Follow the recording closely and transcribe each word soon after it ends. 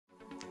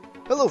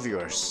Hello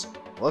viewers,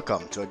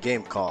 welcome to a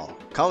game called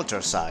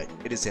Counterside.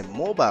 It is a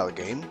mobile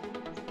game.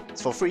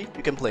 It's for free,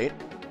 you can play it.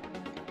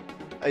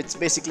 It's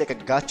basically like a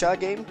gacha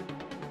game,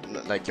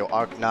 like your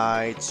Ark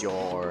Knights,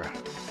 your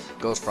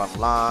Ghost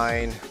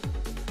Frontline,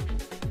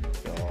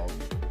 your...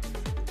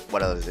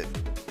 what else is it?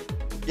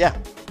 Yeah,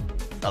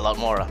 a lot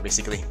more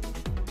basically.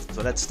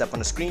 So let's step on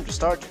the screen to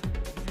start.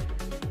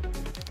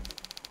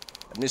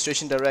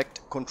 Administration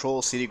Direct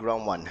Control City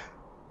Ground 1,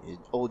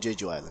 Old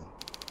Jeju Island.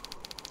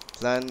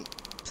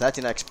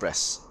 Platina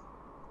Express.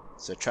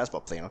 It's a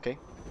transport plane, okay?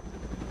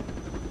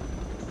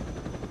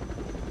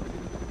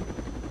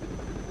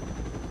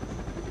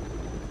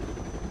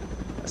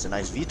 That's a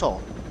nice VTOL.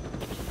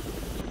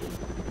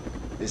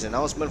 This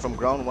announcement from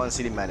Ground 1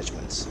 City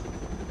Management.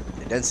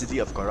 The density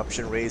of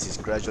corruption raised is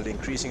gradually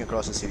increasing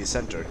across the city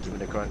center. Given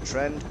the current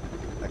trend,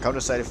 a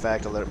counter-side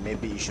effect alert may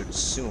be issued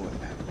soon.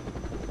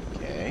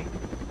 Okay.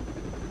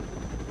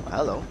 Well,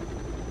 hello.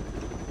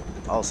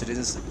 All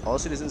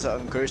citizens are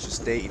encouraged to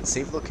stay in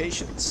safe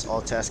locations.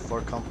 All task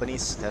force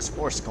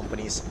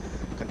companies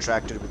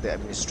contracted with the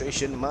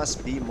administration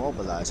must be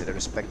mobilized at their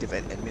respective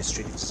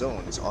administrative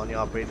zones. All new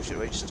operators should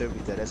register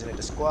with the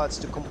designated squads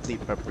to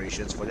complete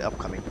preparations for the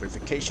upcoming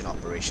purification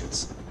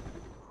operations.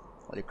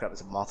 Holy crap,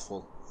 it's a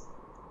mouthful.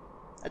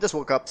 I just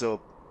woke up,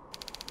 so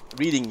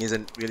reading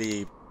isn't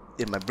really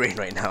in my brain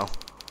right now.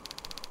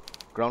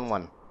 Ground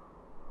 1.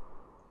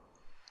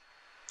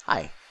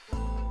 Hi.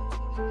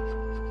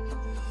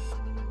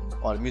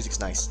 Oh, the music's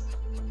nice.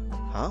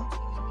 Huh?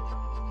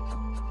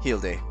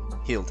 Healed. I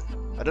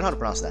don't know how to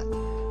pronounce that.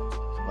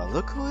 Well,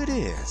 look who it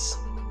is.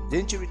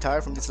 Didn't you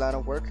retire from this line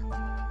of work,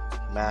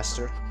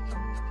 Master?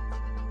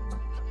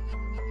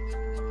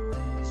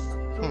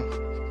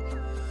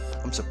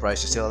 I'm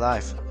surprised you're still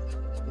alive.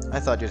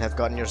 I thought you'd have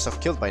gotten yourself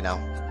killed by now.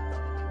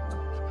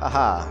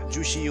 Haha,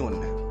 Ju Shi-yun.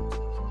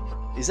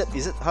 Is that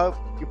how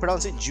you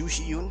pronounce it? Ju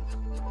Shi-yun?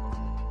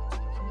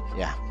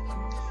 Yeah.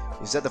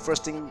 Is that the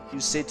first thing you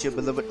say to your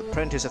beloved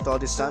apprentice after all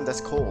this time?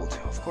 That's cold.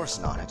 Of course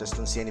not. I just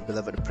don't see any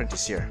beloved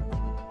apprentice here.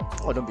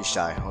 Oh, don't be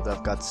shy. Although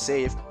I've got to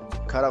say, you've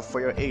cut off for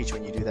your age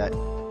when you do that.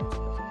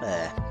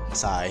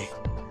 Sigh.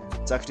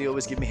 It's actually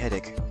always give me a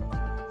headache.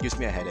 Gives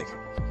me a headache.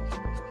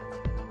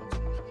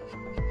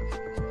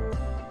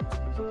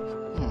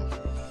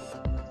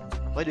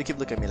 Why do you keep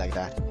looking at me like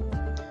that?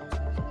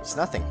 It's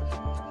nothing.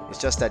 It's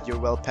just that you're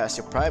well past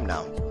your prime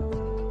now.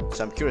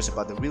 So I'm curious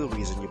about the real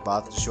reason you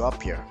bothered to show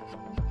up here.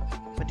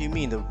 What do you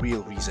mean, the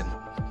real reason?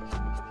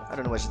 I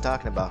don't know what you're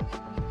talking about.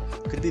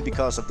 Could it be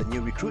because of the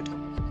new recruit?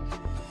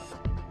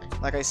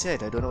 Like I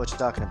said, I don't know what you're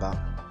talking about.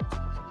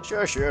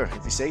 Sure,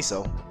 if you say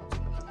so.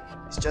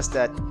 It's just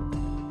that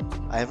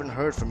I haven't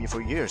heard from you for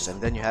years,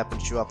 and then you happen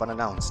to show up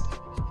unannounced.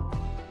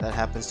 That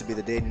happens to be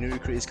the day the new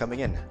recruit is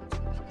coming in.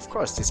 Of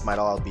course, this might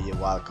all be a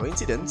wild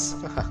coincidence.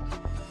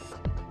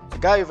 A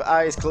guy with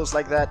eyes closed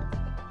like that?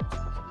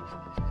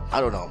 I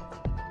don't know.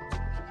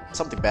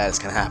 Something bad is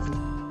gonna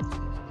happen.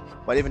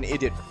 But even an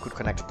idiot could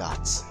connect the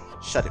dots.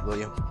 Shut it, will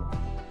you?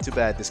 Too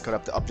bad this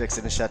corrupted objects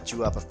didn't shut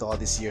you up after all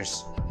these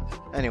years.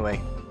 Anyway,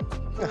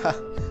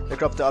 the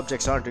corrupted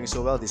objects aren't doing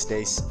so well these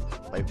days.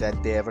 But if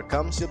that day ever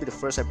comes, you'll be the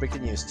first I break the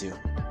news to.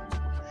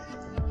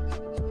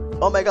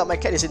 Oh my god, my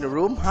cat is in the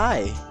room?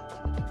 Hi!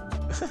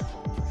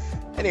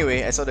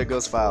 Anyway, I saw the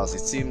girl's files. It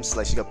seems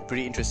like she got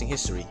pretty interesting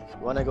history.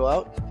 You wanna go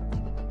out?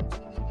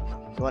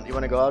 You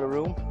wanna go out of the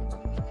room?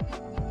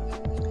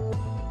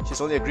 She's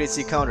only a grade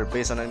C counter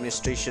based on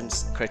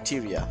administration's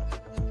criteria.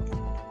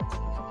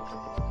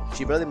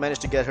 She barely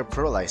managed to get her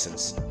pro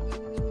license.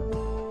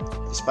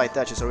 Despite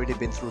that, she's already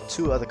been through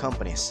 2 other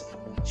companies.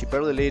 She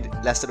barely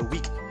lasted a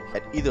week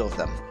at either of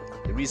them.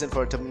 The reason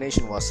for her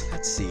termination was,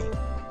 let's see,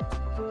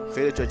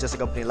 failure to adjust to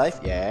company life,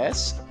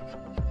 yes.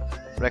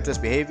 Reckless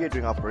behavior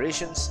during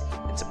operations,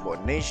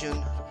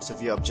 insubordination,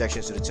 severe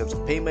objections to the terms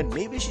of payment.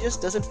 Maybe she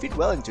just doesn't fit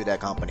well into that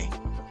company.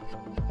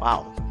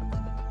 Wow.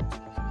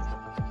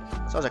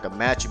 Sounds like a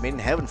match made in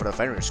heaven for the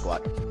Fenrir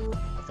squad.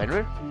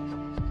 Fenrir?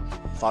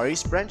 Far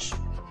East branch?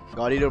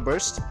 God Eater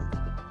Burst?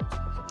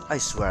 I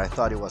swear I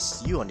thought it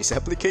was you on this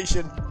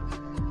application.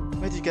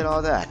 Where did you get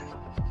all that?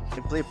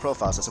 Employee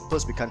profiles are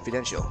supposed to be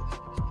confidential.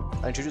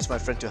 I introduced my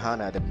friend to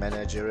Hana at the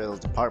managerial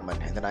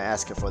department, and then I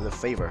asked her for a little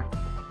favor.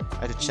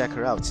 I had to check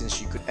her out since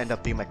she could end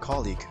up being my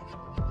colleague.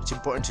 It's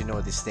important to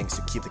know these things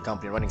to keep the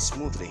company running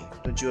smoothly.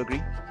 Don't you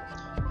agree?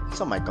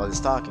 Some might call this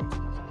talking.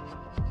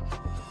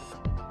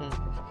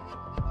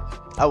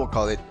 I would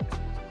call it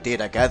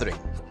data gathering.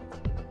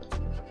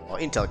 Or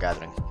intel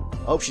gathering.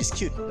 I hope she's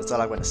cute, that's all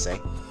I'm gonna say.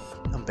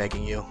 I'm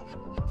begging you.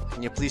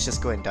 Can you please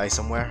just go and die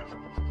somewhere?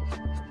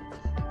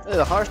 A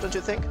little harsh, don't you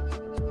think?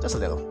 Just a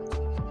little.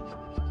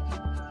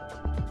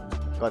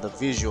 God, the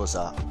visuals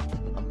are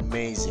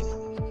amazing.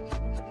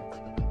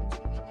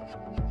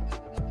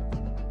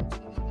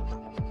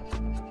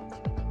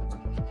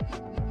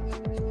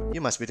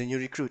 You must be the new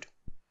recruit.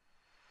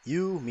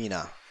 You,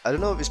 Mina. I don't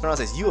know if it's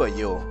pronounced as you or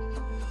yo.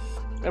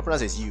 I'm gonna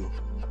pronounce it as you.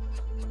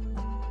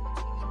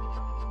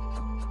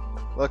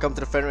 Welcome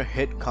to the Fenrir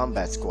Hit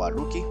Combat Squad,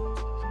 Rookie.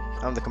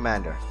 I'm the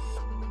commander.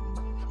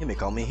 You may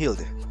call me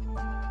Hilde.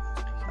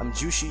 I'm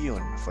Ju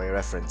Shi-yoon, for your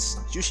reference.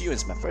 Ju Shi-yoon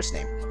is my first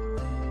name.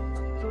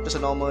 Just a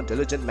normal,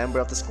 diligent member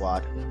of the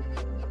squad.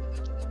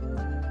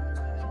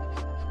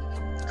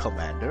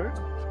 Commander?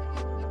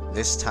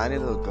 This tiny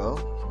little girl?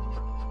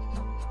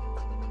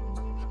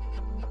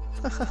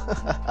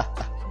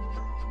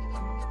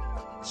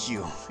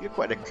 You're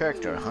quite a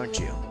character, aren't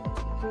you?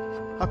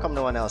 How come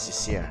no one else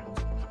is here?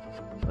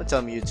 Don't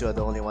tell me you two are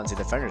the only ones in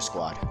the Fenrir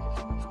squad.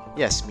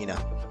 Yes, Mina.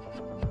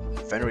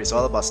 Fenrir is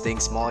all about staying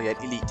small yet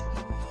elite.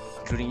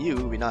 Including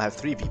you, we now have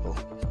 3 people.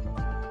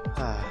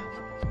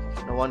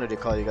 No wonder they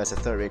call you guys a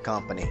third-rate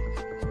company.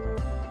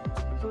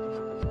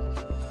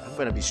 I'm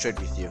gonna be straight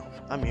with you.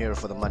 I'm here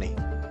for the money.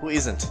 Who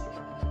isn't?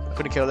 I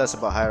couldn't care less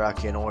about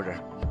hierarchy and order.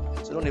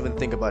 So don't even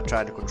think about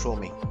trying to control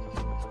me.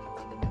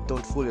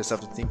 Don't fool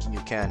yourself into thinking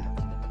you can.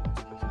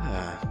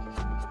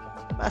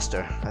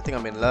 Master, I think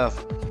I'm in love.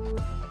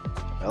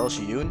 Well,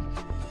 Shi-yoon?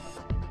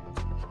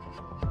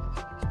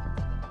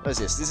 What is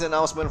this? This is an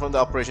announcement from the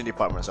operation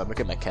department, so I'm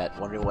looking at my cat,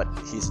 wondering what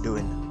he's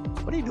doing.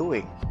 What are you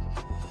doing?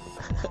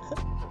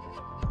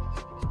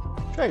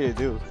 Trying to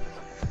do.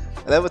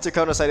 A level 2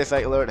 counter side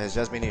effect alert has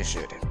just been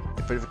issued.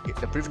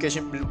 The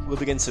purification will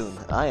begin soon.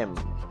 I am...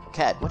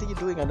 Cat, what are you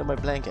doing under my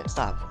blanket?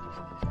 Stop.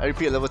 I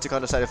repeat, level 2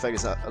 counter side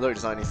effect alert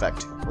is not in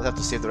effect. We'll have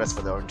to save the rest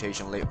for the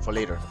orientation for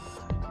later,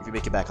 if you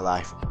make it back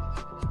alive.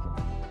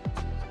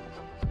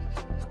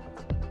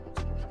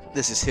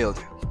 This is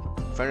Hild.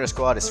 Fenrir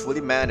squad is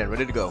fully manned and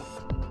ready to go.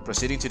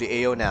 Proceeding to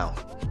the AO now.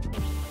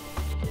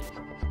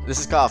 This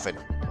is Coffin.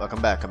 Welcome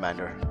back,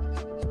 Commander.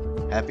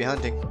 Happy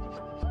hunting.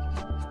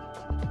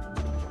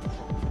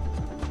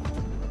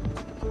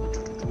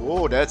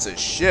 Whoa, that's a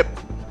ship.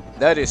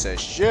 That is a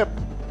ship.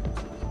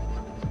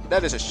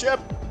 That is a ship.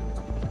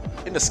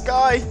 In the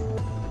sky.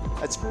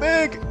 That's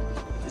big.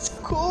 It's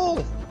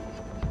cool.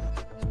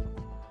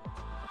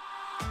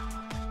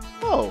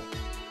 Oh.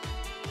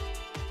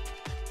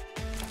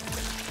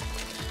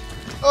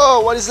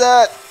 Oh, what is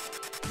that?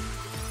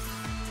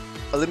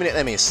 Eliminate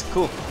enemies.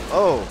 Cool.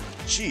 Oh,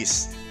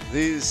 jeez.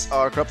 These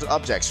are corrupted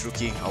objects,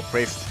 rookie. I'll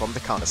pray from the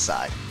counter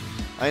side.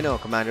 I know,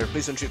 Commander.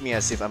 Please don't treat me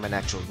as if I'm an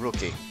actual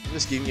rookie. I'm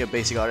just giving you a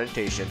basic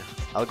orientation.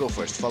 I'll go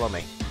first. Follow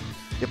me.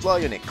 Deploy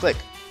unit. Click.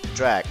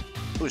 Drag.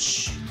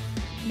 Push.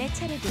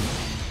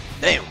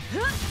 Damn.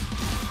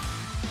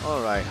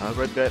 Alright, I'll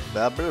be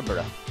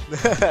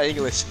right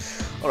English.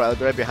 Alright, I'll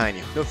be right behind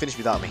you. Don't finish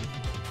without me.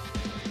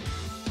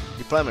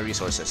 Deployment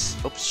resources.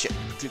 Oops, shit.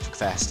 Click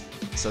fast.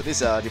 So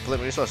these are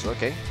deployment resources,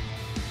 okay.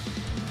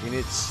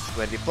 Units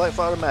when deployed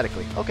for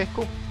automatically. Okay,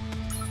 cool.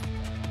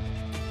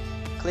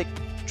 Click,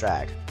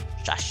 drag.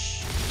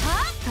 Shush.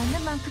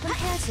 You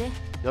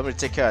want me to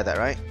take care of that,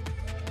 right?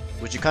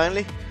 Would you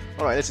kindly?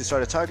 Alright, let's destroy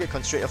the target,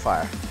 concentrate your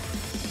fire.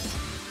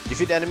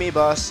 Defeat the enemy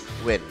boss,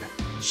 win.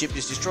 Ship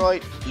is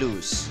destroyed,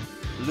 lose.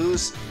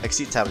 Lose,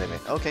 exceed time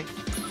limit. Okay.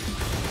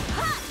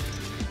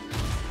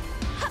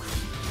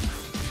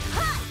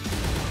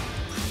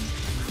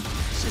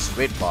 This is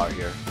red bar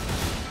here.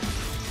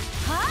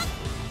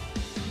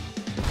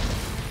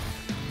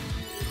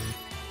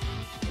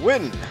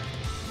 Win!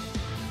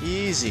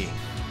 Easy.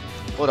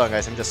 Hold on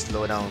guys, I'm just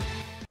slow down.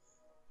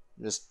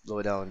 Just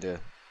slow down the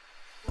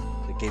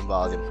game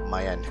volume on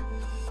my end.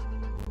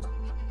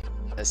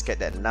 Let's get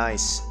that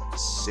nice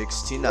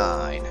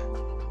 69.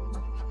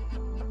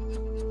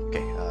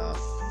 Okay,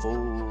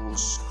 full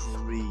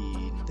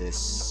screen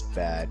this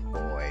bad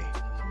boy.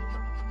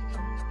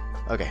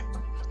 Okay.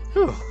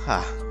 Whew,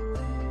 ha.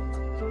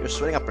 You're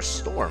sweating up a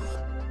storm.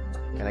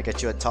 Can I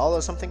get you a towel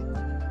or something?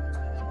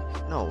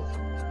 No.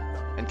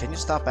 And can you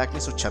stop acting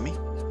so chummy?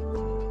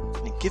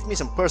 And give me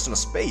some personal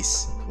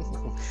space.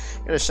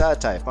 You're a shy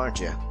type, aren't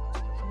you?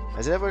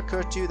 Has it ever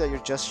occurred to you that you're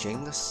just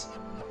shameless?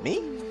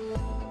 Me?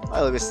 I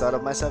always thought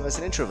of myself as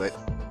an introvert.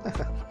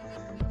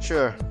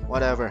 Sure,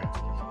 whatever.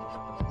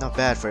 Not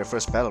bad for your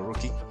first battle,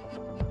 rookie.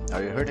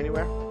 Are you hurt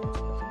anywhere?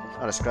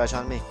 Not a scratch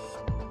on me.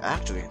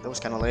 Actually, that was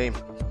kinda lame.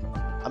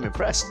 I'm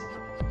impressed.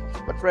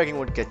 But bragging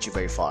won't get you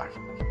very far.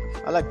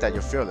 I like that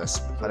you're fearless,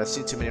 but I've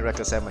seen too many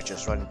reckless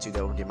amateurs run into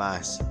their own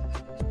demise.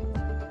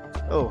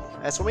 Oh,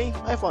 as for me,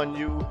 I found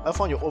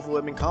your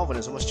overwhelming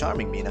confidence almost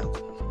charming, Mina.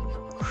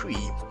 Creep.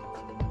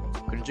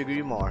 Couldn't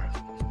agree more.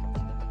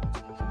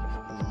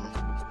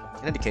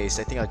 In any case,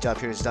 I think our job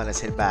here is done. Let's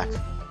head back.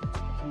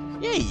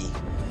 Yay!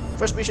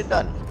 First mission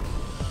done.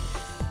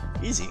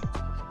 Easy.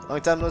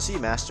 Long time no see,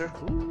 Master.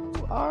 Who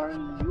are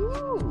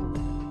you?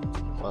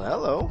 Well,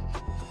 hello.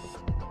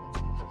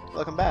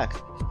 Welcome back.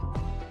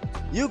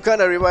 You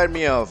kinda remind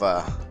me of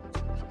a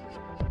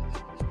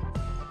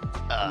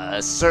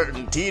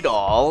certain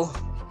T-doll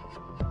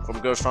from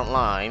Girls Front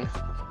Line.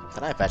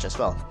 An eye patch as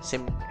well.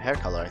 Same hair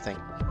color, I think.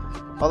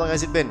 How long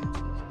has it been?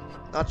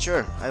 Not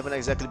sure. I haven't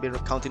exactly been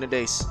counting the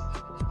days.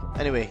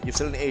 Anyway, you've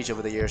still aged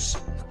over the years.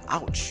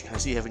 Ouch, I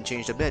see you haven't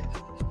changed a bit.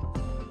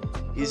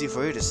 Easy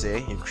for you to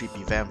say, you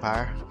creepy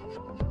vampire.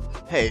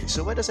 Hey,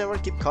 so why does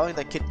everyone keep calling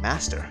that kid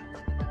Master?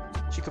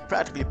 She could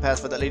practically pass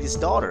for that lady's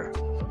daughter.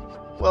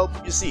 Well,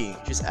 you see,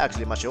 she's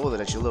actually much older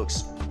than she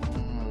looks.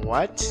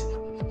 What?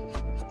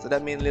 So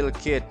that mean little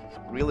kid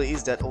really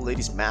is that old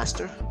lady's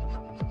master?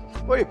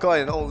 What are you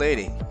calling an old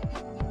lady?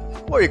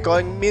 What are you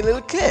calling me a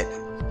little kid?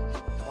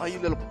 Why, you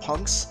little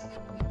punks?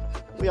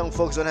 We young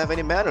folks don't have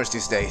any manners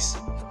these days.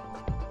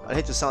 I'd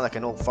hate to sound like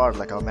an old fart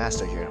like our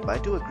master here, but I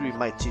do agree we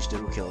might teach the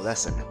rookie a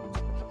lesson.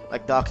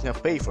 Like docking a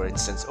pay, for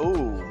instance.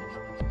 Oh,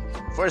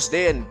 first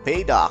day and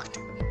pay docked.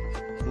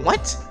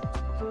 What?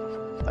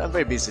 But I'm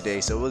very busy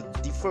today, so we'll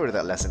defer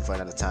that lesson for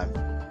another time.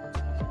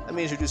 Let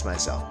me introduce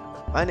myself.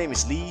 My name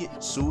is Lee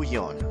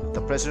Soo-hyun,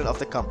 the president of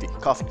the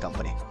coffin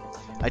company.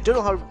 I don't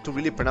know how to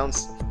really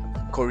pronounce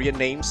Korean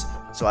names,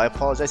 so I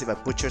apologize if I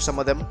butcher some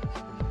of them.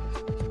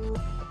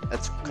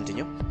 Let's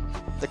continue.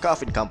 The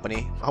coffin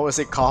company. I want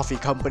to say coffee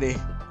company.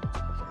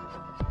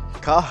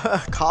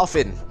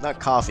 Coffin, not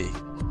coffee.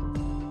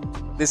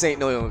 This ain't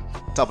no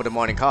top of the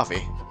morning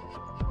coffee.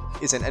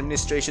 It's an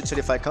administration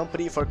certified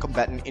company for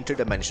combating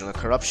interdimensional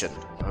corruption.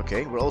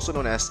 Okay, we're also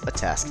known as a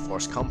task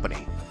force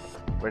company.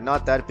 We're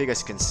not that big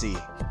as you can see,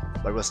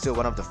 but we're still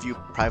one of the few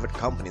private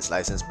companies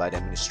licensed by the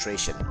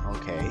administration.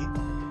 Okay,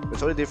 we're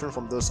totally different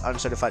from those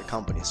uncertified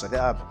companies. So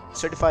there are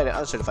certified and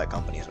uncertified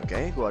companies,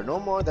 okay, who are no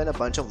more than a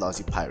bunch of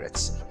lousy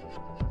pirates.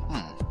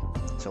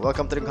 So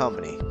welcome to the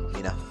company,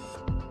 Mina.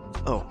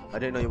 Oh, I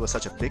didn't know you were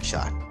such a big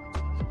shot.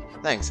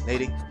 Thanks,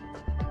 lady.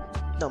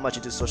 Not much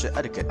into social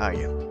etiquette, are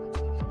you?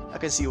 I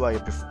can see why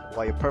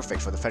you're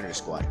perfect for the Fender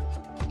Squad.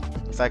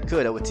 If I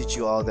could, I would teach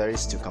you all there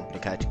is to company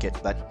etiquette,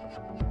 but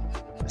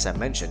as I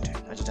mentioned,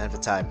 I just don't have the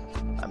time.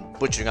 I'm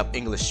butchering up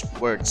English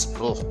words.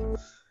 Ugh.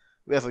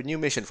 We have a new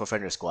mission for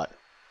Fender Squad.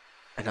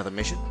 Another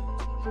mission?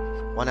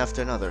 One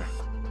after another.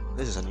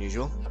 This is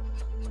unusual.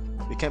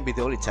 We can't be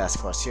the only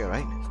task force here,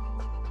 right?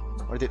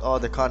 Or did all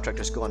the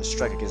contractors go on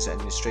strike against the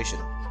administration?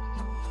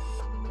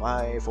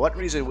 Why, for what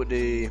reason would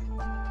the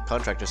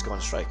contractors go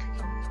on strike?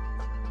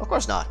 Of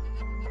course not.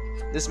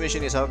 This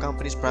mission is our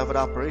company's private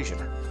operation.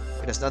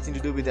 It has nothing to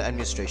do with the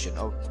administration.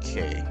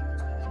 Okay.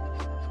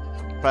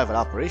 Private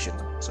operation,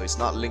 so it's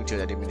not linked to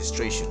the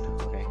administration.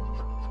 Okay.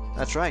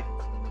 That's right.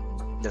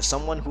 There's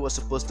someone who was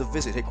supposed to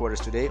visit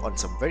headquarters today on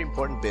some very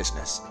important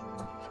business.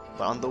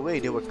 But on the way,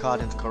 they were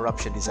caught in the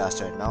corruption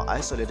disaster and now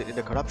isolated in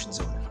the corruption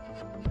zone.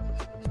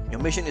 Your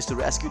mission is to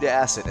rescue the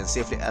asset and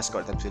safely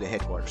escort them to the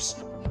headquarters.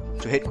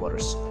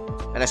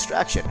 An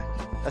extraction.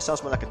 That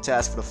sounds more like a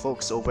task for the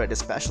folks over at the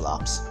Special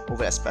Ops.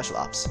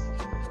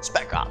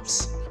 Spec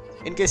Ops.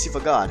 In case you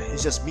forgot,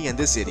 it's just me and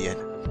this idiot.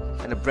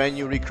 And a brand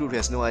new recruit who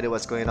has no idea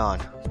what's going on.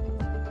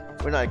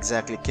 We're not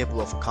exactly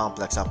capable of a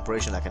complex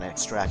operation like an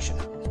extraction.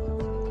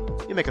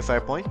 You make a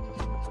fair point.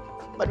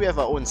 But we have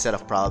our own set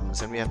of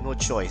problems and we have no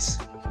choice.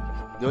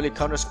 The only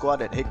counter squad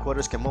that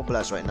headquarters can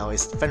mobilize right now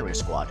is Fenrir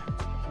Squad.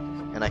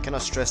 And I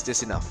cannot stress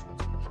this enough.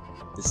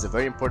 This is a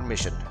very important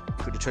mission. It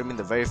could determine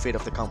the very fate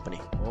of the company.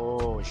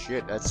 Oh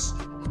shit, that's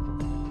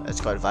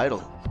quite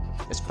vital.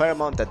 It's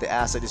paramount that the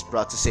asset is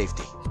brought to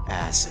safety.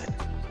 Asset.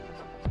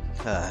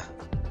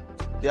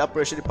 The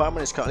operation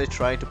department is currently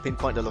trying to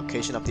pinpoint the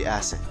location of the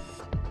asset.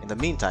 In the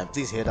meantime,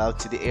 please head out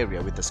to the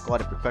area with the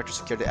squad and prepare to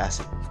secure the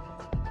asset.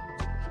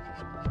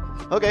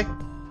 Okay.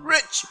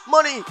 Rich!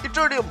 Money!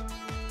 Eternium!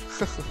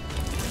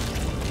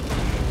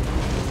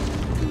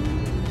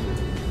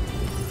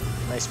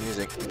 Nice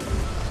music.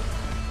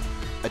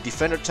 A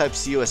Defender type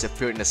CO has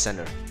appeared in the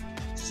center.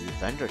 This is a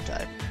Defender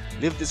type.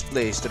 Leave this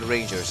place to the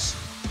Rangers.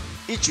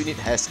 Each unit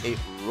has a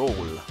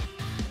role.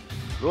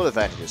 Role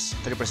advantages: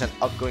 30%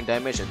 outgoing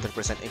damage and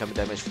 30% incoming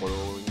damage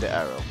following the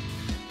arrow.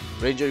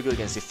 Ranger good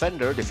against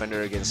Defender,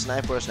 Defender against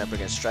Sniper, Sniper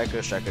against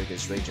Striker, Striker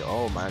against Ranger.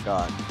 Oh my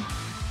god.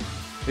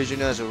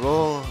 Legionnaire has a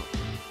role.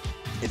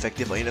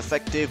 Effective or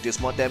ineffective, deals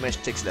more damage,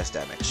 takes less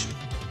damage.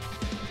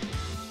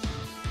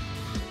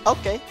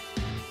 Okay.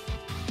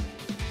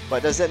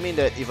 But does that mean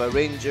that if a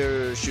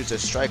Ranger shoots a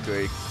Striker,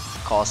 it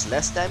costs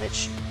less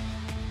damage?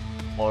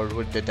 Or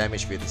would the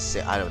damage be the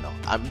same? I don't know.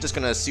 I'm just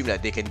gonna assume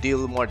that they can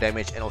deal more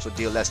damage and also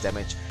deal less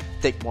damage,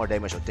 take more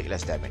damage or take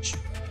less damage.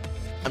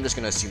 I'm just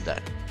gonna assume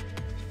that.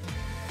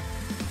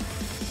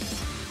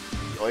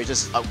 Or it's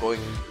just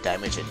outgoing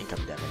damage and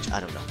incoming damage.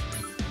 I don't know.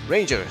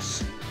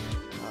 Rangers.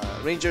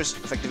 Rangers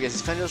effective against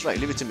defenders, right?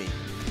 Leave it to me.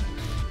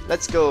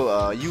 Let's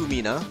go, you,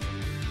 Mina.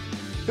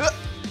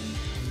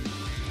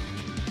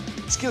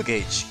 Skill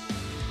gauge.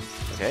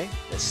 Okay,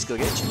 that's skill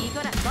gauge.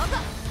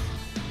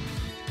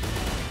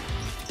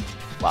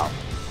 Wow.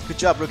 Good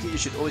job, rookie. You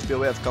should always be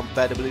aware of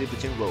compatibility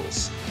between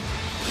roles.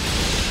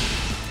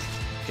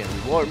 You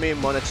can reward me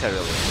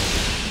monetarily.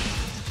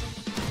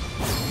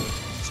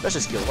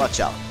 Special skill, watch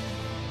out.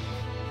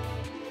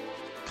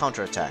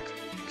 Counter attack.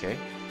 Okay.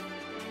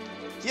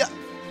 Yeah.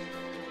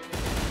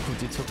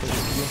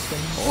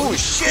 Oh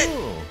shit!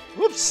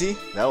 Whoopsie,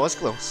 that was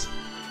close.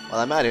 While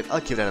I'm at it,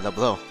 I'll give that another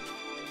blow.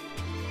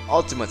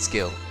 Ultimate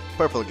skill,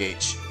 purple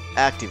gauge,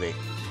 activate.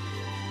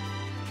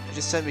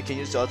 This time we can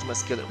use the ultimate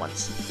skill at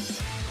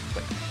once.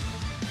 Wait.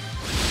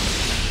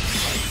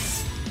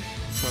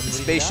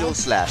 Spatial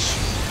slash.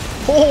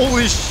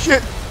 Holy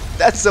shit!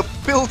 That's a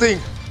building!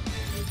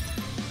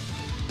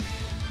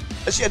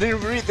 Actually, I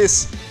didn't read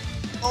this.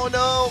 Oh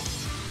no!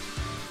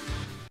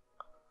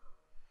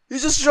 You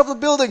just dropped the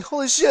building!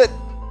 Holy shit!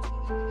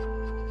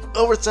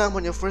 Overtime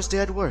on your first day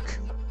at work.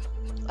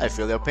 I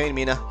feel your pain,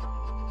 Mina.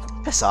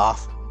 Piss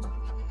off.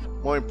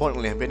 More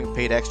importantly, I'm getting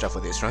paid extra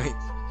for this, right?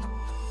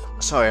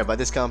 Sorry, but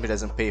this company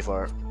doesn't pay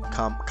for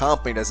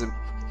company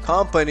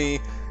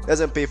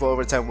doesn't pay for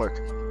overtime work.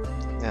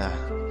 Yeah.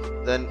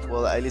 Then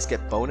will I at least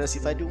get bonus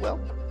if I do well?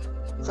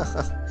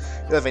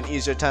 You'll have an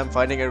easier time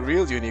finding a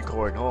real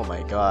unicorn. Oh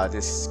my god,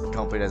 this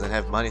company doesn't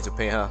have money to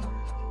pay, huh?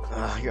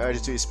 Your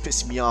attitude is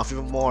pissing me off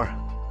even more.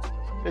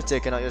 You're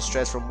taking out your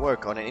stress from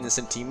work on an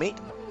innocent teammate.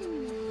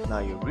 Now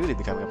you're really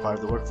becoming a part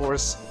of the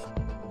workforce.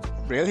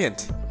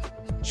 Brilliant.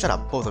 Shut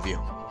up, both of you.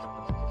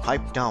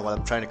 Pipe down while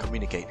I'm trying to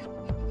communicate.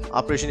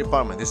 Operation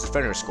Department, this is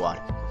Fenrir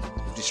Squad.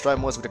 We've destroyed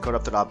most of the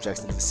corrupted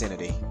objects in the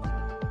vicinity,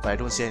 but I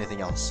don't see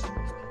anything else.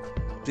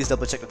 Please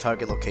double check the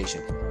target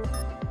location.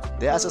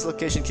 The asset's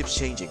location keeps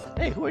changing.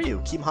 Hey, who are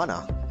you? Kim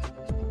Hana?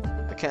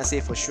 I can't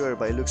say for sure,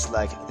 but it looks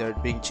like they're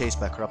being chased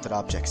by corrupted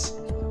objects.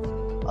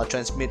 I'll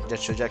transmit their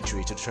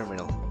trajectory to the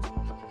terminal.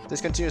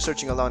 Please continue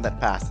searching along that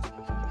path.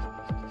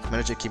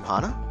 Manager Kim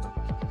Hana?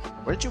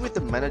 Weren't you with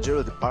the manager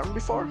of the department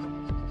before?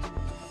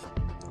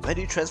 Why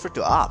do you transfer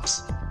to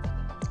ops?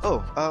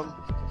 Oh,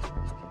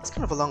 it's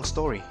kind of a long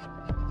story.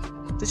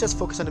 Let's just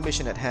focus on the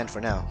mission at hand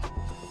for now.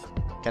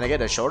 Can I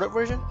get a shorter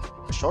version?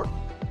 A short,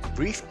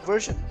 brief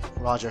version?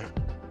 Roger.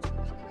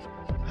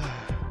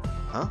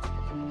 Huh?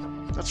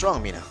 What's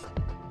wrong, Mina?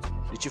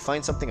 Did you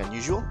find something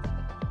unusual?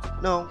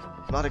 No,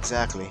 not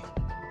exactly.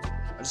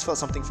 I just felt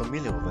something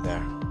familiar over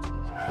there.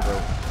 Over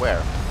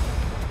where?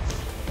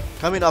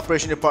 Come in,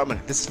 Operation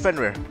Department. This is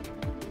Fenrir.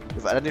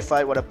 We've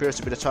identified what appears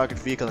to be the target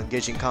vehicle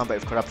engaging combat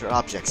with corrupted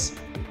objects.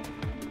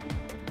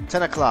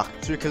 10 o'clock,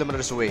 3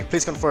 kilometers away.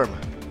 Please confirm.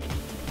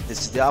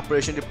 This is the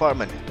Operation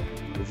Department.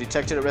 We've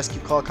detected a rescue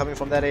call coming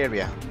from that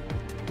area.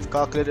 We've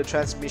calculated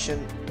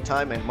transmission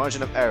time and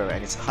margin of error,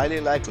 and it's highly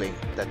likely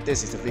that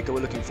this is the vehicle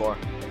we're looking for.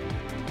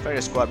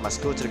 Fenrir Squad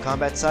must go to the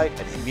combat site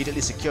and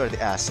immediately secure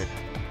the asset.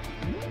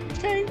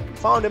 Okay,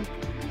 found him.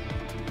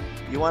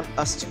 You want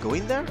us to go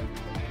in there?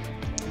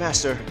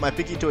 Master, my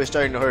pinky toe is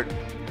starting to hurt.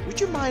 Would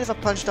you mind if I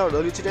punched out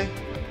early today?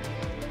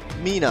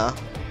 Mina,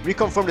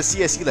 reconfirm the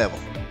CSE level.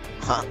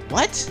 Huh?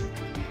 What?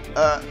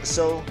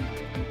 So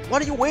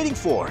what are you waiting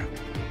for?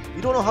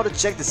 You don't know how to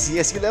check the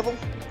CSE level?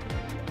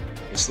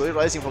 It's slowly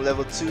rising from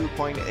level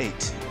 2.8,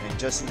 and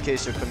just in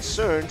case you're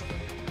concerned,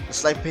 the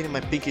slight pain in my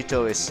pinky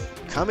toe is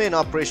come in,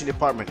 Operation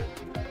Department.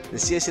 The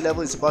CSE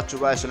level is about to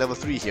rise to level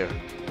 3 here.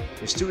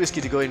 It's too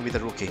risky to go in with a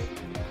rookie.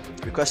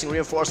 Requesting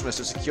reinforcements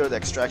to secure the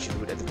extraction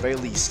route at the very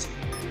least.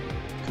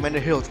 Commander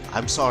Hilt,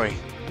 I'm sorry.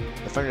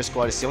 The Fenrir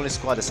Squad is the only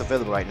squad that's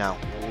available right now.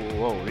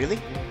 Whoa, really?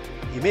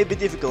 It may be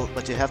difficult,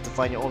 but you have to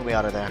find your own way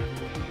out of there.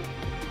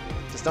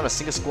 There's not a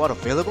single squad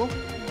available?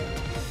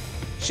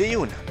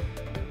 Shiyun,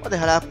 what the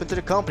hell happened to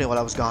the company while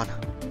I was gone?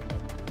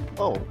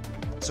 Oh,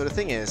 so the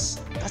thing is,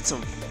 that's a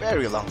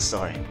very long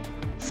story.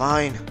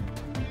 Fine.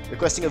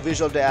 Requesting a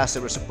visual of the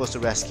asset we're supposed to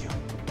rescue.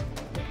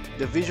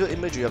 The visual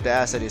imagery of the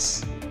asset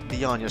is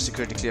beyond your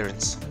security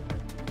clearance.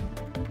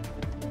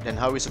 Then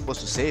how are we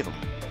supposed to save him?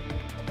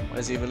 What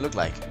does he even look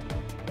like?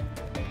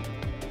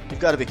 You've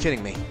got to be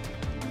kidding me.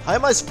 How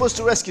am I supposed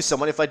to rescue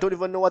someone if I don't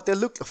even know what they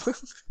look like?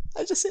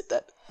 I just said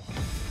that.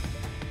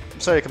 I'm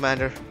sorry,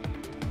 Commander.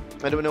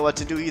 I don't know what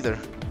to do either,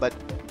 but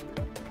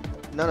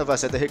none of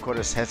us at the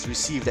headquarters has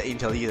received that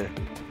intel either.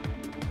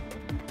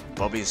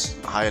 Probably is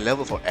a higher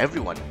level for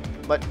everyone,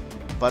 but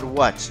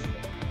what?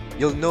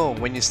 You'll know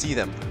when you see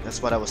them,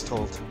 that's what I was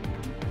told.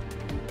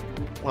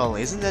 Well,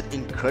 isn't that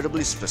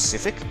incredibly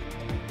specific?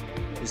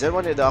 Is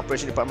everyone in the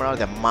Operation Department out of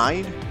their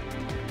mind?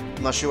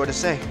 I'm not sure what to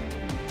say.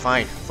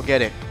 Fine,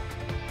 forget it.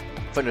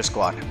 Fenrir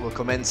Squad will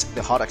commence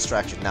the hot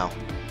extraction now.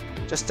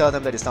 Just tell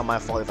them that it's not my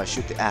fault if I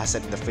shoot the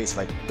asset in the face if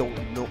I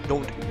don't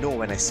know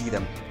when I see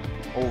them.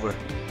 Over.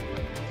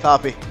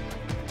 Copy.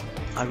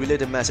 I relay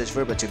the message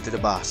verbatim to the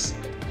boss.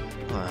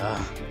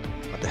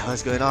 What the hell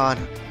is going on?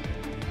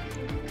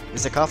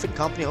 Is the Coffin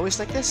Company always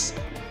like this?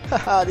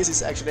 Haha, this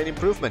is actually an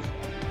improvement.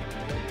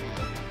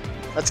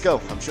 Let's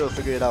go. I'm sure we'll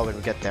figure it out when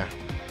we get there.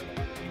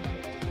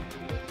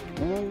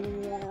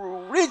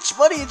 Ooh, rich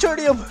money,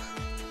 Eternium!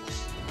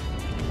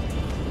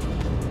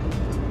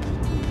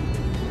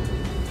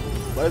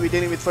 What are we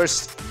dealing with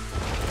first?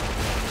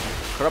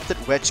 Corrupted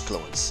wedge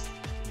clones.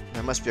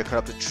 There must be a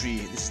corrupted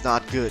tree. This is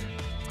not good,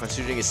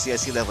 considering its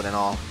CSE level and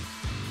all.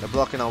 They're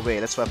blocking our way.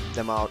 Let's swipe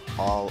them out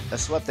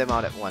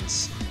at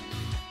once.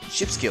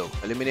 Ship skill.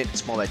 Eliminate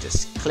small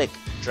edges. Click.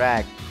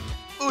 Drag.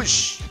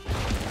 Oosh!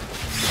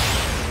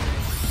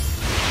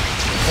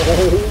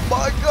 Oh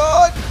my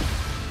god!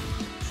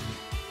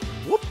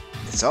 Whoop!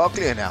 It's all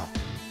clear now.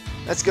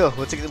 Let's go.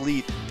 We'll take the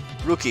lead.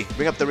 Rookie,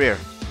 bring up the rear.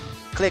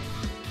 Click.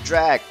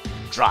 Drag.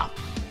 Drop.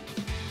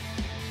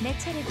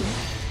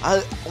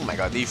 Oh my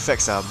god, the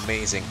effects are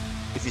amazing.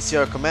 If you see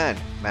our command,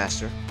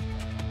 Master.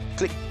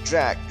 Click,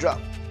 drag,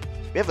 drop.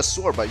 We have a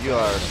sword, but you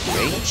are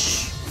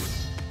range?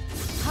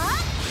 What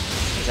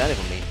does that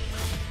even mean?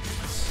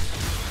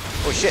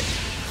 Oh shit!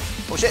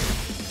 Oh shit!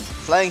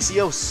 Flying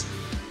COs!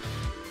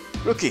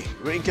 Rookie,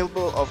 we're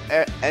incapable of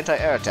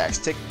anti-air attacks.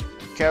 Take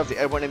care of the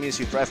airborne enemies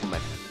with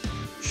riflemen.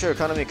 Sure,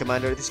 count on me,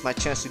 Commander. This is my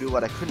chance to do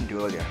what I couldn't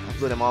do earlier. I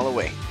blew them all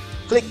away.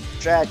 Click,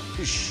 drag,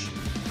 whoosh.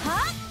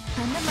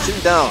 Shoot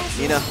him down,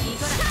 Mina.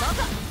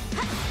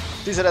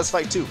 Please let us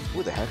fight too.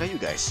 Who the heck are you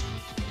guys?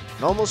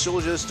 Normal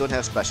soldiers don't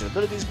have special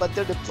abilities, but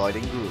they're deployed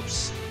in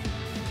groups.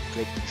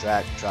 Click,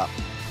 drag, drop.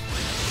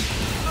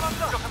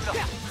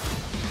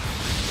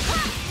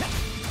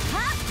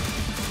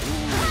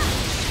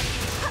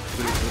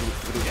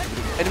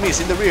 Enemies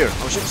in the rear.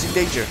 Our ship's in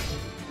danger.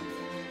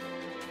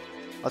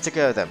 I'll take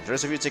care of them. The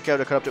rest of you take care of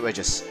the corrupted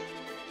wedges.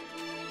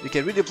 You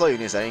can redeploy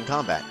units that are in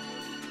combat.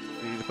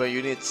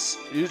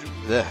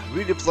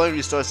 Redeploying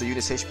restores the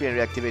unit's HP and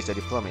reactivates their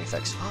deployment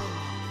effects.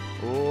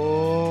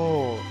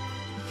 Oh!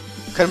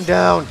 Cut him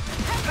down!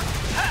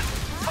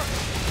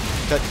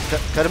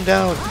 Cut him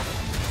down!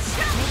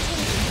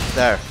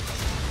 There.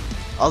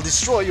 I'll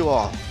destroy you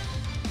all!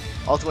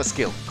 Ultimate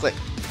skill. Click.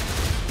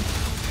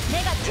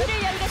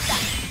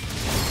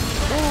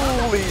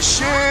 Holy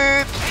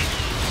shit!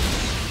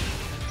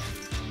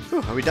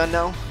 Whew, are we done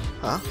now?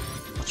 Huh?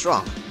 What's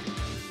wrong?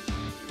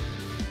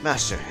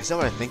 Master, is that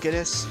what I think it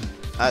is?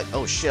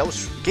 Oh shit, I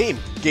was... Game!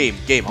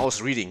 I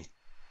was reading.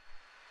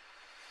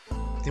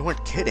 They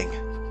weren't kidding.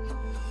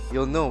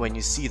 You'll know when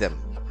you see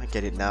them. I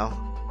get it now.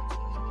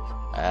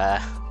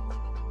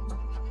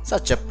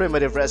 Such a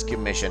primitive rescue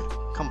mission.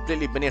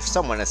 Completely beneath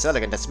someone as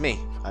elegant as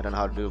me. I don't know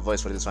how to do a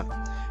voice for this one.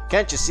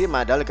 Can't you see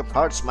my delicate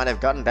parts might have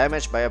gotten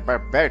damaged by a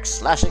barbaric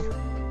slashing?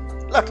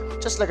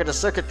 Look, just look at the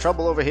circuit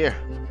trouble over here.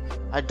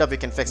 I doubt we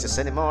can fix this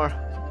anymore.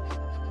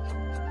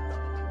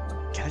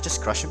 Can I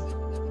just crush him?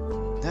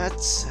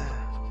 That's...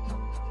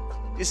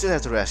 You still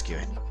have to rescue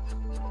it.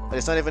 But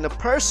it's not even a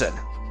person!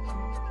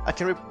 I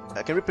can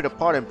rip it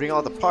apart and bring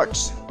all the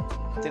parts.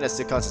 I think that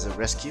still counts as a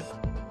rescue.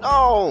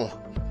 No!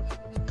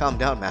 Calm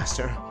down,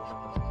 Master.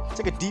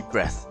 Take a deep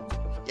breath.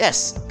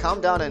 Yes,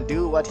 calm down and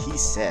do what he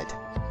said.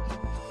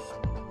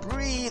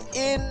 Breathe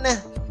in,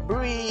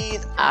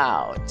 breathe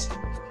out.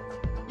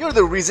 You're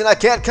the reason I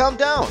can't calm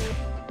down!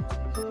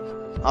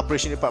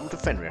 Operation Department to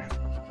Fenrir.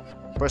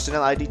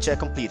 Personnel ID check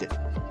completed.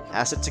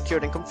 Asset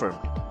secured and confirmed.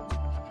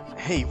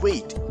 Hey,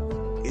 wait.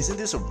 Isn't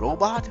this a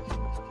robot?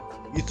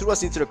 You threw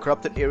us into the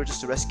corrupted area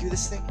just to rescue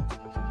this thing?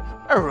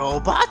 A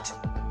robot?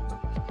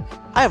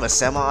 I have a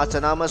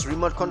semi-autonomous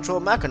remote control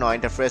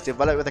mechanoid interface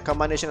developed with a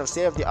combination of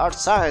state-of-the-art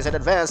science and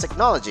advanced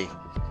technology.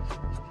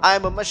 I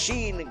am a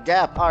Machine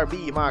Gap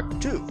RB Mark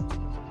II.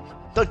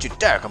 Don't you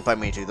dare compare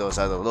me to those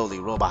other lowly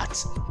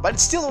robots. But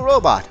it's still a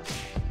robot.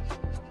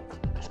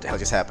 What the hell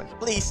just happened?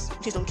 Please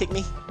don't kick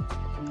me.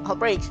 I'll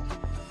break.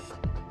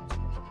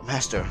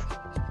 Master,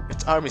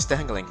 its arm is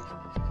dangling.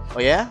 Oh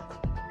yeah?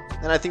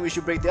 Then I think we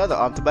should break the other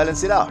arm to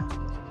balance it out.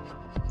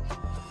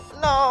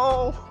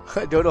 No!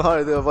 I don't know how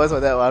to do a voice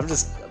like that one. I'm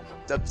just...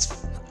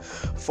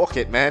 Fuck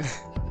it, man.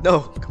 No,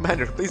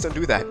 Commander, please don't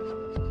do that.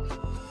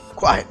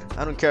 Quiet.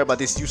 I don't care about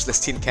this useless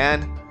tin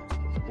can.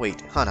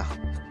 Wait, Hana.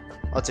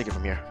 I'll take it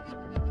from here.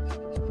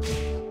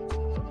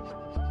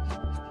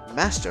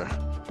 Master,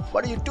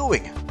 what are you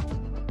doing?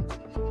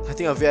 I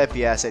think our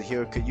VIP asset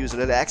here could use a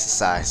little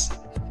exercise.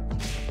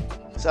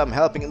 So I'm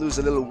helping it lose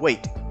a little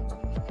weight.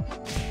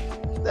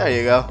 There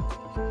you go.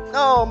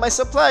 No, my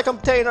supply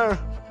container!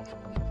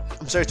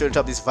 I'm sorry to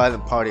interrupt this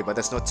violent party, but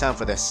there's no time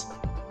for this.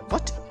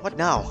 What? What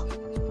now?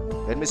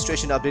 The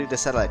administration updated the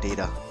satellite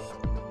data.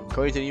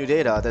 According to new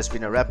data, there's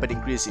been a rapid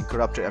increase in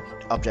corrupted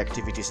object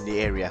activities in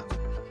the area.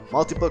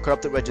 Multiple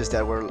corrupted wedges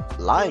that were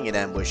lying in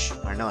ambush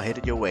are now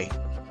headed your way.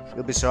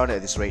 You'll be surrounded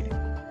at this rate.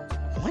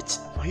 What?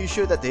 Are you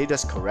sure that data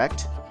is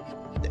correct?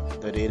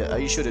 Are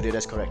you sure the data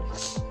is correct?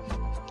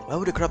 Why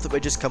would the corrupted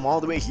wedges come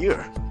all the way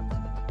here?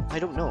 I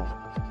don't know.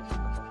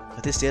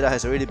 But this data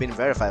has already been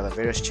verified by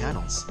various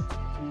channels.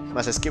 You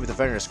must escape with the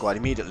Fenrir squad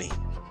immediately.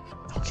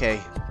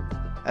 Okay.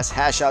 Let's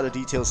hash out the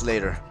details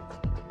later.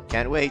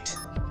 Can't wait.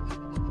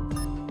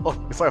 Oh,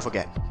 before I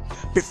forget.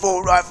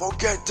 Before I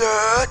forget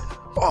that!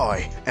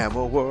 I am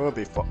a worm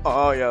before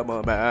I am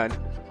a man.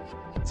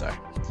 Sorry.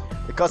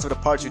 The cost of the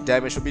parts you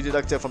damaged will be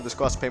deducted from the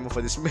squad's payment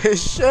for this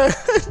mission.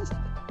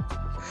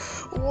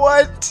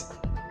 What?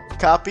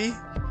 Copy?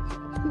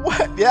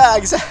 What? Yeah,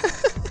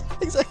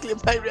 exactly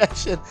my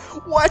reaction.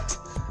 What?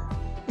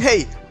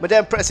 Hey,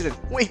 Madam President,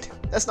 wait,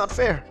 that's not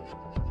fair.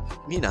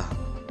 Mina,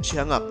 she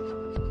hung up.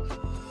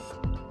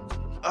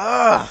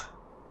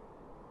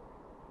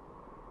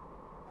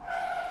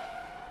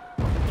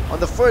 On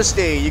the first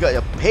day, you got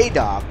your pay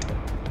docked.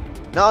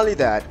 Not only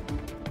that,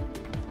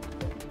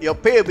 your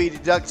pay will be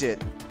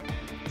deducted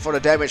for the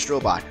damaged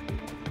robot.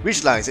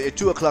 Reach lines at your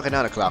 2 o'clock and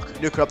 9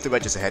 o'clock. New corrupted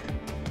wedges ahead.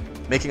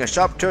 Making a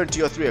sharp turn to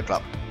your 3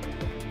 o'clock.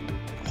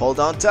 Hold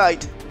on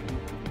tight.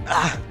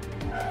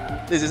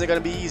 This isn't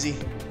gonna be easy.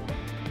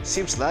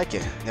 Seems like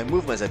it. Their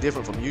movements are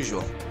different from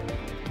usual.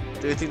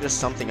 Do you think there's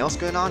something else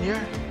going on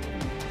here?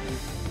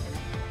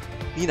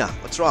 Mina,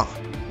 what's wrong?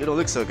 You don't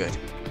look so good.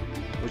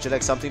 Would you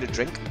like something to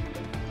drink?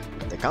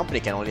 The company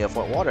can only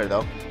afford water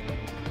though.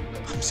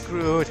 I'm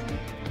screwed.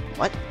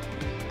 What?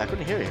 I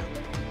couldn't hear you.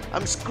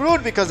 I'm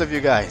screwed because of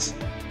you guys.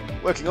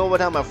 Working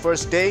overtime my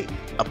first day?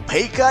 A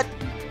pay cut?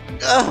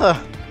 Ugh.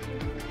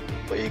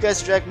 But you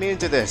guys dragged me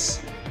into this.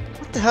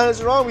 What the hell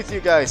is wrong with you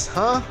guys,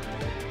 huh?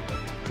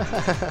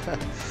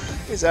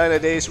 It's not a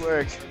day's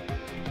work.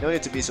 No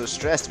need to be so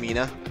stressed,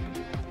 Mina.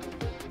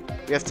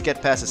 We have to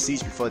get past the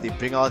siege before they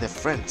bring all their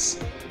friends.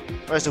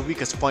 Where's the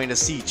weakest point in the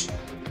siege?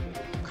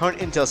 Current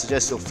intel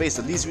suggests you'll face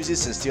the least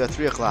resistance till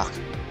 3 o'clock.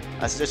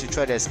 I suggest you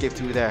try to escape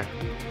through there.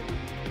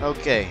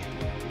 Okay.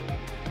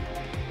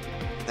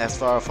 As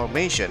for our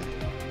formation,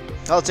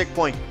 I'll take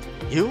point.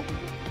 You?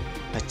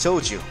 I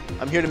told you,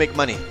 I'm here to make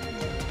money.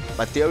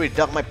 But they already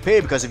docked my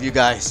pay because of you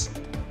guys.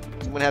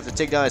 So I'm gonna have to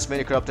take down as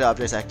many corrupted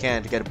objects as I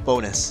can to get a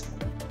bonus.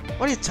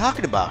 What are you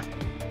talking about?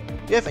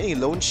 Do you have any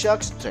loan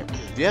sharks? Sorry,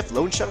 do you have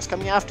loan sharks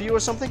coming after you or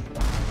something?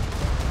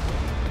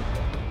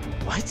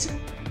 What?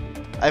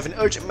 I have an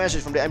urgent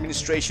message from the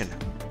administration.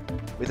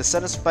 With a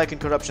sudden spike in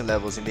corruption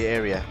levels in the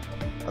area,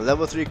 a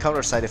level 3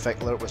 counter side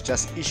effect alert was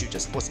issued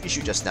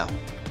just now.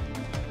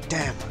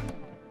 Damn.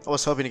 I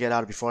was hoping to get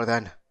out before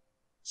then.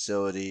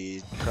 So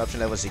the corruption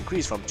levels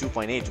increased from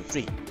 2.8 to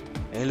 3.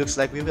 And it looks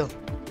like we will.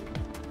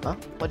 Huh?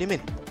 What do you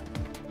mean?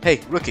 Hey,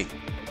 rookie.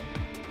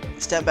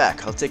 Stand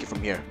back, I'll take it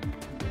from here.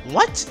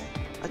 What?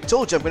 I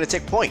told you I'm gonna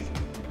take point.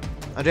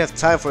 I don't have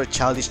time for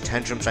childish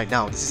tantrums right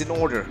now. This is an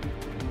order.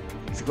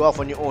 If you go off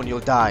on your own,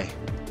 you'll die.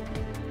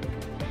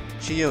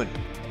 Shiyun.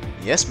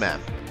 Yes, ma'am.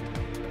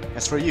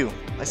 As for you,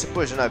 I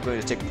suppose you're not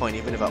going to take point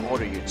even if I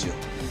order you to.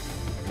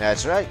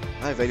 That's right.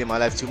 I value my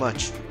life too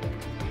much.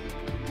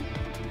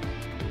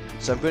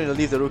 So I'm going to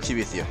leave the rookie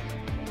with you.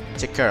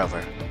 Take care of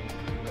her.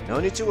 No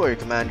need to worry,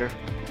 Commander.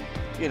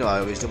 You know I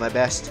always do my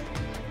best.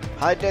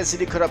 High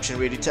density corruption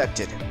rate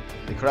detected.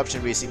 The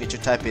corruption rate signature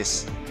type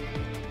is...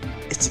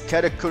 It's a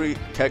category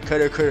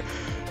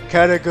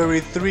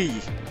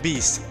 3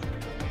 beast.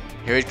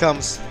 Here it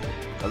comes.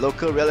 A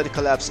local reality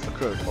collapse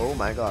occurred. Oh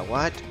my god,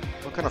 what?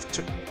 What kind of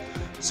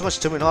so much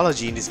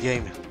terminology in this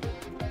game.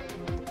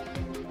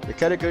 The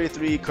category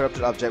 3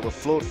 corrupted object will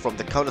float from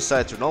the counter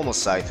side to normal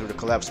side through the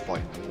collapse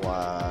point.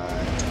 What?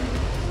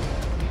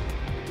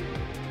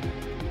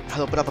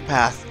 I'll open up a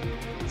path.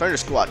 Finder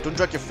squad, don't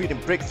drag your feet and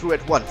break through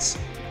at once.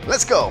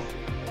 Let's go!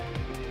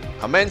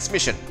 Commence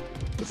mission.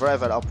 You've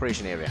arrived at the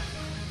operation area.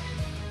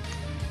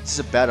 This is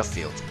a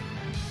battlefield.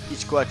 Each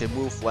squad can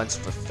move once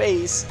per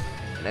phase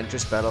and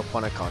enters battle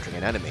upon encountering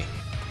an enemy.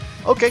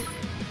 Okay,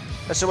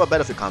 let's talk about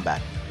battlefield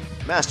combat.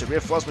 Master,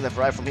 reinforcements have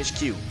arrived from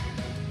HQ.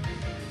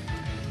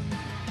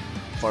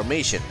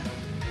 Formation.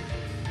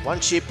 1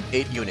 ship,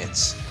 8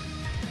 units.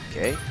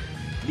 Okay.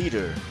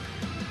 Leader.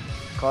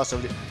 Cost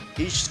of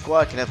each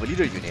squad can have a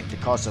leader unit. The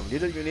cost of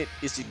leader unit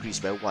is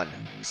decreased by 1.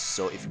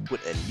 So if you put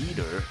a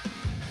leader,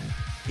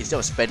 instead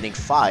of spending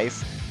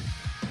 5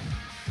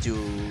 to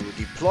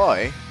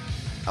deploy,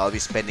 I'll be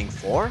spending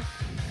 4?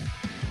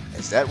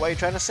 Is that what you're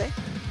trying to say?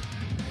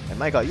 And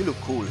my god, you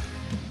look cool.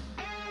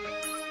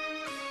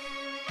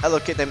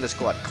 Allocate them in the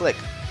squad. Click.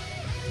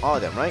 All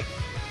of them, right?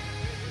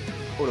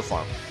 Auto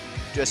farm.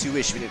 Do as you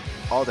wish. We need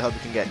all the help we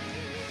can get.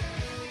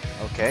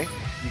 Okay.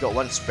 You got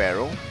 1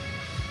 sparrow.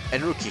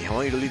 And rookie, I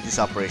want you to lead this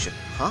operation.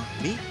 Huh?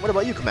 Me? What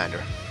about you,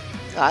 Commander?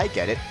 I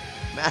get it.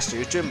 Master,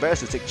 you're too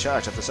embarrassed to take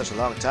charge after such a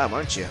long time,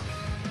 aren't you?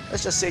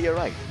 Let's just say you're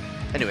right.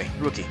 Anyway,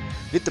 rookie,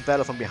 lead the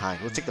battle from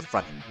behind. We'll take the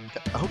front.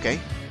 Okay.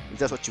 If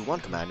that's what you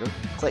want, Commander.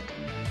 Click.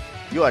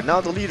 You are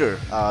now the leader,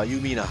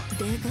 Yumina.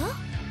 내가?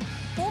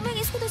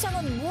 꼬맹이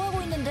소대장은 뭐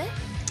하고 있는데?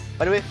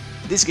 By the way,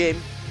 this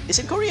game is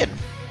in Korean.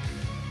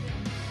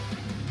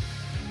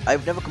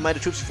 I've never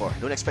commanded troops before.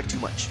 Don't expect too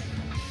much.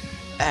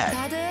 Add.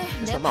 다들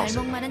That's 내 my mouse.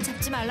 발목만은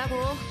잡지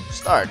말라고.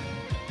 Start.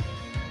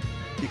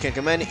 You can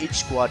command each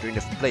squad during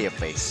the player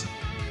phase.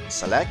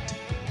 Select.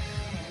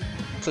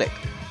 Click.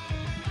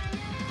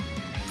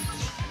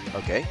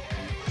 Okay.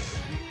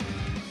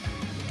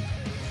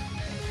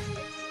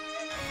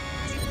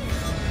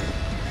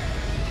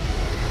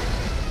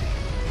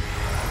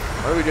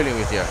 What are we dealing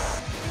with here?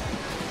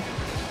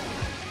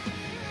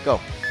 Go.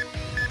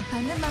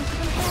 받는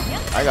만큼은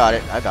해야면 I got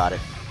it. I got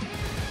it.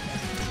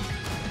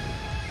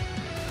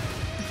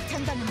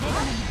 장담은 내가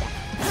합니다.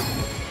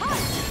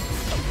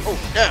 Oh,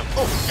 damn.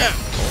 Oh, damn.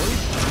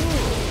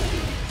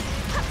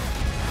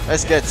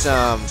 Let's get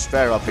some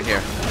sparrow up in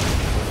here.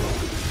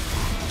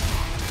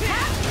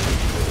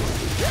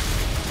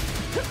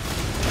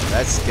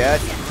 Let's get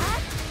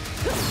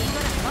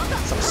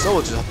some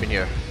soldiers up in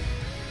here.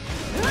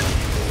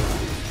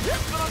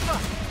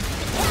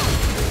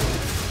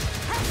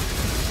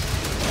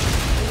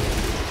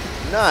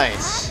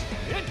 Nice.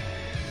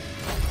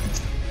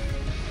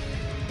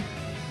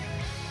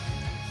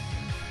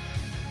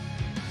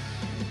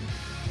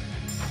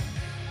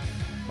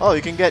 Oh,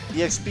 you can get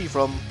EXP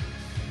from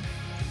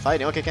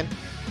fighting. Okay, Ken.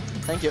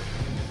 Thank you.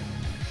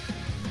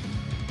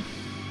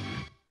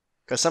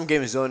 Because some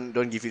games don't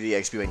give you the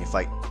EXP when you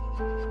fight.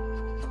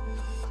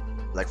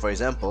 Like for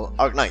example,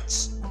 Arc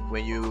Knights.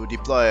 When you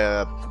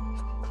deploy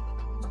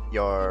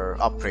your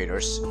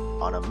operators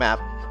on a map,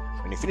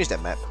 when you finish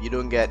that map, you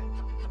don't get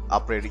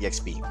operator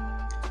EXP.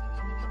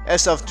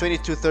 As of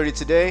 22:30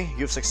 today,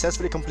 you've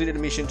successfully completed the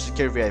mission to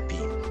secure VIP.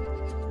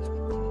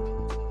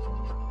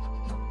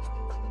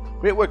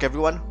 Great work,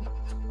 everyone.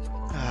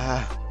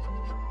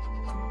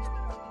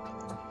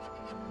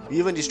 You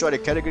even destroyed a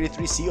Category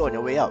 3 CO on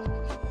your way out.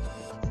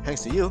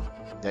 Thanks to you,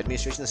 the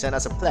administration sent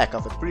us a plaque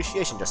of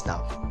appreciation just now.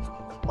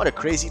 What a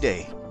crazy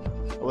day.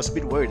 I was a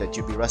bit worried that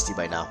you'd be rusty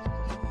by now.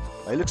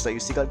 But it looks like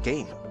you still got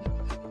game.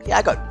 Yeah,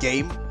 I got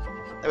game.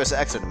 That was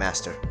excellent,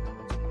 Master.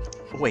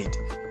 Wait.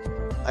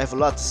 I have a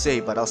lot to say,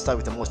 but I'll start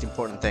with the most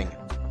important thing.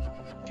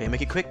 Can you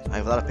make it quick? I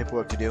have a lot of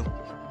paperwork to do.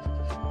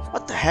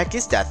 What the heck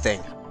is that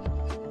thing?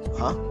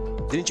 Huh?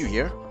 Didn't you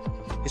hear?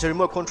 It's a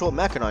remote control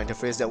Mechanoid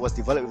interface that was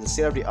developed with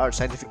state-of-the-art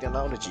scientific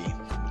technology.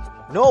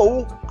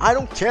 No! I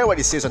don't care what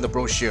it says on the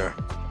brochure.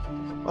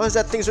 Why is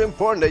that thing so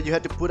important that you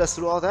had to put us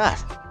through all that?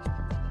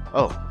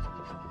 Oh.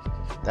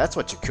 That's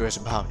what you're curious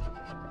about.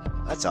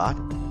 That's odd.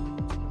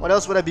 What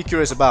else would I be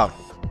curious about?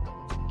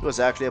 He was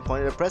actually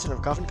appointed the president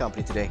of Coffin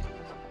Company today.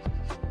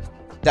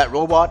 That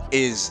robot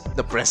is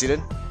the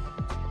president?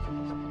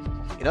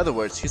 In other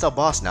words, he's our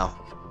boss now.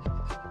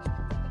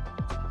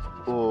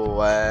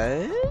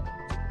 What?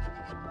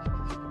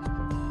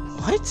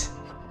 What?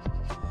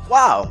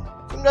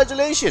 Wow!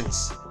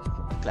 Congratulations!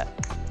 Clap.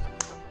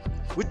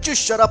 Would you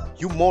shut up,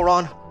 you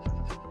moron?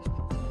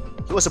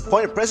 He was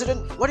appointed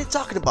president? What are you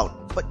talking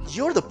about? But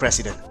you're the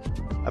president.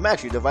 I'm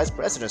actually the vice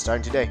president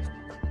starting today.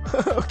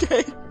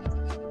 Okay.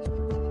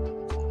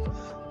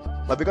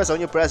 But because our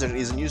new president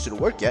isn't used to the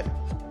work yet,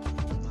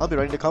 I'll be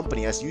running the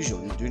company as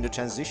usual during the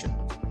transition.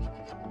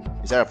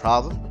 Is that a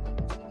problem?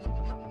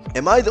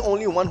 Am I the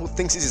only one who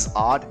thinks this is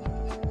odd?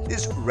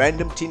 This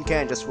random tin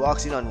can just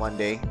walks in on one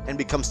day and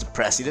becomes the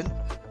president?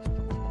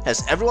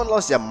 Has everyone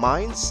lost their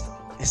minds?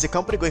 Is the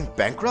company going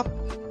bankrupt?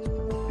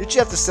 Did you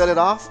have to sell it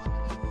off?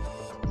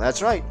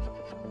 That's right.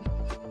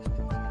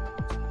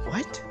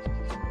 What?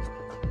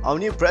 Our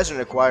new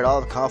president acquired all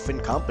of Coffin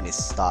Company's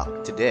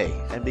stock today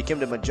and became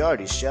the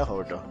majority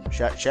shareholder.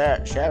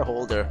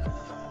 Shareholder.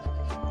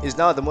 He's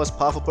now the most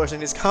powerful person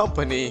in his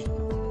company.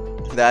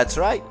 That's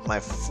right, my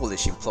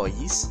foolish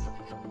employees.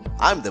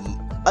 I am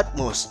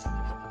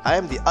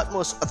the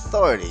utmost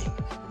authority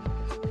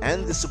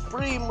and the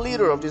supreme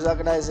leader of this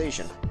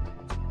organization.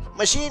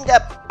 Machine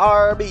Gap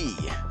RB.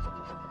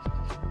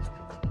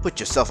 Put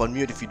yourself on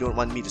mute if you don't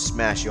want me to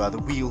smash you out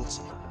of the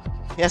wheels.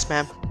 Yes,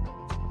 ma'am.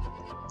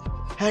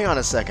 Hang on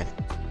a second.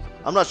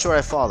 I'm not sure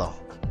I follow.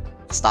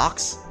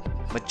 Stocks?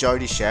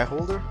 Majority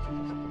shareholder?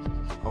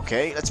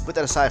 Okay, let's put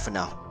that aside for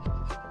now.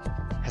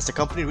 Has the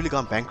company really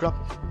gone bankrupt?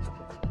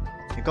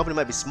 The company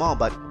might be small,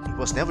 but it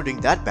was never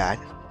doing that bad.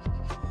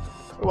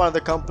 We're one of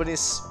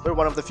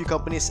the few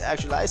companies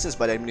actually licensed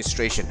by the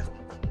administration.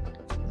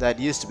 That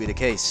used to be the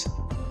case.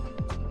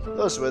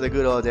 Those were the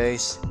good old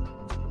days.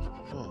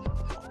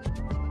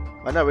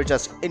 But now we're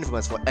just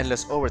infamous for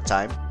endless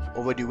overtime,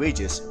 overdue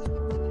wages,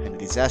 and a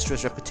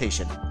disastrous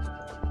reputation.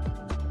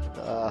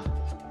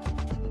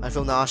 I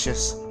feel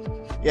nauseous.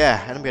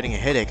 Yeah, and I'm getting a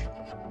headache.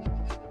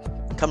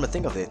 Come to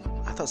think of it,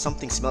 I thought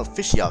something smelled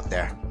fishy out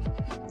there.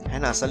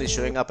 Hannah suddenly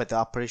showing up at the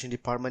operation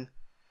department,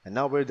 and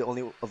now we're the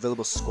only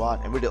available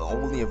squad, and where did all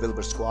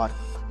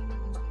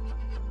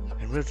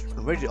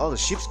the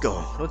ships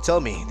go? Don't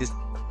tell me this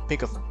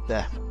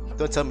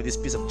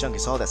piece of junk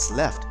is all that's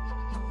left.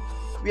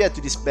 We had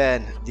to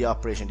disband the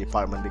operation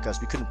department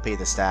because we couldn't pay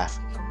the staff.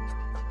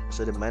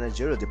 So the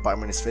managerial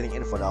department is filling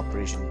in for the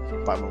operation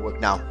department work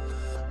now.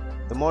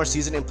 The more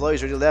seasoned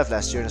employees already left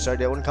last year and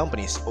started their own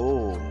companies.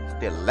 Oh,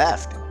 they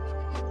left.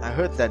 I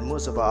heard that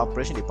most of our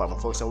operation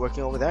department folks are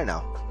working over there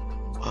now.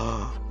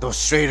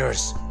 Those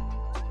traitors!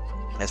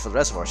 As for the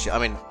rest of our shit, I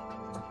mean,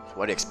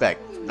 what do you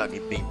expect? Not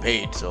being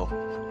paid, so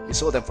we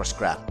sold them for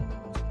scrap.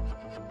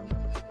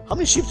 How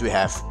many ships do we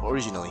have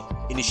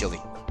initially?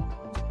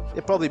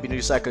 They've probably been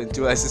recycled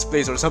into license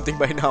plates or something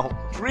by now.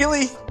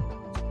 Really?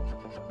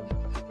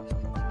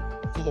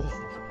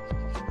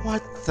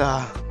 What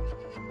the?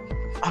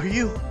 Are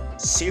you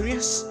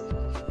serious?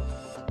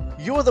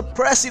 You're the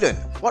president!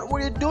 What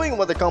were you doing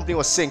while the company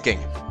was sinking?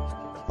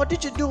 What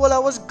did you do while I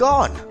was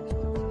gone?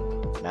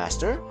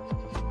 Master?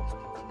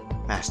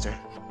 Master?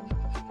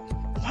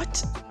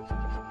 What?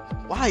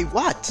 Why?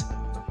 What?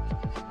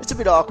 It's a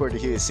bit awkward to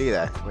hear you say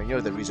that when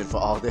you're the reason for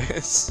all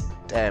this.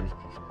 Damn.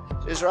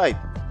 She's right.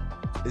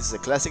 This is a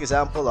classic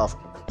example of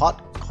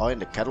pot calling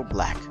the kettle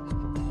black.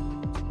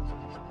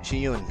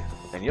 Shiyun,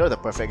 and you're the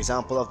perfect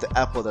example of the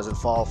apple doesn't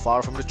fall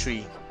far from the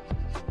tree.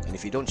 And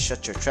if you don't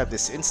shut your trap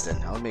this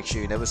instant, I'll make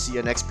sure you never see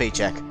your next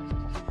paycheck.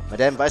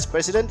 Madam Vice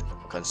President,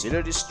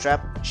 consider this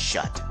trap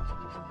shut.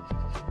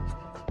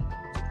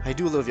 I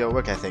do love your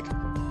work ethic.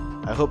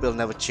 I hope it'll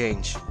never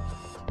change.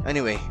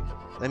 Anyway,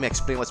 let me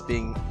explain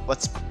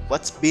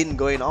what's been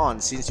going on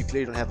since you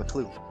clearly don't have a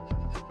clue.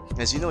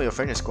 As you know, your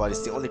Fenrir squad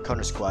is the only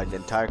counter squad in the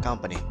entire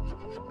company.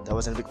 That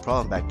wasn't a big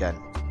problem back then.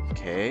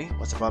 Okay,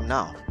 what's the problem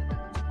now?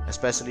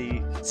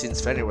 Especially since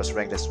Fenrir was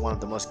ranked as one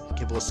of the most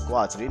capable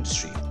squads in the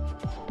industry.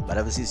 But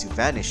ever since you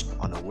vanished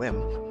on a whim,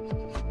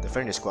 the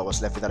Fenrir squad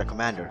was left without a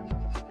commander.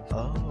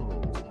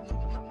 Oh,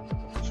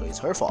 so it's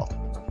her fault.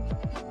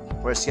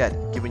 Worse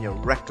yet, given your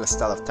reckless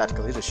style of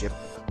tactical leadership,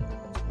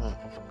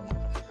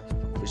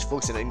 which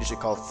folks in the industry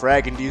call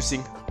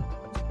frag-inducing,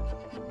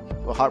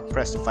 we're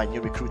hard-pressed to find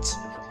new recruits.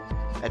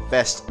 At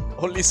best,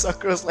 only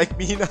suckers like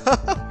me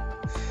now.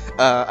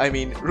 I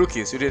mean,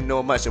 rookies who didn't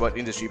know much about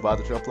industry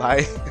bothered to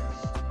apply.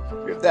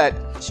 With that,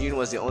 Shiyun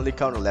was the only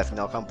counter left in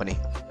our company.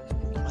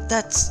 But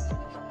that's...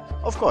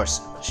 Of course,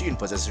 Shiyun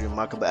possesses a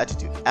remarkable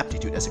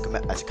aptitude as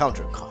a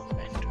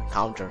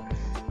counter.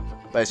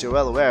 But as you're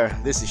well aware,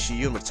 this is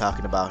Shiyun we're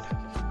talking about.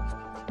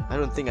 I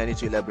don't think I need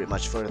to elaborate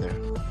much further.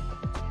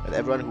 But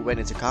everyone who went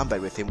into combat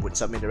with him would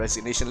submit a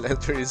resignation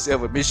letter instead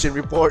of a mission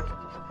report.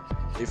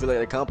 If you look at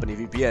the company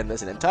VPN,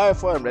 there's an entire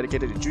forum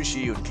dedicated to Zhu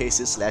Shiyun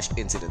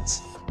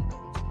cases/incidents.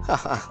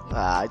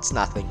 Haha, it's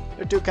nothing.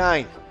 You're too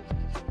kind.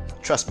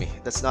 Trust me,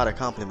 that's not a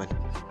compliment.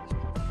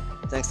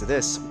 Thanks to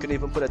this, we couldn't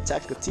even put a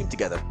tactical team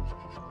together,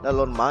 let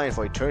alone mine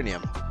for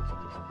Eternium.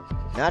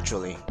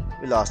 Naturally,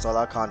 we lost all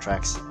our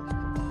contracts.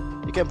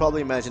 You can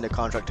probably imagine the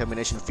contract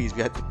termination fees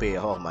we had to pay.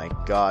 Oh my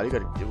god, you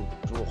gotta do.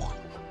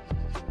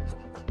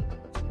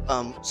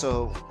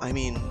 So, I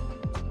mean,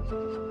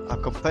 our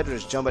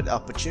competitors jumped at the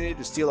opportunity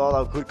to steal all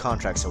our good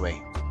contracts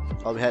away.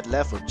 All we had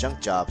left were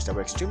junk jobs that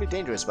were extremely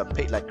dangerous but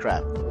paid like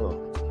crap.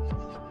 Oh,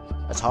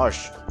 that's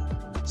harsh.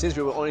 Since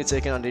we were only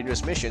taking on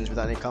dangerous missions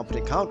without any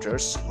competent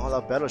counters, all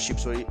our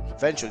battleships were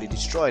eventually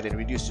destroyed and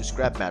reduced to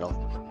scrap metal.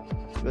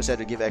 We also had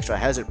to give extra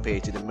hazard pay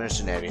to the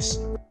mercenaries.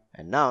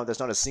 And now there's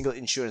not a single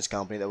insurance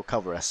company that will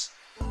cover us.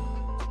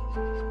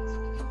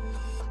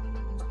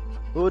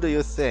 Who do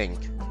you think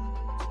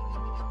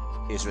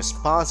is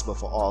responsible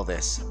for all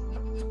this?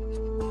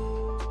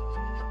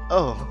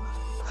 Oh,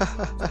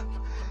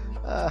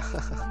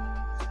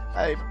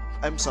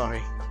 I'm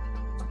sorry.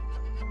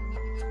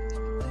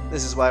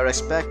 This is why I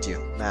respect you,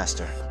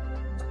 Master.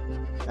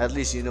 At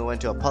least you know when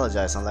to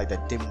apologize, unlike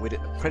that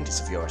dim-witted apprentice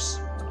of yours.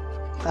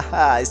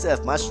 Haha, I still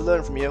have much to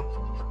learn from you.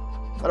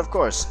 But of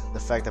course, the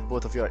fact that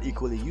both of you are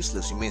equally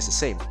useless remains the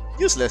same.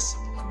 Useless?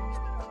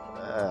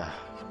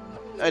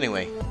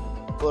 Anyway,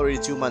 we're already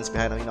 2 months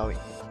behind on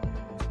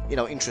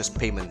interest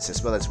payments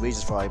as well as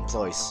wages for our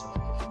employees.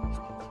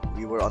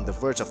 We were on the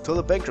verge of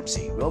total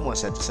bankruptcy. We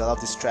almost had to sell off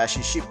this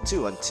trashy ship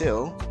too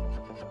until...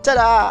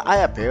 Ta-da! I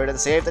appeared and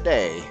saved the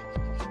day.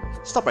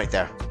 Stop right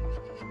there.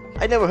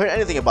 I never heard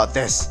anything about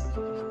this.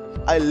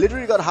 I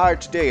literally got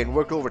hired today and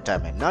worked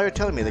overtime, and now you're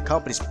telling me the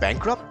company's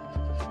bankrupt?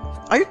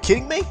 Are you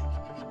kidding me?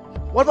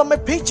 What about my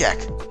paycheck?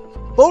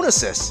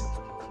 Bonuses?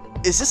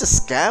 Is this a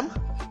scam?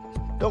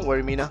 Don't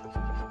worry, Mina.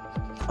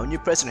 Our new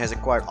president has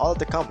acquired all of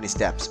the company's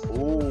debts.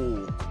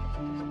 Ooh.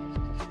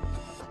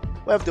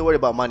 We don't have to worry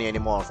about money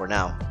anymore for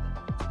now.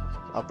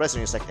 Our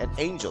president is like an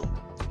angel,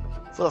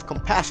 full of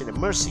compassion and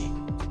mercy.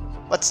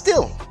 But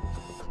still,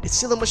 it's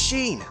still a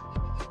machine.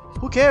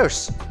 Who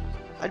cares?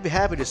 I'd be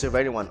happy to serve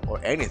anyone or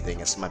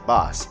anything as my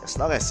boss, as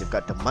long as you've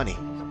got the money.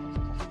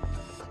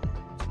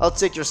 I'll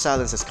take your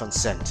silence as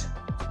consent.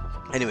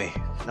 Anyway,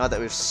 now that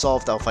we've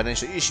solved our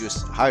financial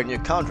issues, hired a new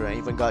counter, and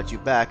even got you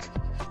back,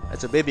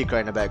 that's a baby cry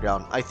in the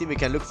background, I think we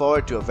can look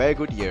forward to a very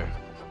good year.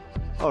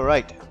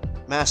 Alright,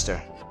 Master.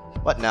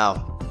 What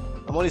now?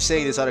 I'm only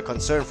saying this out of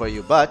concern for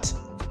you, but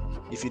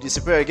if you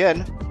disappear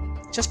again,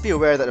 just be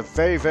aware that a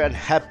very, very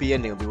unhappy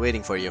ending will be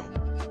waiting for you.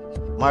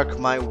 Mark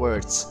my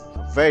words,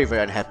 a very,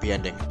 very unhappy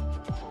ending.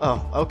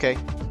 Oh, okay.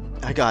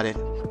 I got it.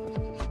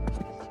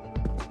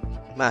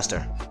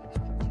 Master.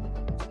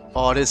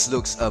 Oh, this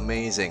looks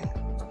amazing.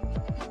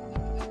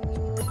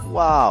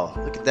 Wow,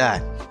 look at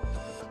that.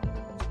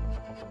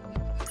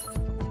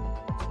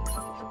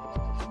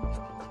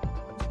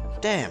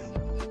 Damn.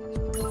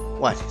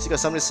 What? Has he got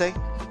something to say?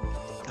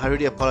 I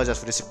really apologize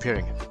for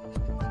disappearing.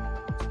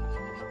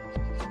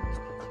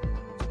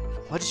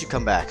 Why did you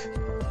come back?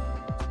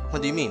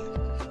 What do you mean?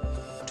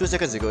 2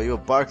 seconds ago you were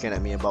barking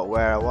at me about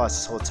where I was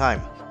this whole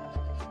time.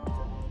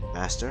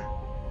 Master?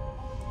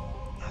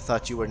 I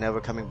thought you were never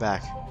coming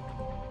back.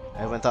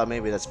 I even thought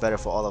maybe that's better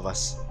for all of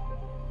us.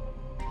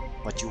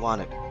 What you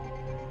wanted.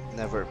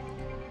 Never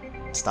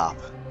stop.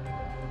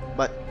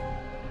 But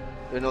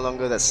you're no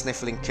longer that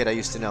sniffling kid I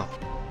used to know.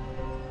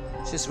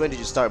 Since when did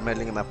you start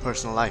meddling in my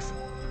personal life?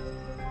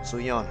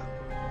 So-yeon,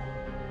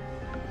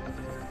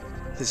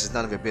 this is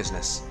none of your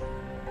business.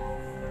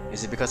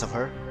 Is it because of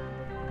her?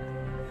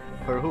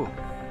 Her who?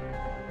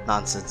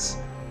 Nonsense.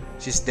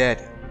 She's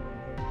dead.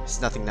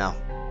 It's nothing now.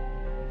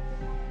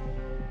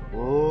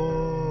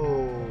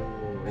 Oh,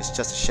 it's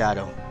just a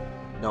shadow.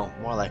 No,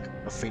 more like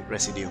a faint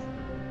residue.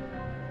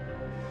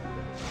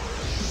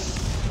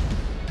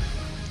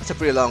 That's a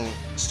pretty long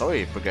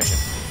story progression.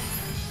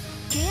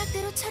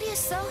 계약대로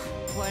처리했어.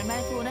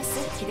 월말 보너스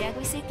기대하고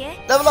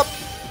있을게. Level up!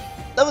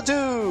 Level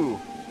 2!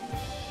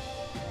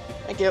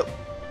 Thank you.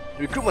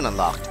 Recruitment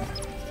unlocked.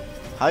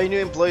 Hire new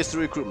employees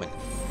through recruitment.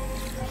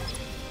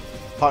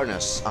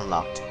 Partners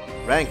unlocked.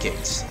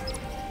 Rankings.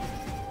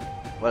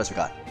 What else we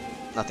got?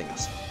 Nothing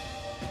else.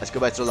 Let's go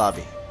back to the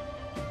lobby.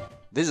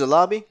 This is the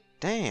lobby?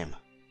 Damn.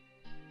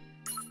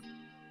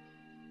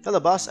 Hello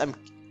boss,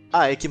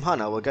 I, Kim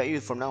Hana, will guide you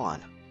from now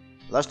on.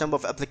 A large number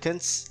of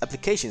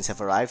applications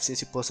have arrived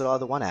since you posted all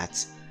the one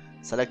ads.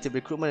 Selective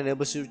recruitment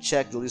enables you to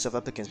check the list of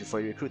applicants before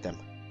you recruit them.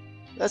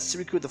 Let's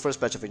recruit the first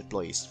batch of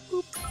employees.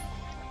 Boop.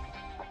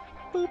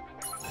 Boop.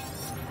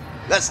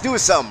 Let's do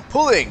some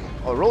pulling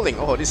or rolling.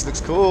 Oh, this looks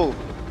cool.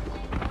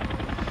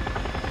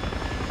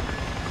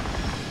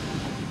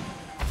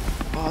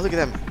 Oh, look at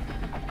them.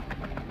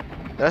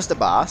 That's the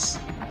boss.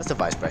 That's the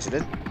vice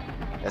president.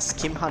 That's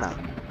Kim Hana.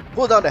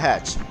 Pull down the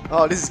hatch.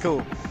 Oh, this is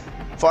cool.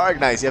 For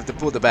Arknights, you have to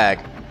pull the bag.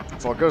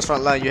 For Girls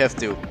Frontline, you have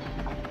to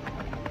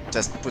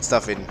just put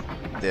stuff in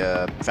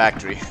the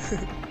factory.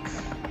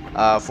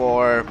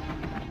 For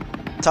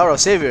Tower of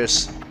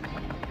Saviors,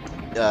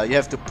 you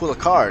have to pull a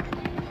card.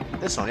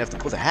 This one, you have to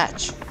pull the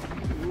hatch.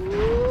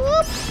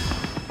 Whoop.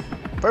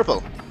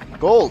 Purple.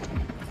 Gold.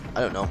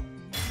 I don't know.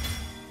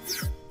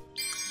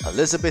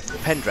 Elizabeth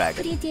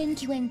Pendragon. 프리디엔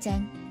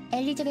기관장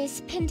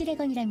엘리자베스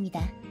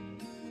펜드래건이랍니다.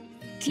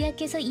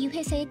 귀하께서 이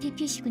회사의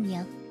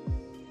대표시군요.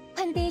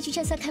 환대해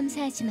주셔서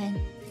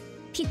감사하지만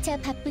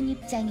피차 바쁜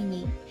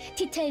입장이니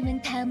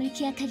티타임은 다음을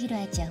기약하기로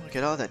하죠. Look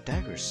at all that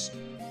daggers.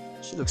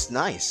 She looks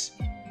nice.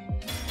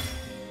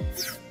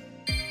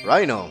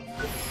 Rhino.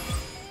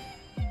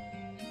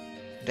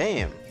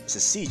 Damn, it's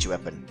a siege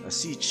weapon, a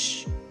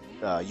siege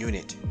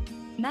unit.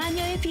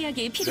 마녀의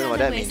비약이 Don't know what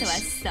that 필요하다고 해서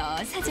means.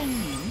 왔어,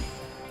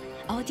 사장님.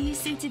 어디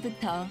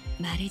있을지부터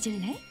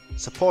말해줄래?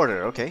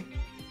 Supporter, okay.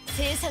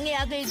 세상의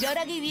악을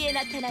멸하기 위해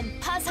나타난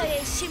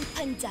파사의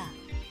심판자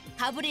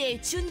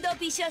가브리엘 준더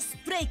비셔스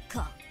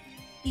브레이커.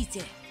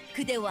 이제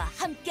그대와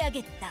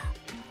함께하겠다.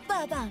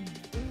 빠밤.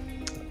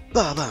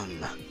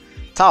 Ba-bam.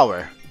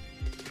 Tower.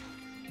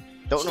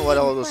 Don't know what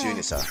all those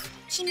units are.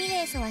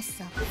 취미회에서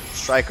왔어.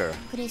 Striker.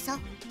 그래서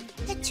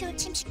해초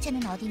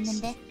침식체는 어디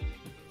있는데?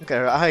 Look at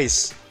her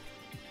eyes.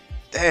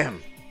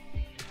 Damn.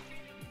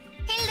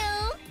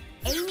 헬로,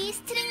 에이미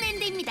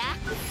스트링랜드입니다.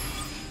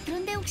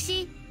 그런데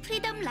혹시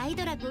프리덤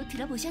라이더라고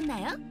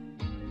들어보셨나요?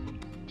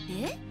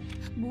 네?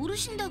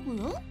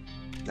 모르신다고요?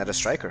 Not a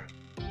striker.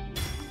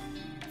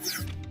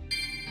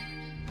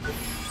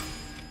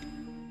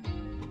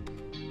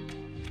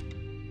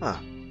 Huh.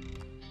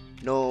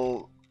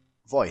 No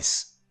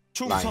voice.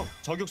 충성 Line.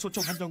 저격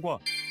소총 한정과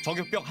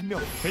저격병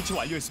 1명 배치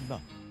완료했습니다.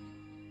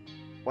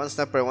 One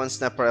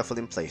sniper rifle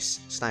in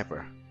place.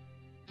 Sniper.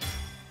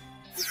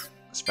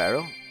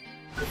 Sparrow.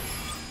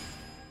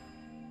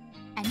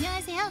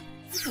 안녕하세요.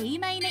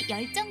 데이마인의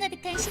열정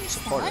가득한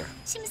신입사원 Supporter.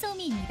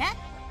 심소미입니다.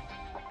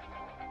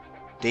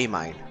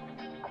 Daymine.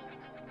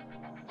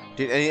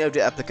 Did any of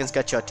the applicants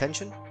get your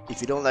attention?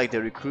 If you don't like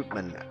the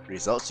recruitment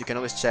results, you can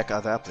always check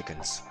other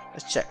applicants.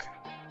 Let's check.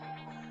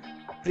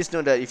 Please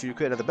note that if you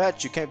create another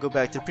batch, you can't go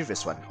back to the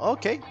previous one.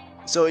 Okay.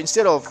 So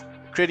instead of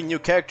creating new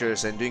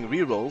characters and doing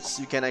rerolls,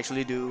 you can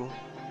actually do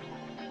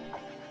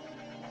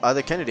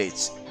other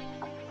candidates.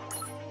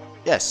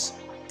 Yes.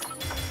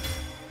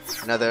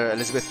 Another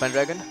Elizabeth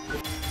Pendragon?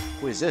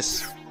 Who is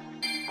this?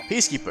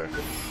 Peacekeeper.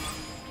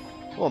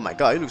 Oh my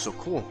god, you look so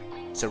cool.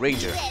 It's a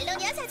ranger.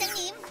 앨런이야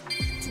사장님.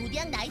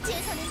 조리학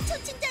나이츠에서는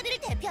초친자들을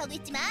대표하고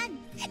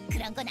있지만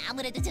그런 건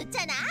아무래도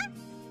좋잖아.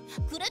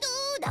 그래도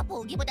나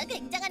보기보다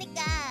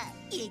굉장하니까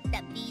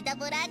일단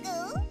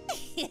믿어보라고.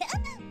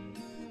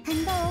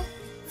 반가워.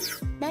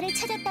 너를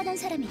찾았다던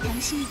사람이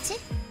당신이지?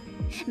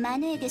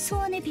 마누에게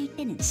소원을 빌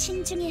때는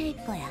신중해야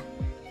할 거야.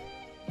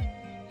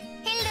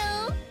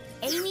 헬로,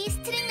 에이미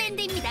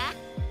스트링랜드입니다.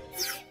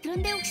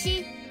 그런데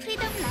혹시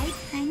프리덤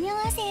라이트...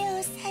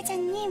 안녕하세요,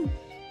 사장님.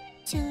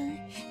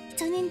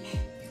 저는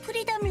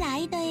프리덤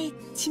라이더의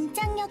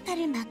짐장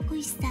역할을 맡고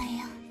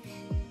있어요.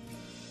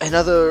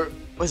 Another,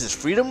 what is this,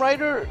 Freedom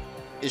Rider?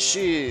 Is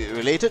she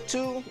related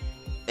to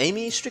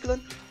Amy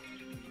Strickland?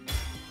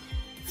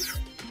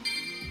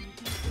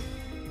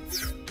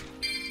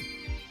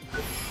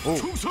 Oh,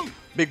 충성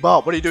Big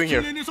Bob, what are you doing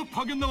here? 진엔에서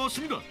파견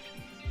나왔습니다.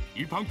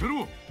 이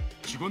방패로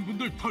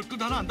직원분들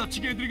털끝 하나 안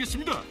다치게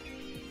해드리겠습니다.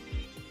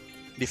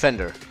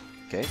 Defender.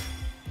 Okay.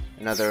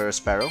 Another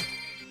Sparrow.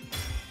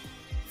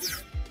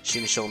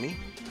 Shinshomi.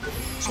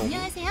 Somi.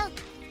 안녕하세요.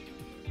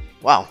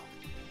 Wow.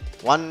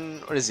 One,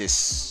 what is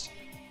this?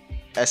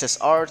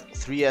 SSR,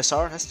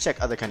 3SR. Let's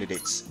check other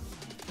candidates.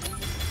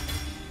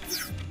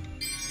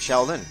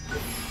 Shaolin.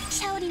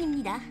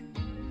 샤오린입니다.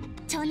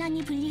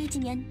 전황이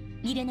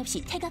불리해지면 미련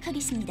없이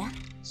퇴각하겠습니다.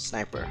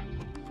 Sniper.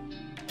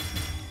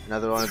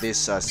 Another one of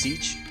these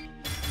Siege.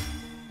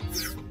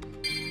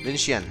 Lin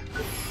Xian.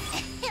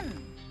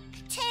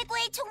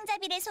 최고의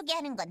총잡이를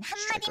소개하는 건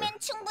한마디면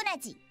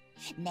충분하지.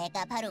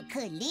 내가 바로 그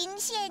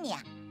린시엔이야.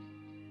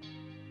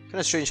 Kind of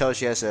strange how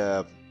she has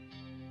a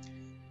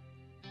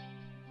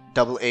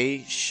double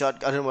A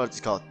shot. I don't know what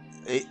it's called.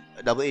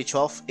 Double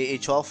A12,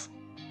 AA12.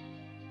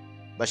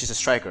 But she's a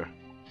striker.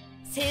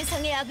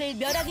 세상의 악을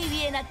멸하기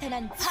위해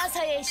나타난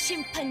파사의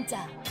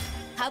심판자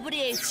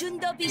가브리엘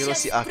준더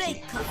비셔스 히로시 아키.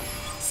 브레이커.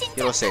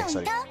 히로세,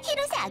 신작가운터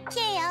히로세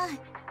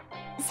아키예요.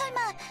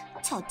 설마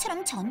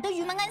저처럼 전도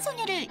유망한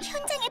소녀를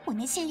현장에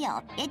보내실 리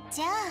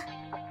없겠죠?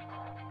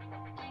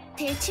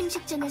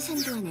 대침식전을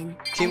선도하는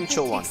김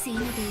초원. 알파트렉스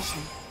이노베이션.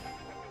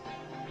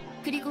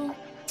 그리고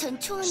전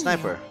초원이에요.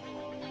 Sniper.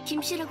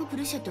 김씨라고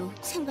부르셔도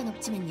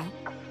상관없지만요.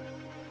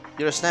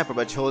 You're a sniper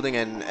but holding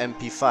an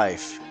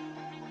MP5.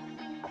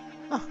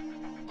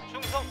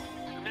 충성!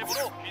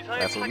 일부로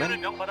비사의 Rifleman? 파견을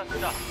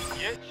명받았습니다.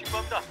 예,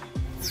 신고합니다.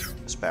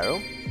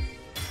 Sparrow.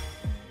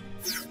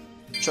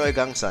 Choi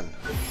Gang-sun.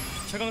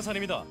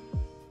 최강산입니다.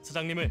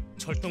 사장님을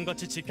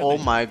철동같이 Oh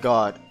지켜드리. my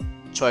god.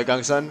 Choi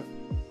Gang-sun,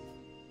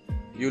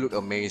 you look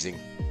amazing.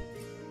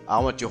 I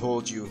want to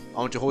hold you. I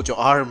want to hold your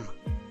arm.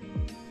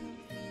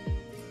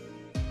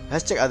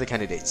 Let's check other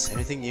candidates.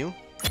 Anything new?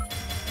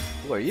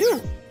 Who are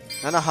you?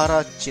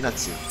 Nanahara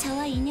Chinatsu.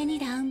 저와 인연이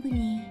닿은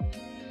분이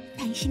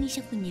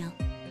당신이셨군요.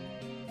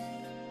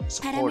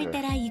 바람을 Supporter.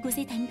 따라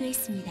이곳에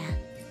당도했습니다.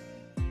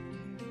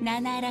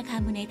 나나하라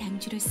가문의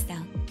당주로서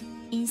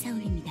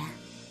인사올립니다.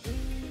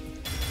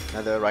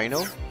 Another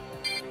Rhino.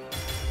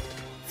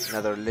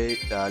 Another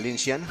Lin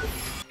Xian.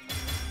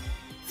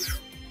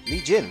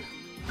 Lee Jin.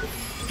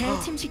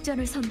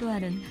 대침식전을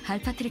선도하는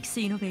알파트릭스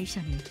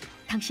이노베이션이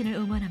당신을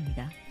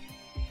응원합니다.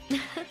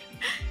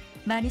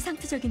 많이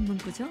상투적인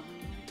문구죠?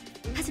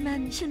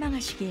 하지만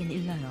실망하시기엔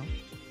일러요.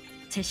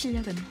 제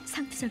실력은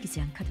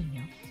상투적이지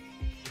않거든요.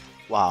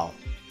 Wow.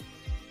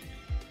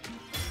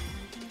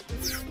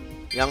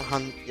 Yang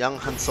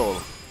Han Sol.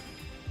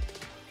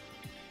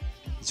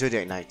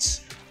 Zodiac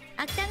Knights.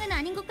 악당은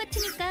아닌 것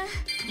같으니까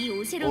이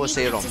오세롱이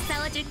오세롱. 같이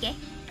싸워줄게.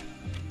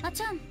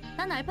 아참,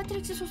 난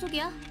알파트릭스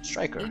소속이야.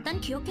 Striker. 일단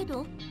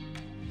기억해둬.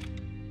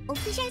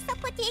 오피셜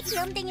서포트의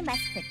귀염둥이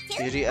마스코트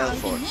Beauty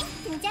Alford.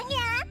 아이비님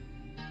등장이야.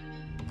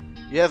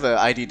 You have a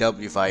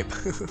IDW vibe.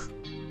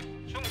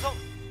 충성!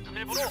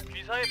 금일부로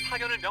귀사의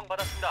파견을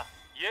명받았습니다.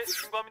 예,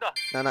 신고합니다.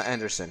 Nana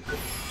Anderson.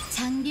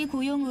 장비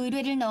고용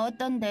의뢰를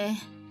넣었던데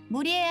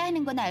무리해야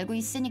하는 건 알고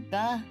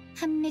있으니까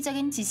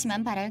합리적인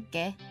지시만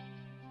바랄게.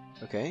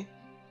 Okay.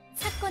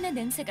 사건의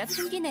냄새가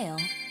풍기네요.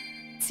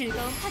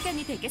 즐거운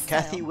파견이 되겠어요.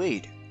 Kathy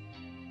Wade.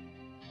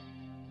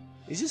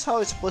 Is this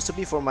how it's supposed to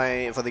be for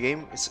the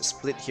game? It's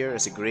split here,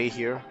 it's a gray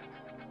here.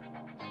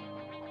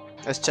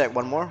 Let's check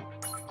one more.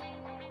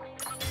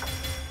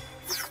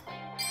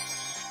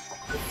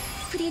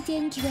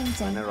 프리디엔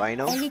기관장 And a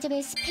Rhino.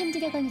 엘리자베스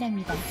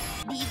펜드래건이랍니다.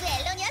 리그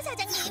앨런이야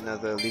사장님.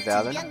 Another Liv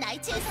Allen. 주변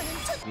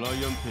나이츠에서는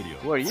라이언 페리어.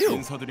 Who are you?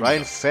 인사드립니다.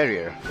 Ryan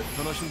Ferrier.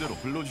 편하신 대로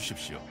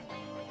불러주십시오.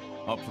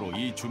 앞으로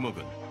이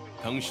주먹은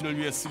당신을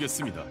위해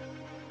쓰겠습니다.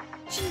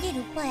 신디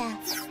루퍼야.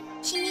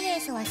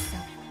 심의회에서 왔어.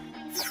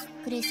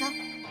 그래서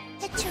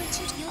해치울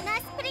친 유나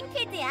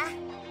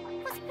스프링필드야.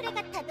 코스프레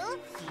같아도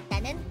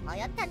나는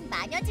어엿한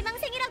마녀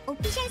지망생이라고.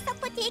 오피셜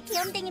서포트의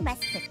귀염둥이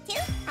마스코트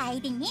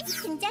아이비님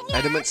등장이야.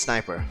 Adamant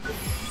Sniper.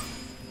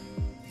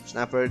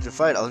 Sniper to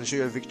fight, I'll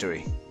ensure your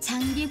victory.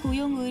 장비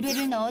고용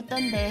의뢰를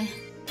넣었던데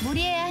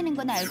무리해야 하는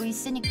건 알고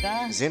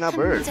있으니까 Zena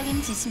Bird.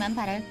 합리적인 지시만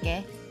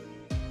바랄게.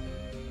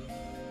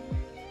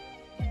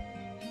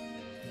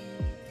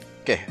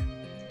 Okay.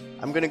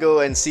 I'm gonna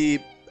go and see.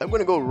 I'm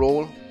gonna go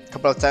roll a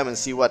couple of times and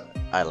see what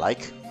I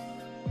like.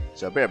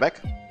 So I'll be right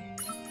back.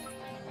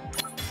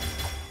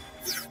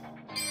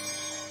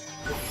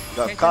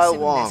 Got Kyle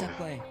Wong.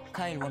 내사과의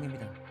카일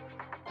왕입니다.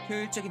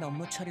 효율적인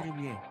업무 처리를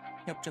위해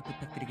협조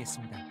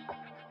부탁드리겠습니다.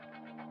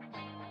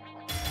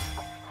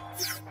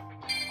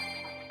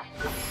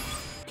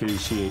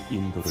 계시의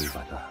인도를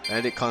받아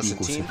Benedict 이곳에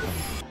Constantine.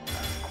 방문했다.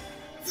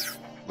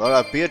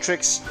 Laura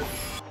Beatrix.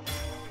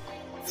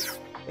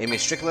 Amy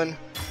Strickland.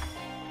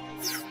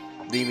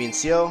 Lee Min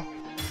Seo.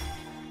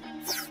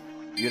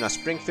 Yuna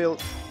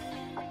Springfield.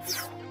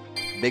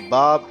 Big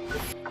Bob.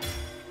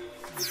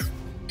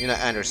 Yuna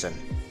Anderson.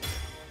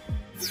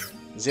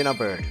 Zena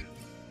Bird.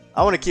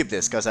 I want to keep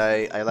this because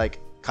I like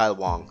Kyle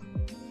Wong.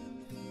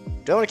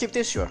 Do I want to keep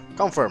this? Sure.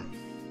 Confirm.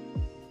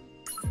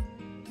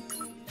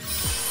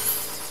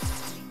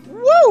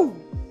 Woo!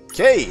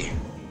 Okay.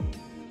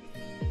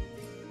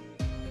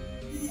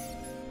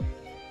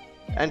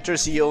 Enter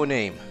CEO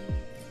name.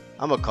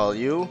 I'm gonna call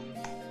you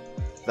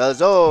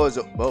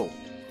Velzozo. Whoa.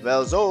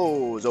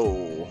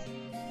 Velzozo.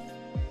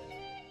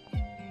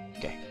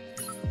 Okay.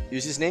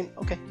 Use his name?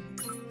 Okay.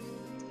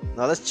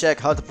 Now let's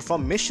check how to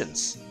perform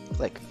missions.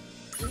 Click.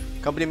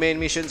 Company main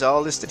missions are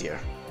all listed here.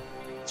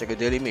 Check your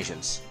daily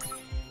missions.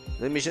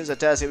 The missions are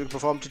tasks that we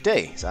perform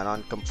today. Sign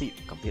on complete.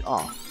 Complete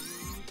all.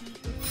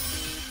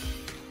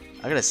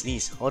 I gotta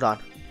sneeze. Hold on.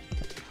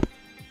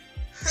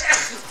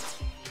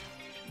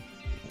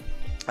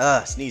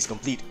 Sneeze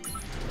complete.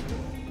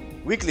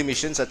 Weekly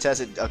missions are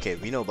tested. Okay,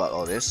 we know about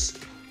all this.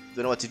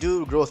 Don't know what to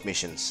do. Growth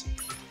missions.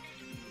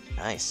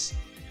 Nice.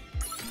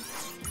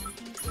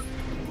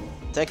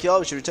 Thank you all.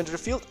 We should return to the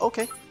field.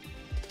 Okay.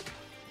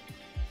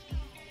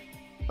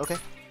 Okay.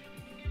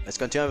 Let's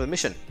continue with the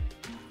mission.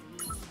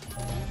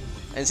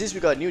 And since we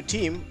got a new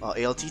team, or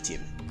ALT team,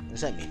 what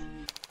does that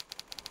mean?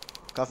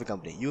 Coffee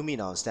company. Yumi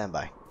now on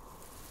standby.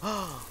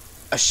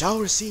 A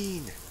shower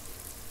scene.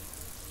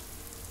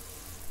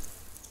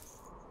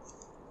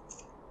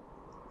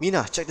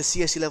 Mina, check the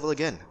CSC level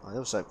again. Oh, that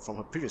was like from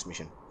her previous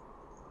mission.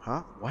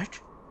 Huh? What?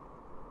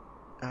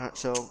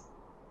 So...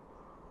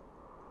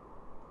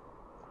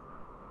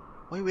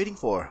 What are you waiting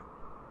for?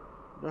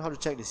 You know how to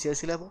check the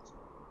CSC level?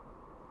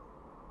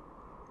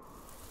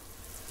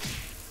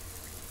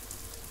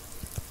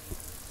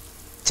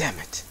 Damn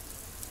it.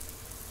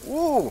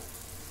 Woo!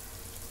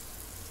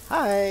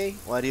 Hi!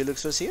 Why do you look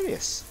so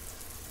serious?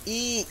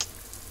 Eek!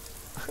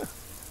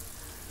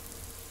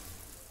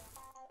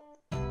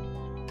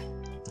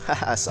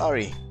 Haha,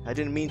 sorry. I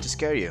didn't mean to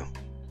scare you.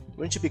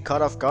 Wouldn't you be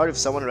caught off guard if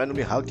someone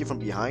randomly hugged you from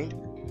behind?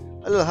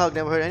 A little hug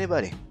never hurt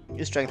anybody.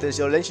 It strengthens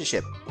your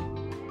relationship.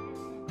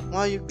 Why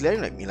are you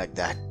glaring at me like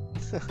that?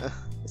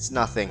 It's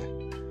nothing.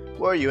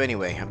 Who are you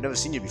anyway? I've never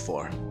seen you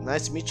before.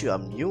 Nice to meet you.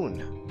 I'm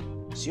Yoon.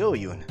 Seo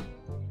Yoon.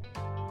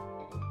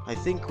 I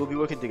think we'll be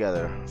working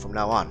together from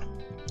now on.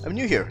 I'm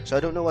new here, so I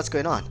don't know what's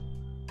going on.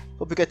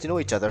 Hope we get to know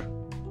each other.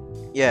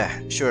 Yeah,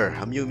 sure.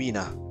 I'm Yu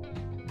Mina.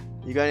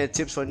 You got any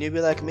tips for a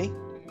newbie like me?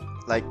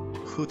 Like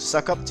who to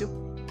suck up to?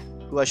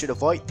 Who I should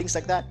avoid? Things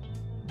like that?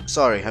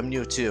 Sorry, I'm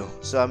new too,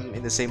 so I'm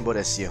in the same boat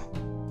as you.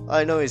 All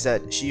I know is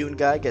that Shiyun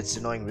guy gets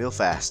annoying real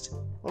fast.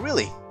 Oh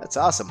really? That's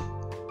awesome.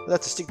 We'll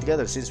have to stick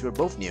together since we're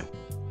both new.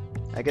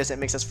 I guess that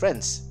makes us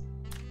friends.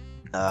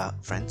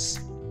 Friends?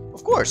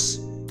 Of course!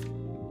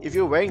 If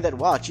you're wearing that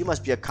watch, you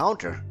must be a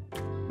counter.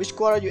 Which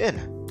squad are you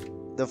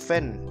in? The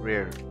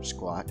Fenrir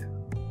squad.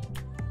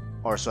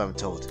 Or so I'm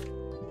told.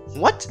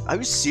 What? Are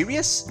you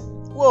serious?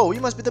 Whoa,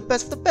 you must be the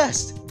best of the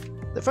best!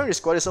 The Fenrir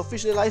squad is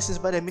officially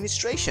licensed by the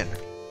administration.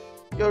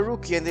 You're a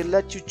rookie and they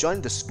let you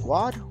join the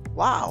squad?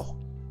 Wow!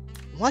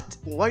 What?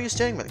 Why are you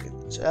staring at me?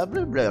 Blah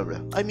blah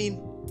blah. I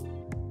mean,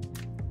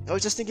 I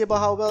was just thinking about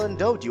how well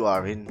endowed you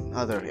are in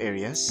other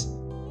areas.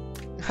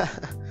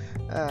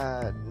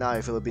 Now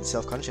I feel a bit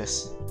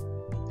self-conscious.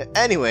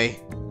 Anyway,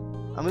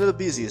 I'm a little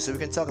busy, so we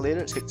can talk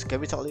later. Can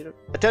we talk later?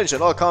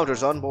 Attention, all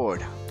counters on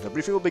board. The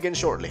briefing will begin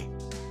shortly.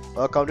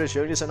 All counters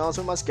hearing this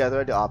announcement must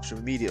gather at the ops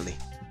room immediately.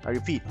 I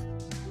repeat.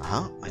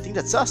 Huh? I think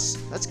that's us.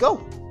 Let's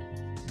go.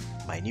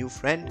 My new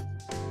friend.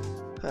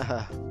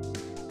 Haha.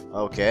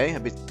 Okay, a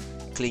bit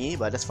clingy,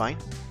 but that's fine.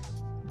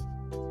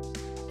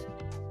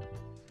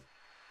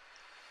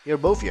 You're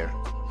both here.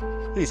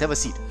 Please have a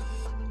seat.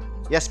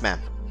 Yes, ma'am.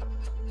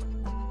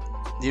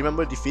 Do you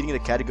remember defeating the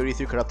Category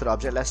 3 corrupted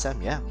object last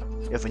time? Yeah.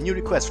 We have a new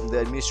request from the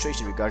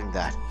administration regarding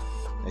that.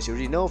 As you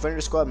already know,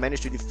 Fenrir Squad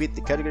managed to defeat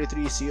the Category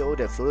 3 CO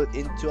that floated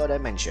into our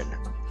dimension.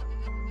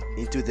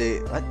 Into the...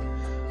 what?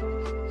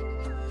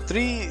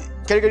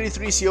 Category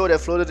 3 CO that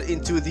floated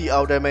into the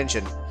outer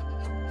dimension.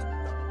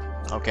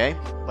 Okay,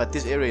 but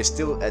this area is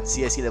still at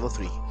CIC level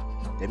 3.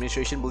 The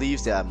administration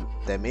believes that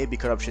there may be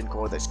corruption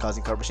core that's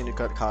causing corruption in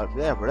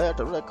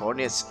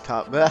coordinates.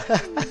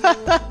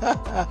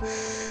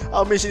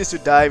 Our mission is to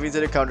dive into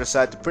the counter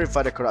site to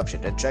purify the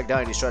corruption, then track down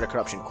and destroy the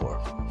corruption core.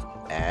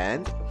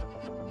 And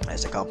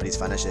as the company's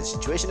financial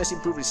situation has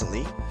improved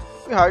recently,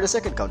 we hired a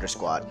second counter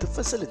squad to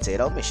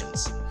facilitate our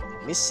missions.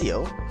 Miss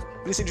Seo,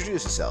 please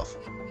introduce yourself.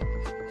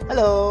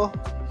 Hello!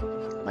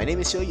 My name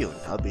is Seo Yoon.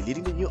 I'll be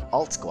leading the new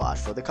alt squad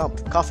for the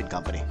Coffin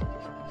Company.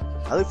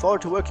 I look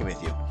forward to working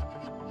with you.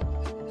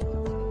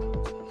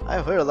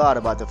 I've heard a lot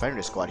about the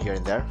Fenrir squad here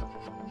and there.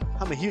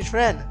 I'm a huge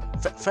fan!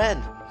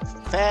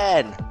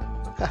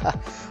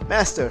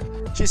 Master,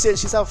 she said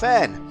she's our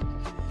fan!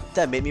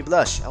 That made me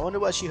blush. I wonder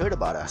what she heard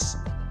about us.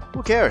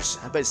 Who cares?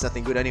 I bet it's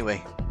nothing good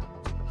anyway.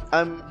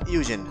 I'm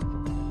Eugen.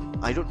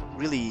 I don't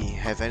really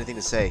have anything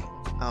to say.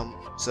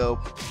 So...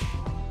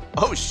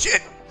 Oh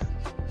shit!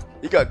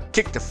 You got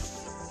kicked the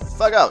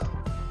fuck out!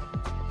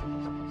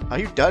 Are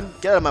you done?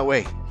 Get out of my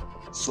way,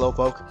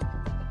 slowpoke.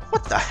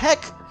 What the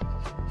heck?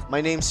 My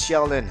name's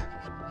Xiaolin.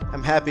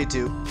 I'm happy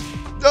to...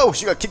 Oh,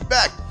 she got kicked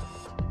back!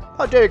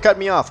 How dare you cut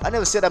me off? I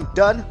never said I'm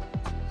done.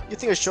 You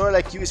think a short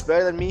like you is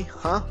better than me,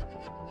 huh?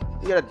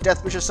 You got a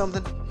death wish or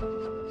something?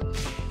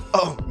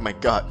 Oh my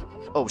god.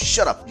 Oh,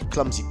 shut up, you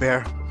clumsy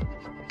bear.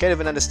 I can't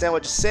even understand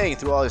what you're saying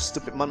through all your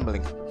stupid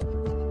mumbling.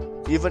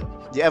 Do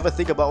you ever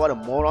think about what a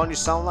moron you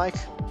sound like?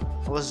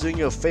 I was doing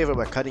you a favor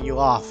by cutting you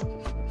off.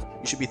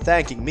 You should be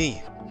thanking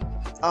me.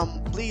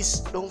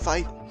 Please, don't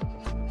fight.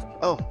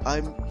 Oh,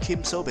 I'm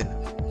Kim Sobin.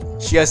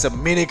 She has a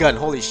minigun,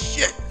 holy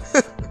shit!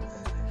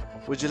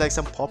 Would you like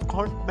some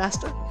popcorn,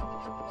 master?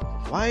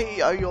 Why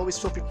are you always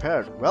so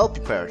prepared? Well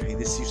prepared in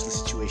these useless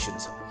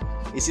situations.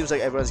 It seems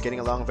like everyone's getting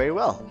along very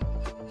well.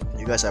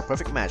 You guys are a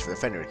perfect match for the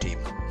Fenrir team.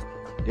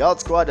 The alt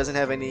squad doesn't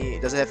have an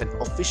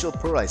official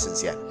pro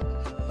license yet,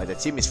 but the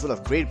team is full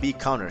of grade B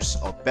counters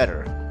or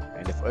better,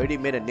 and they've already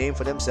made a name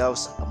for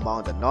themselves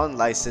among the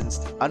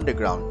non-licensed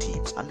underground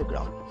teams.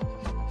 Underground.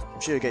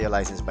 I'm sure you'll get your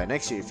license by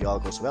next year if it all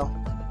goes well.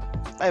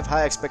 I have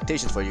high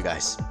expectations for you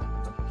guys.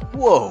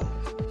 Whoa!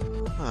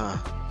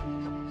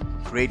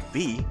 Grade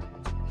B?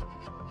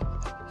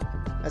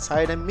 That's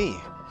higher than me.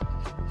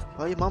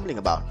 What are you mumbling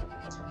about?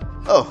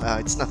 Oh,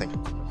 it's nothing.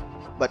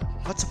 But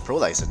what's a pro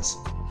license?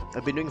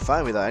 I've been doing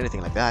fine without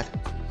anything like that.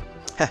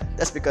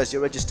 That's because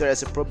you're registered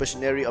as a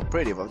probationary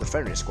operative of the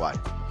Fenrir squad.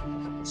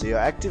 So your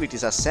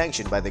activities are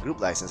sanctioned by the group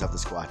license of the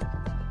squad.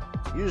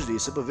 Usually,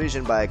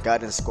 supervision by a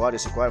guidance squad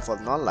is required for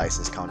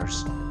non-licensed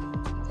counters.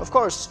 Of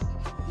course,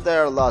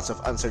 there are lots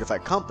of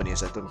uncertified companies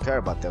that don't care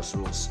about those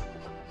rules.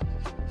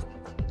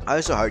 I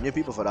also hired new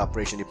people for the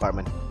operation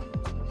department.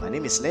 My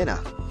name is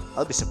Lena.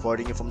 I'll be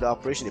supporting you from the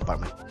operation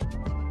department.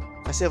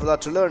 I still have a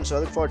lot to learn, so I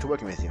look forward to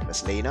working with you.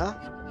 That's Lena.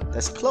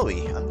 That's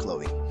Chloe. I'm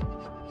Chloe.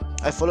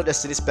 I followed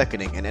Destiny's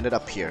beckoning and ended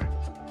up here.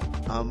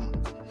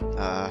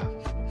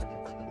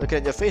 Looking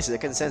at your faces, I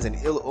can sense an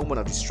ill omen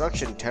of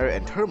destruction, terror,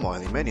 and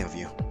turmoil in many of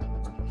you.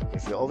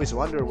 If you always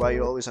wonder why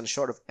you're always on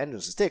short of end of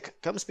the stick,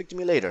 come speak to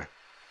me later.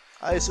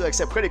 I also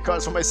accept credit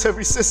cards for my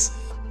services.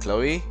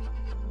 Chloe,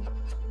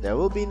 there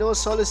will be no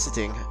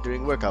soliciting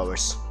during work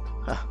hours.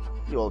 Huh,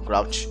 you old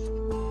grouch.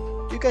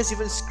 Do you guys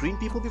even screen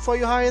people before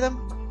you hire them?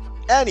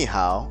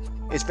 Anyhow,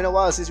 it's been a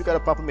while since we got a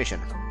proper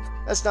mission.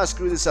 Let's not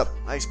screw this up.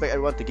 I expect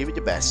everyone to give it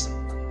your best.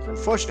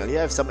 Unfortunately,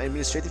 I have some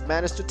administrative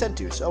matters to tend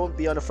to, so I won't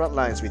be on the front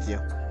lines with you.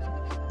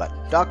 But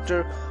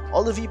Dr.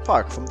 Oliver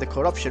Park from the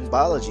Corruption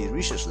Biology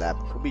Research Lab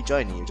will be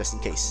joining you just in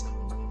case.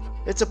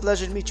 It's a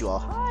pleasure to meet you all.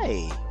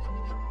 Hi!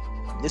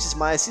 This is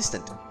my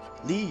assistant,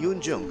 Lee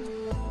Yoon-jung.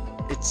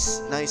 It's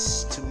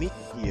nice to meet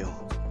you.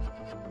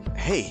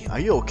 Hey, are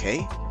you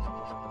okay?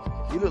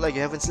 You look like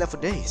you haven't slept for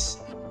days.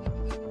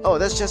 Oh,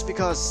 that's just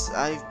because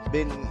I've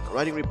been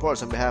writing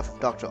reports on behalf of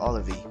Dr.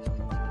 Oliver.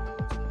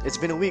 It's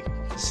been a week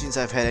since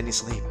I've had any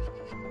sleep.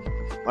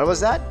 What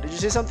was that? Did you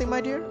say something, my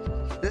dear?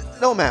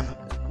 No, ma'am.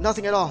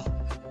 Nothing at all.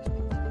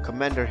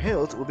 Commander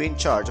Hilt will be in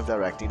charge of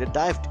directing the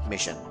dive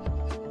mission.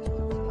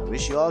 I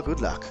wish you all good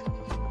luck.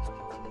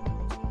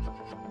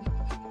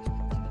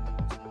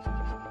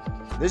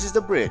 This is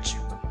the bridge.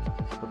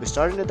 We'll be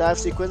starting the dive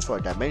sequence for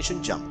a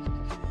dimension jump.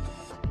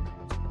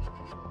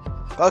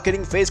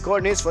 Calculating phase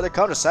coordinates for the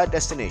counterside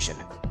destination.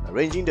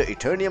 Arranging the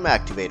Eternium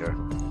activator.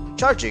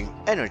 Charging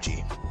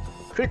energy.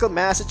 Critical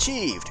mass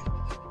achieved.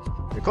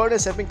 The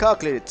coordinates have been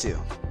calculated too.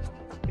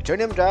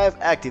 Eternium drive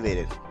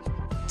activated.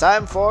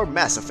 Time for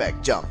Mass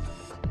Effect jump.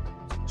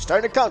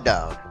 Starting the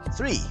countdown.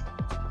 3.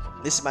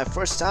 This is my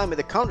first time at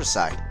the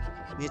counterside.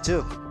 Me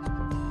too.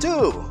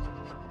 2.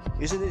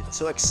 Isn't it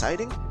so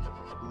exciting?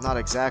 Not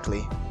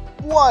exactly.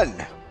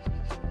 1.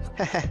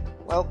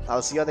 Well,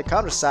 I'll see you on the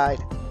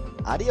counterside.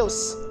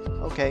 Adios.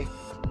 Okay.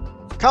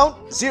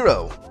 Count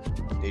 0.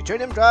 The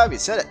Eternium drive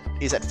is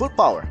at full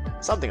power.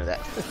 Something like that.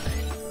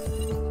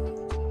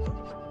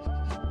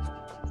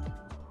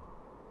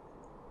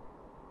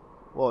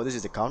 Whoa, this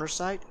is the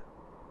counterside?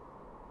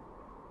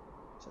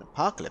 It's an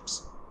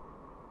apocalypse.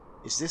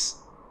 Is this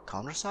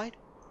counterside?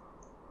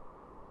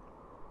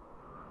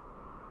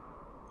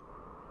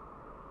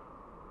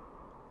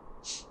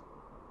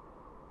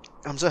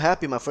 I'm so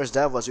happy my first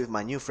dive was with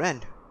my new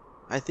friend.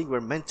 I think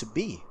we're meant to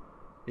be.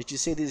 Did you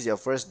say this is your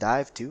first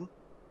dive too?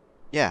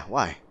 Yeah,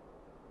 why?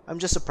 I'm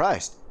just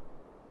surprised.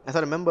 I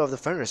thought a member of the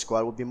Fenrir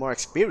squad would be more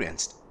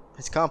experienced.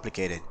 It's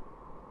complicated.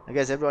 I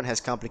guess everyone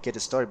has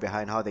complicated story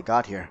behind how they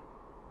got here.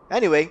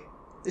 Anyway,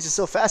 this is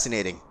so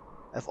fascinating.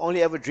 I've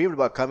only ever dreamed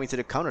about coming to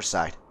the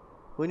counterside.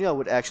 Who knew I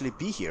would actually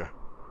be here?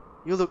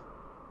 You look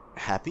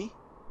happy?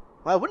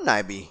 Why wouldn't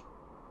I be?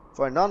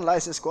 For a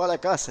non-licensed squad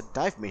like us, a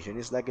dive mission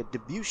is like a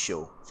debut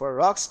show for a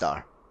rock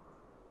star.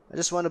 I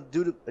just want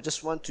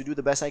to do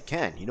the best I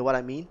can. You know what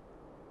I mean?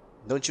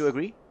 Don't you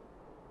agree?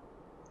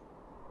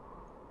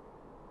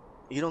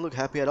 You don't look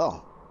happy at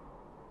all.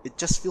 It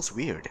just feels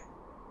weird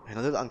and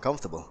a little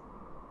uncomfortable.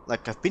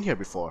 Like I've been here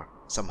before,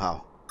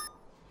 somehow.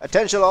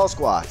 Attention all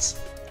squads.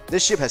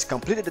 This ship has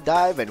completed the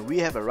dive and we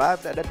have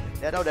arrived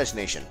at our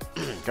destination.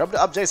 Corrupted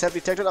objects have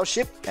detected our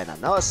ship and are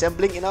now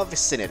assembling in our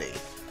vicinity.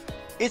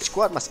 Each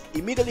squad must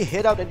immediately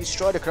head out and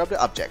destroy the corrupted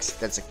objects,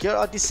 then secure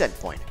our descent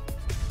point.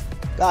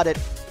 Got it.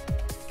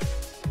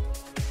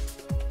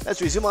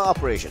 Let's resume our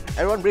operation.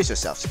 Everyone brace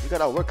yourselves. We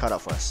got our work cut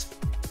out for us.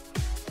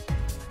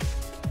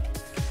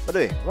 By the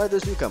way, why are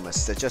those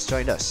newcomers that just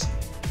joined us?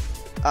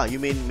 Ah, you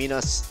mean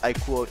Mina's, I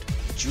quote,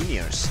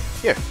 juniors.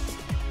 Here.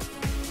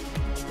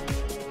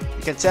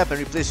 You can tap and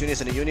replace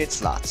units in the unit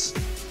slots.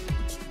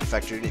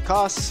 Factory unit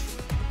costs.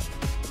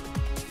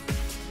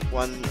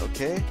 1,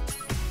 okay.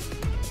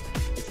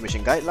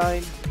 Information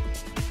guideline.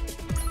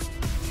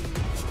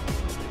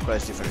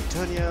 Requires different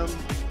Eternium.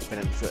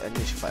 Dependent field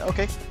animation file.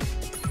 Okay.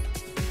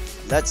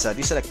 Let's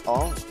deselect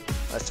all.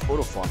 Let's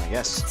autoform, I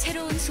guess.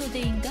 새로운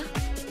소대인가?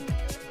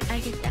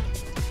 알겠다.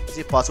 Is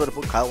it possible to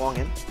put Kyle Wong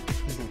in?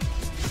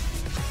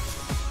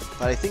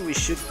 But I think we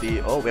should be.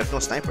 Oh, we have no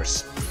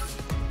snipers.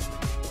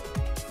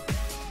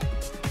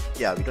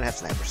 Yeah, we don't have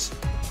snipers.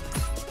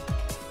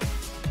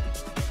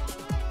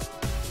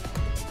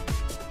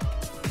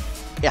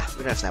 Yeah,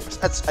 we don't have snipers.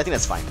 I think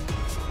that's fine.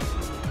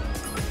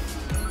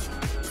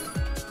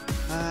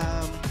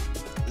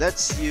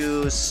 Let's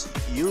use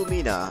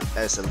Yumina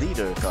as a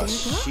leader because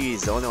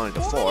she's the only one of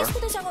the 4.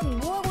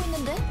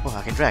 Oh,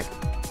 I can drag.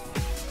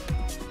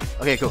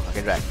 Okay, cool. I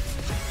can drag.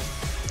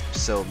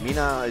 So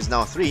Mina is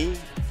now 3,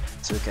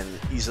 so we can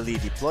easily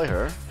deploy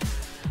her.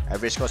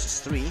 Average cost is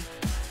 3.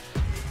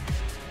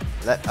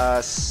 Let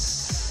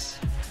us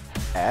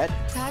add.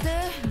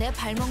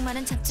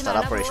 Start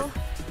operation.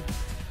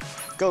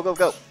 Go, go,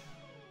 go.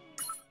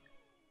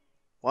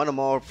 One or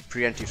more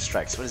preemptive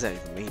strikes. What does that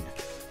even mean?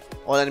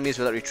 All enemies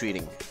without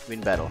retreating.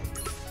 Win battle.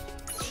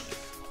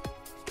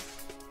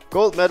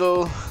 Gold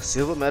medal,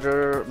 silver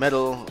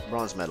medal,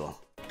 bronze medal.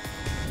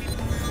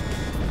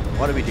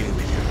 What are we dealing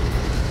with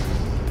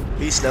here?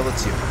 Beast level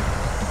 2.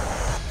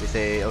 With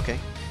a... okay.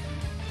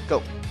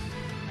 Go.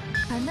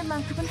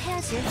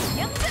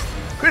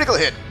 Critical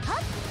hit!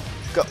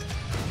 Go. Go.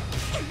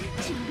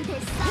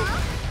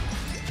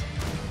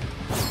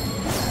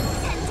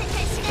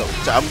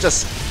 So I'm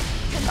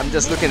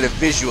just looking at the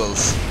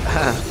visuals.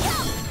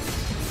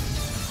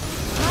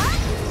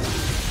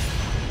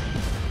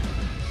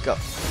 Go.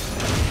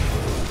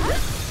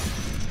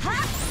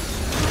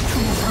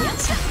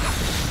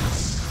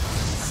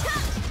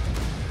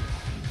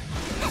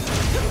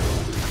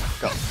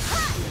 Go.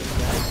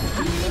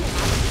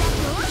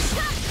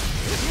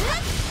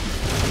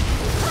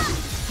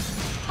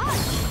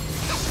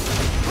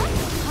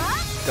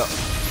 Go.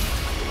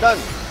 Done.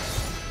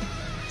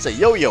 It's a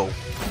yo-yo.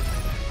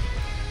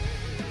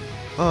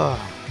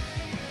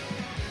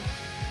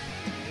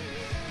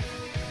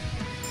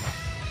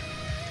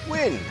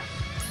 Win.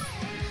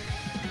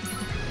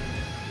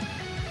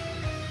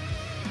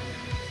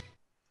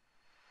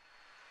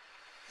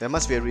 There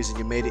must be a reason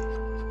you made it.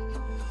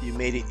 You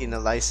made it in a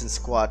licensed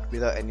squad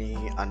without any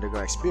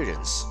underground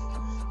experience.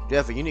 Do you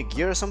have a unique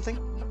gear or something?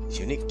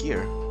 Unique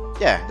gear?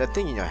 Yeah, that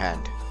thing in your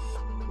hand.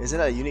 Isn't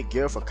that a unique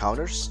gear for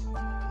counters?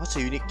 What's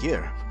a unique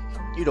gear?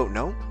 You don't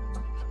know?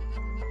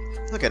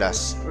 Look at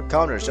us. We're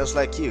counters just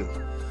like you,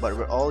 but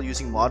we're all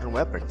using modern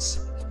weapons.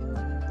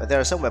 But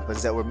there are some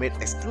weapons that were made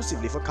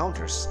exclusively for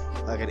counters,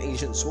 like an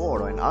ancient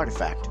sword or an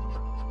artifact,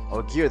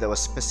 or gear that was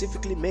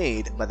specifically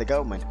made by the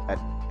government at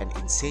an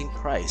insane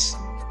price.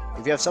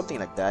 If you have something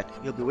like that,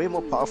 you'll be way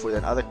more powerful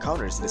than other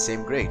counters in the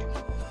same grade.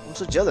 I'm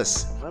so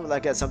jealous. When will I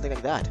get something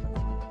like that?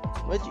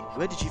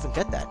 Where did you even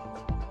get that?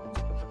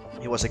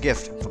 It was a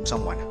gift from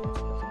someone.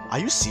 Are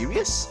you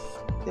serious?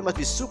 They must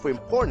be super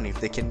important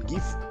if they can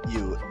give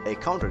you a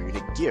counter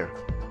unique gear.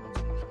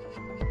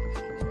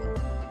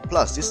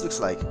 Plus, this looks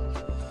like...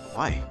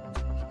 Why?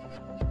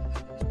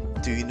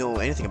 Do you know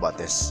anything about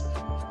this?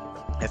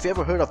 Have you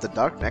ever heard of the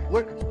Dark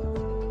Network?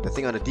 The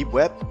thing on the deep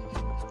web?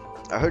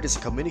 I heard it's a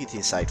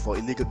community site for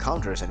illegal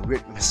counters and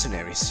weird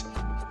mercenaries.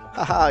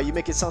 Haha, you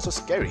make it sound so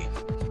scary.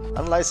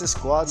 Unlicensed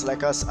squads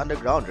like us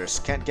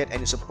undergrounders can't get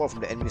any support from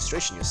the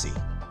administration, you see.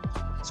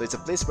 So it's a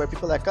place where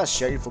people like us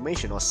share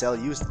information or sell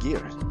used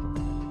gear.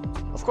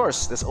 Of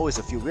course, there's always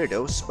a few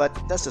weirdos, but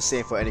that's the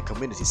same for any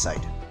community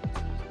site.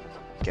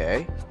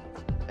 Okay.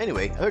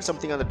 Anyway, I heard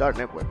something on the Dark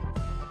Network.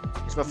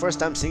 It's my first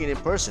time seeing it in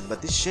person,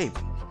 but this shape.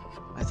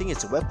 I think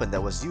it's a weapon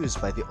that was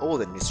used by the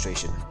old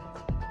administration.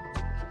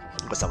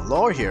 But some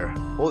lore here.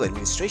 Old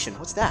administration,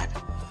 what's that?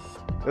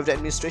 We have the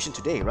administration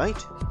today, right?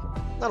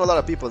 Not a lot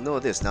of people know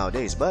this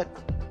nowadays, but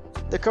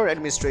the current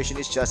administration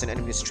is just an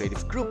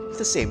administrative group with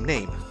the same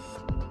name.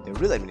 The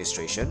real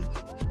administration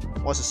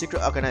was a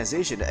secret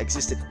organization that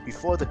existed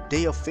before the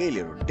Day of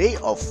Failure. Day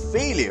of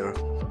Failure?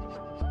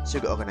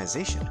 Secret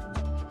organization?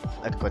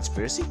 Like a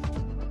conspiracy?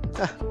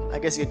 I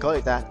guess you can call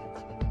it that.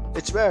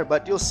 It's rare,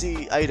 but you'll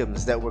see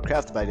items that were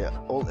crafted by the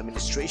old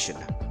administration.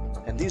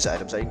 And these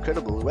items are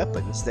incredible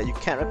weapons that you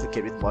can't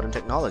replicate with modern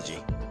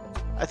technology.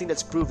 I think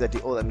that's proof that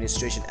the old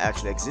administration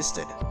actually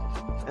existed.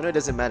 I know it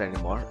doesn't matter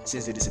anymore,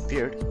 since they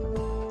disappeared.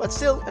 But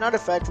still, an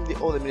artifact from the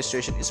old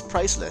administration is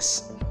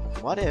priceless.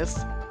 What if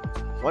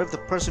the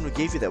person who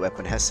gave you that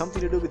weapon has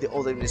something to do with the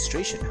old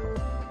administration?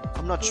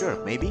 I'm not sure,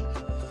 maybe?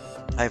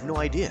 I have no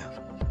idea.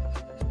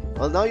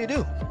 Well, now you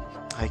do.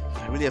 I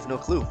really have no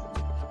clue.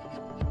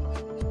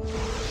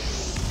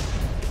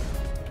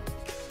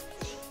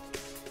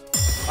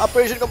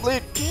 Operation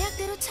complete!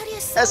 계약대로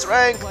처리했어. S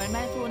rank!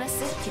 월말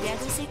보너스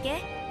기대하고 있을게.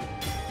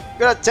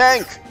 Got a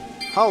tank!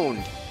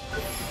 Hound!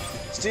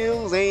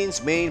 Steel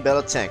Lane's main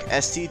battle tank,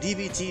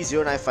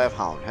 ST-DBT-095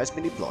 Hound, has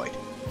been deployed.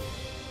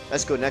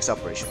 Let's go next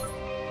operation.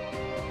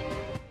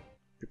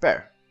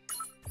 Prepare.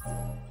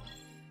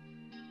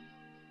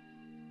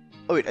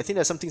 Oh wait, I think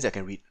there's some things I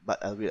can read,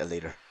 but I'll read it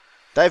later.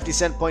 Dive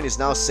descent point is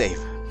now safe.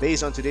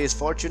 Based on today's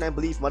fortune, I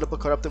believe multiple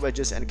corrupted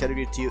wedges and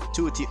category 2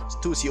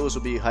 COs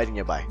will be hiding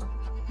nearby.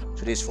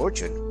 Today's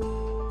fortune?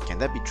 Can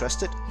that be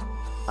trusted?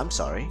 I'm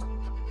sorry,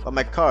 but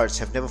my cards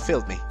have never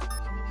failed me.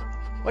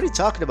 What are you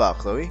talking about,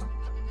 Chloe?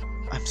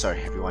 I'm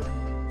sorry, everyone.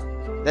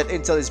 That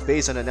intel is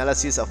based on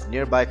analysis of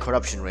nearby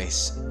corruption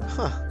rays.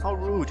 Huh, how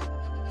rude.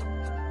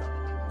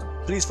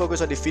 Please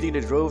focus on defeating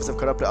the droves of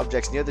corrupted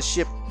objects near the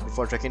ship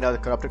before tracking down the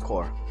corrupted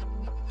core.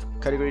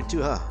 Category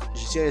 2, huh?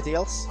 Did you see anything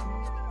else?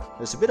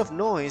 There's a bit of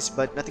noise,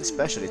 but nothing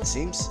special, it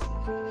seems.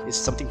 Is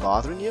something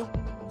bothering you?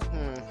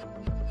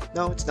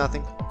 No, it's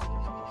nothing.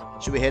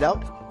 Should we head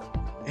out?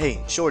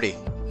 Hey, Shorty.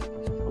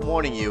 I'm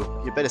warning you,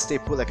 you better stay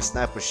put like a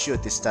sniper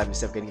should this time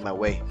instead of getting in my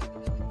way.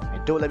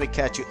 And don't let me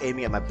catch you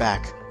aiming at my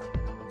back.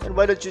 And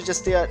why don't you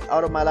just stay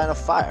out of my line of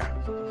fire?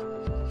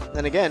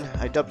 Then again,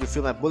 I doubt you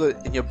feel my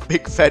bullet in your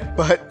big fat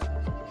butt.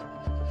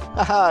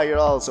 Haha, you're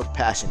all so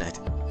passionate.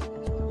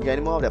 You got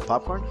any more of that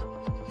popcorn?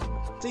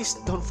 Please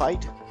don't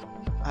fight.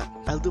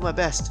 I'll do my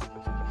best.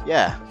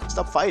 Yeah,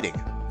 stop fighting.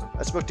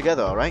 Let's work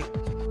together, alright?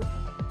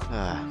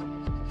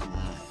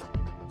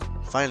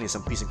 Finally,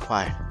 some peace and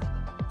quiet.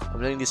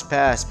 I'm letting this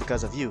pass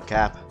because of you,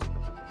 Cap.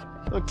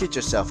 Don't kid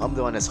yourself, I'm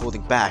the one that's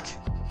holding back.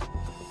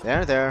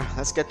 There,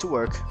 let's get to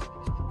work.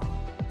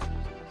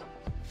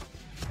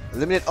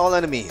 Eliminate all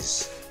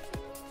enemies.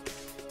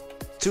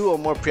 2 or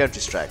more preemptive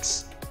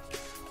strikes.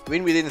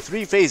 Win within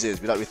 3 phases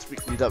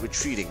without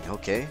retreating,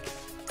 okay.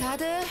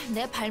 다들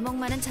내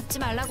발목만은 잡지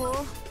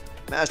말라고.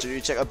 Master, you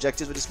check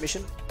objectives with this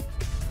mission?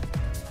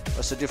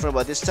 What's so different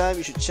about this time?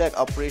 You should check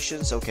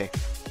operations, okay.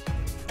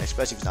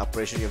 Especially if it's an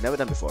operation you've never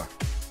done before.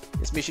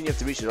 This mission you have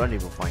to reach the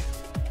rendezvous point.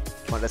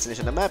 One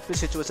destination on the map, please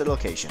hit towards the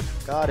location.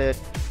 Got it.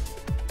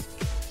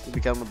 You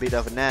become a bit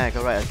of a nag.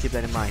 Alright, I'll keep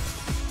that in mind.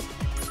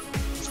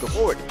 Let's go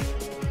forward.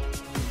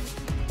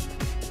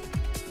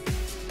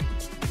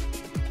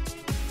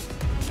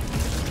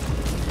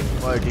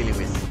 What are you dealing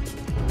with?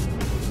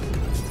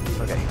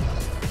 Okay.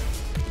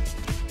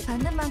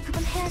 받는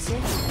만큼은 해야지.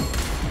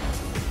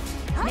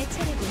 내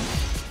차례군.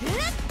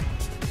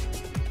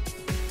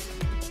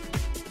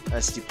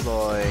 Let's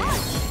deploy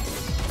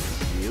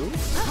you.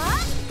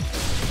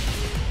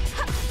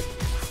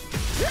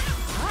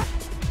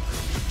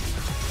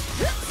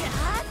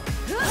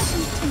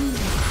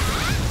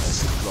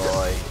 Let's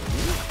deploy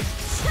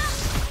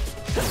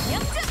you.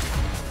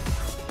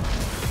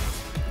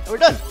 We're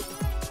done.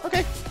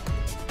 Okay.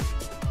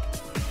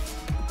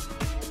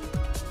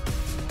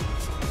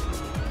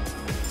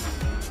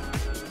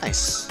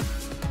 Nice.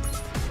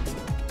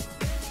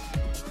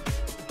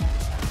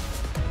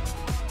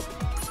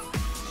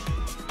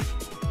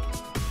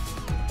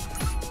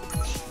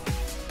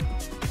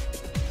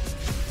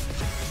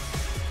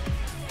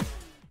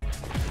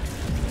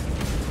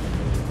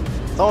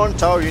 Thorn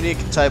Tower unique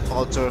type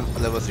altar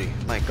level 3.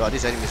 My god,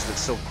 these enemies look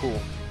so cool.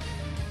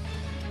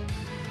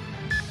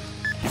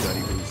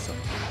 기다리고 있어.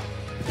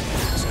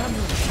 그럼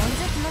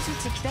언제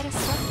불러줄지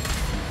기다렸어.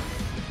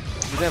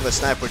 We don't have a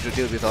sniper to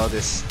deal with all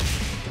this,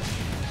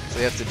 so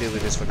we have to deal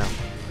with this for now.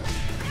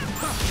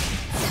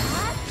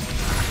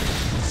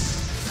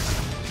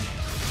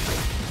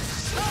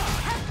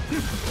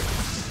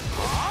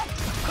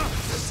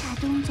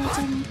 자동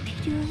저장이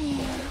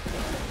필요해.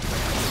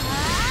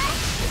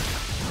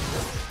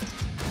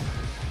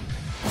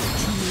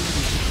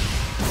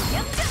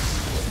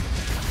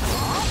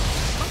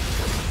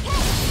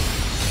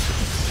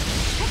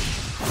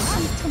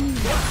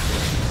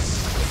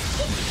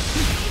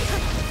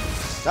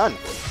 Done.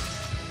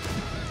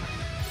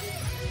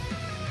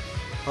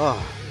 Oh.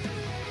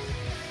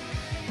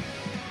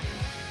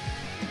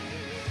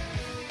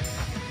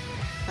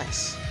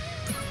 Nice.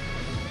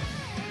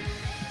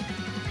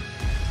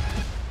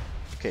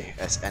 Okay,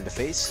 let's end the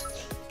phase.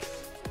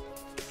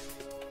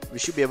 We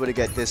should be able to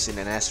get this in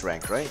an S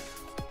rank, right?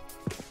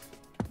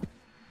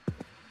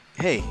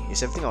 Hey,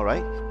 is everything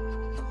alright?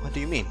 What do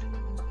you mean?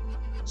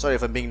 Sorry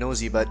if I'm being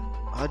nosy, but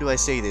how do I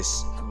say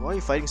this? Why are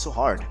you fighting so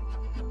hard?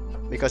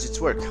 Because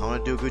it's work. I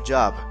want to do a good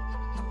job.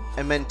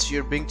 I meant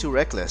you're being too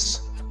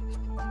reckless.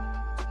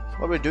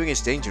 What we're doing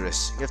is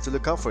dangerous. You have to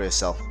look out for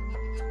yourself.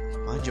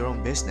 Mind your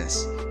own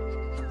business.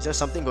 Is there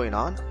something going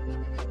on?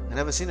 I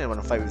never seen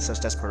anyone fight with such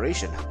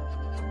desperation.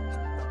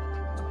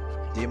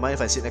 Do you mind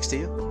if I sit next to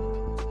you?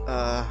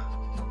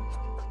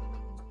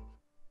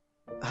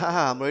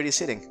 Haha, I'm already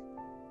sitting.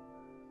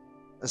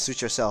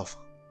 Suit yourself.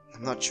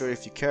 I'm not sure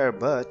if you care,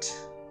 but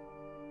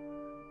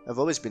I've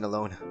always been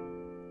alone.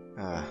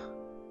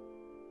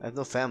 I have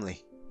no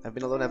family. I've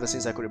been alone ever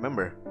since I could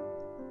remember.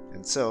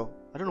 And so,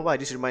 I don't know why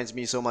this reminds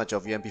me so much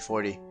of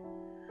UMP40.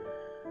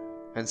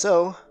 And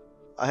so,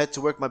 I had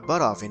to work my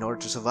butt off in order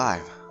to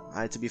survive.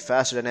 I had to be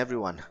faster than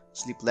everyone,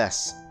 sleep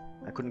less.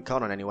 I couldn't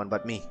count on anyone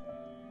but me.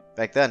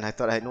 Back then, I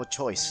thought I had no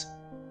choice.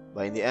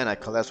 But in the end, I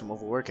collapsed from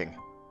overworking.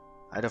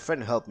 I had a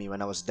friend who helped me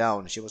when I was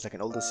down. She was like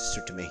an older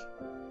sister to me.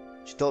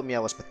 She told me I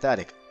was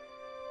pathetic.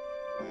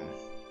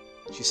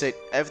 She said,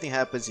 everything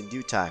happens in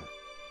due time.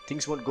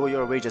 Things won't go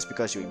your way just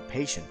because you're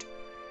impatient.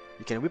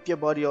 You can whip your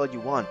body all you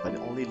want, but it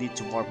only lead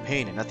to more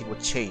pain and nothing will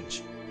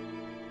change.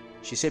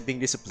 She said being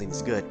disciplined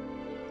is good,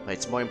 but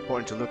it's more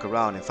important to look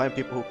around and find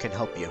people who can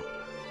help you.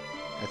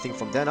 I think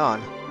from then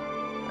on,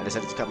 I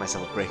decided to cut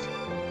myself a break,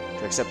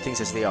 to accept things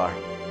as they are.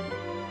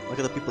 Look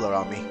at the people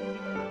around me.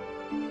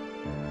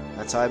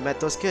 That's how I met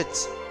those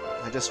kids.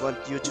 I just want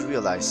you to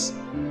realize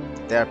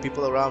that there are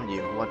people around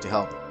you who want to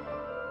help.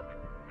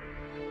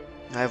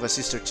 I have a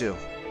sister too,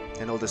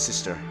 an older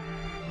sister.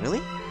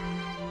 Really?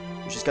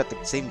 She's got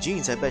the same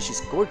genes. I bet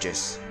she's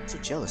gorgeous. I'm so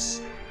jealous.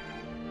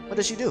 What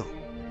does she do?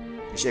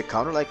 Is she a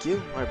counter like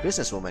you, or a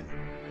businesswoman?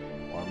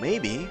 Or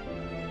maybe,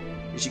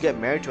 did she get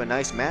married to a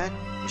nice man?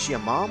 Is she a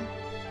mom?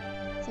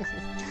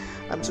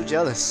 I'm so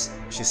jealous.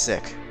 She's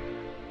sick.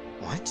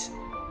 What?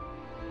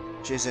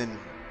 She's in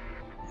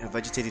a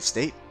vegetative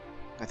state?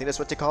 I think that's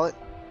what they call it.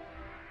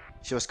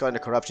 She was caught in a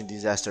corruption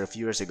disaster a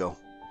few years ago.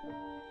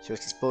 She was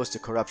exposed to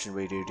corruption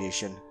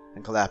radiation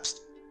and collapsed.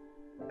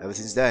 Ever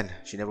since then,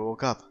 she never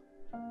woke up.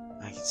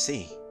 I can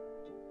see.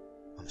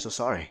 I'm so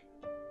sorry.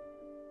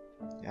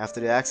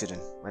 After the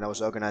accident, when I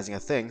was organizing her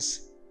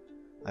things,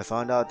 I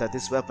found out that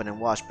this weapon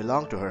and watch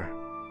belonged to her.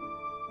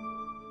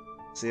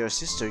 So your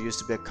sister used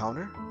to be a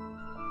counter?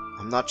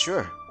 I'm not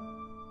sure.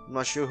 I'm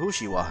not sure who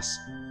she was.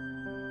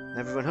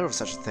 Never even heard of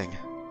such a thing.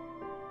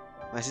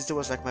 My sister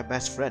was like my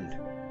best friend.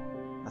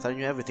 I thought I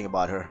knew everything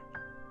about her.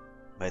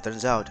 But it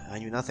turns out I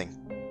knew nothing.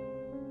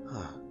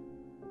 Huh.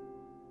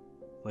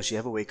 Will she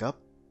ever wake up?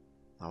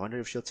 I wonder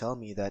if she'll tell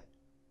me that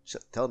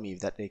if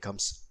that day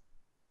comes.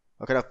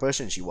 What kind of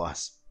person she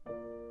was.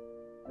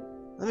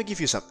 Let me give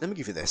you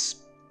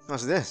this.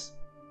 What's this?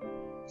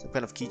 Some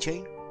kind of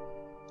keychain?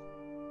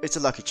 It's a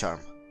lucky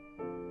charm.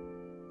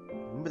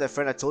 Remember that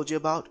friend I told you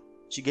about?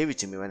 She gave it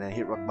to me when I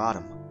hit rock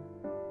bottom.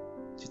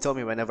 She told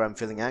me whenever I'm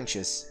feeling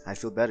anxious, I'd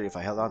feel better if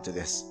I held on to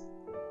this.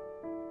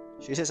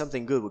 She said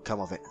something good would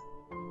come of it.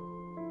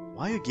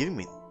 Why are you giving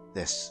me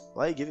this?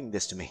 Why are you giving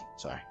this to me?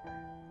 Sorry.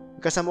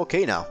 Because I'm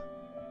okay now.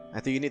 I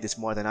think you need this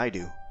more than I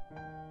do.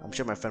 I'm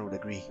sure my friend would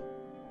agree.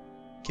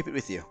 Keep it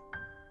with you.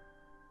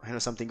 I know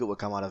something good will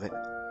come out of it.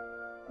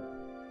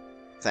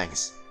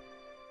 Thanks.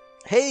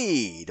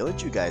 Hey,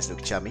 don't you guys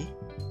look chummy?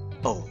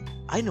 Oh,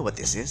 I know what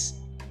this is.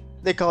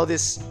 They call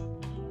this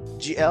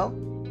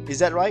GL? Is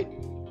that right?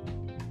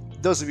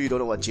 Those of you who don't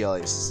know what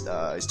GL is,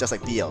 it's just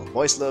like BL.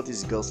 Boys love, this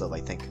is girls love, I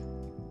think.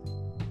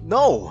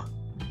 No!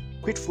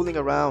 Quit fooling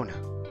around.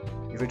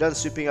 If you're done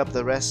sweeping up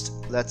the rest,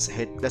 let's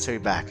hurry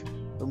back.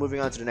 We're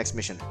moving on to the next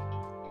mission.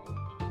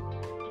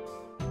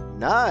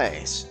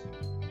 Nice!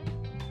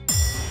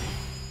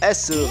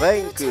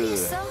 S-rank!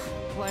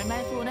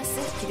 월말 보너스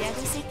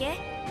기대하고 있을게.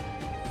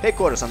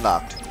 Headquarters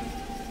unlocked.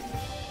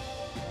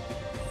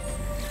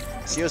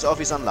 CEO's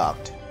office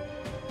unlocked.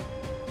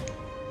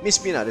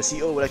 Miss Mina, the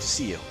CEO would like to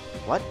see you.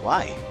 What?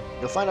 Why?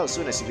 You'll find out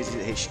soon as you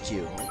visit HQ.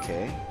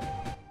 Okay.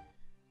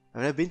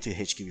 I've never been to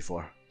HQ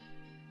before.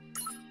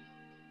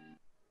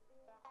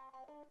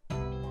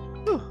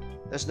 Whew,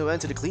 there's no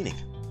end to the cleaning.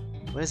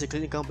 When is the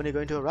cleaning company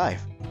going to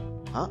arrive?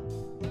 Huh?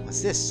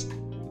 What's this?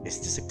 Is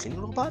this a cleaning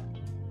robot?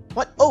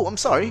 What? Oh, I'm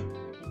sorry.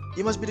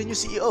 You must be the new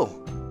CEO.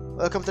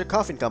 Welcome to the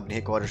Coffin Company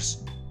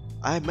headquarters.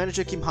 I am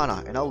Manager Kim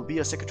Hana, and I will be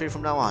your secretary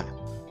from now on.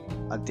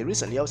 Until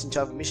recently, I was in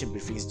charge of mission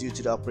briefings due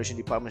to the operation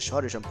department's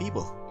shortage on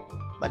people.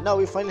 But now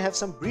we finally have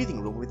some breathing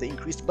room with the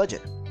increased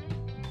budget.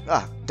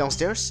 Ah,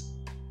 downstairs?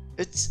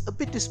 It's a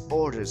bit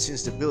disordered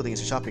since the building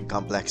is a shopping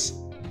complex.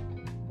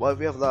 While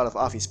we have a lot of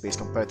office space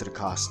compared to the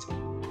cost.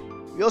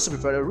 We also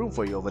prepared a room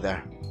for you over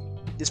there.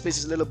 This place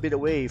is a little bit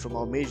away from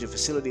our major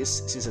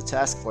facilities since the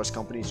task force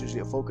company is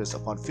usually focused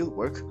upon field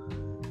work,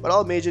 but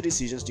all major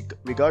decisions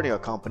regarding our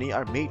company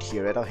are made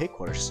here at our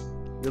headquarters.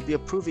 We'll be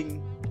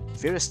approving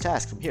various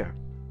tasks from here,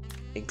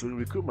 including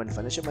recruitment,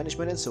 financial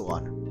management, and so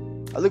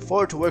on. I look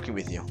forward to working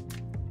with you.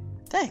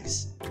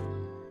 Thanks.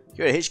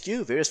 Here at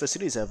HQ, various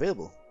facilities are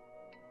available.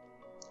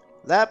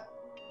 Lab,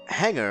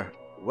 hangar,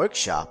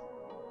 workshop,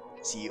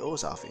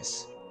 CEO's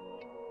office.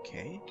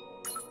 Okay.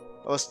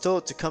 I was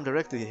told to come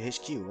directly to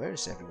HQ. Where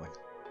is everyone?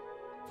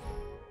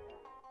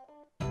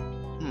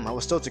 I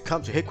was told to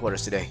come to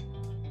headquarters today.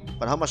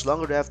 But how much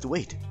longer do I have to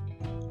wait?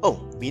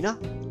 Oh, Mina?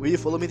 Will you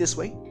follow me this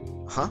way?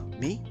 Huh?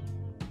 Me?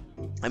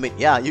 I mean,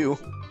 yeah, you.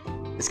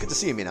 It's good to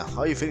see you, Mina.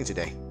 How are you feeling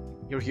today?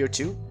 You're here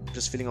too?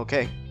 Just feeling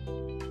okay.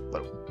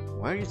 But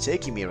why are you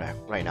taking me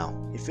right now?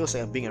 It feels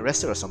like I'm being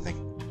arrested or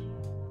something.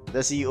 The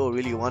CEO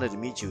really wanted to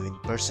meet you in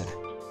person.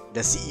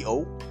 The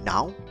CEO?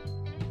 Now?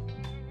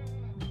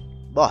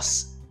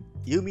 Boss,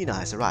 you, Mina,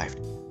 has arrived.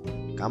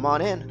 Come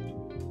on in.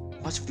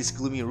 What's with this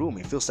gloomy room?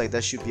 It feels like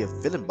there should be a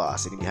villain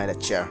boss sitting behind that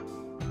chair.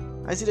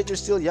 I see that you're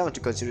still young to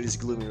consider this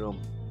gloomy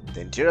room. The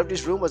interior of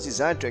this room was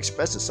designed to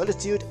express the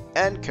solitude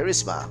and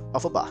charisma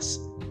of a boss.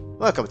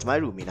 Welcome to my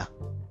room, Mina.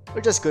 We're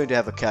just going to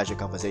have a casual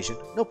conversation.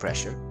 No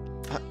pressure.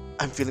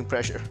 I'm feeling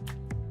pressure.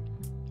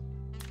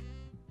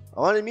 I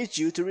want to meet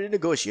you to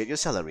renegotiate your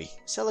salary.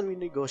 Salary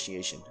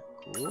negotiation.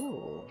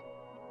 Cool.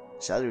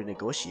 Salary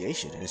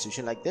negotiation in a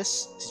situation like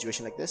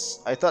this?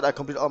 I thought I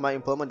completed all my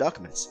employment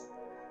documents.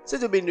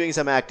 Since you've been doing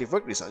some active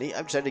work recently,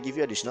 I'm trying to give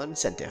you additional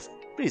incentive.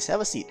 Please have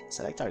a seat.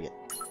 Select target.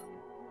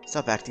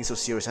 Stop acting so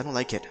serious. I don't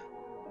like it.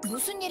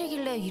 무슨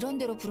일이길래 이런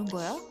데로 부른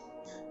거야?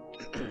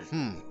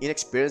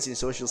 Inexperience in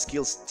social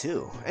skills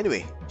too.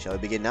 Anyway, shall we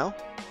begin now?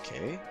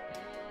 Okay.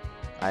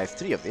 I have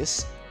 3 of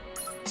this.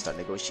 Start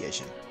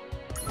negotiation.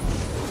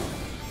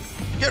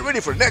 Get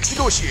ready for the next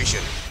negotiation!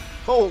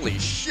 Holy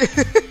shit!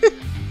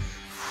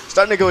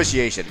 Start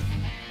negotiation.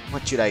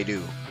 What should I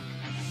do?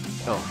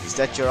 Oh, is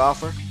that your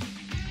offer?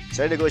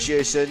 Start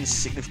negotiations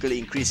significantly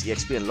increase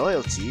EXP and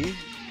loyalty.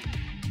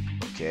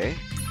 Okay.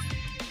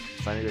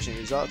 Final negotiation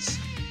results.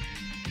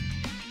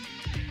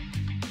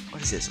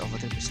 What is this? Over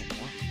 10%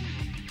 more?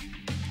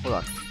 Hold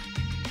on.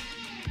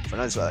 For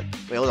now,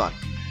 wait, hold on.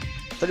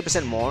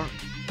 30% more.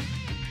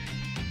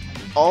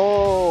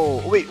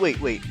 Oh, wait.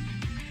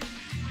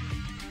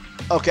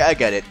 Okay, I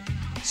get it.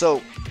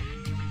 So,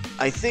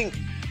 I think,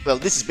 well,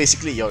 this is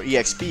basically your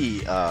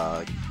EXP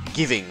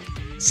giving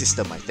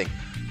system, I think.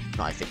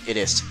 No, I think it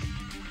is.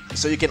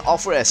 So you can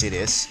offer as it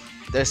is.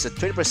 There's a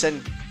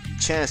 20%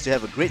 chance to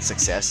have a great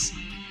success.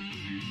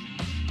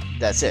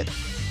 That's it.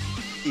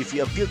 If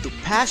you appeal to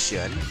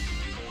passion,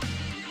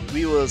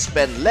 we will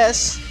spend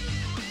less,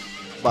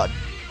 but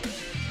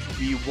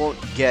we won't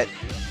get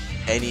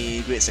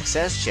any great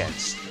success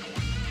chance.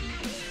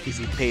 If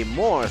we pay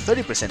more,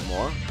 30%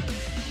 more,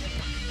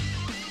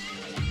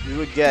 we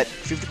would get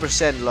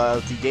 50%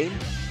 loyalty gain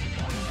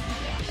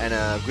and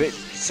a great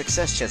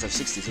success chance of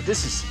 60. So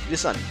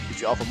this one,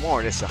 if you offer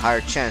more, there's a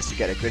higher chance to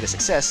get a greater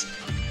success,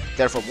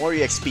 therefore more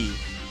EXP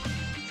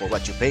for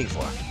what you're paying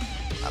for.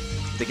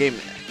 The game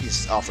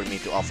is offering me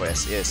to offer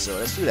as is, so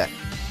let's do that.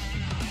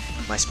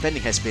 My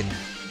spending has been,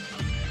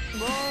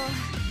 뭐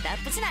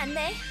나쁘진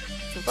않네.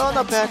 well,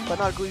 not bad, but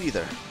not good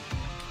either.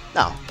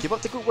 Now, keep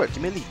up the good work.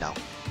 You may leave now.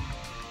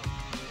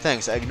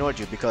 Thanks, I ignored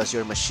you because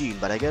you're a machine,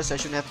 but I guess I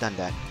shouldn't have done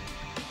that.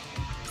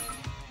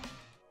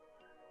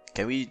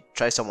 Can we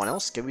try someone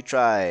else? Can we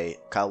try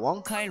Kyle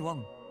Wong? 카일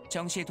웡,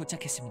 정시에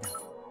도착했습니다.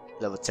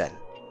 Level 10.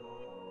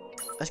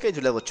 Let's get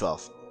to level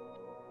 12.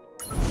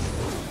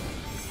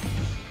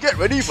 Get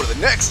ready for the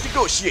next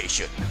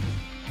negotiation!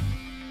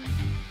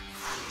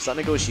 Start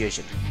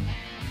negotiation.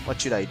 What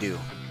should I do?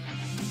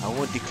 I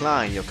won't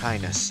decline your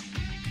kindness.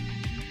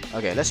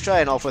 Okay, let's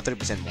try and offer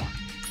 30% more.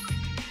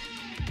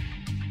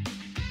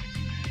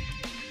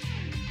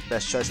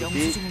 Best choice would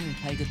be... 영수증을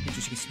발급해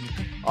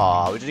주시겠습니까?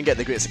 Aw, we didn't get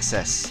the great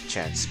success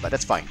chance, but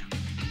that's fine.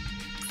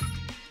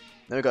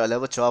 Then we got a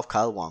level 12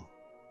 Kyle Wong.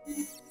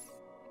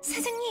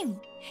 사장님,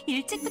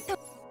 일찍부터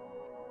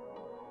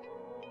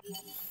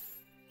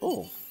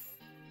Oh.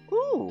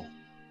 Ooh.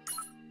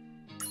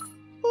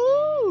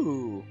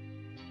 Ooh.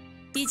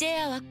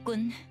 이제야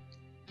왔군.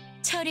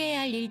 처리해야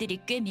할 일들이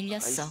꽤 I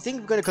밀렸어.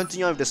 think we're gonna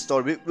continue on with the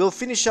story. We'll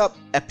finish up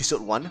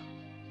episode 1.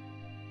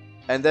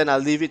 And then I'll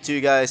leave it to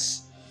you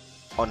guys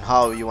on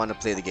how you want to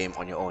play the game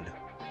on your own.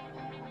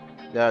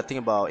 There are thing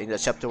about in the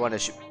chapter 1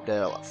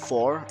 there are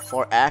four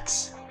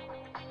acts.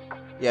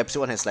 Yeah,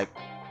 episode 1 has like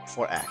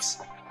 4 acts.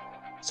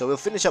 So we'll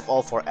finish up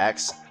all 4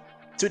 acts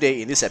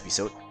today in this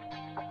episode.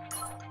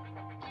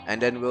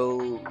 And then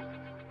we'll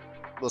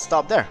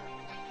stop there.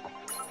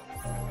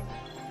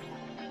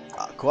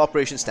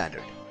 Cooperation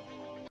standard.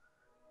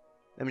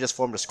 Let me just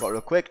form the squad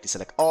real quick.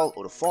 Deselect all,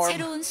 auto form.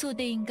 새로운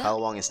소대인가? Kyle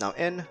Wong is now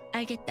in.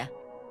 알겠다.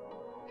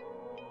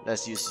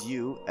 Let's use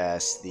you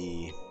as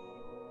the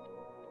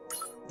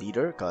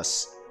leader,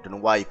 because I don't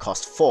know why you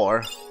cost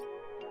 4,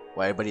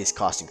 while everybody is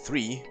costing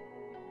 3.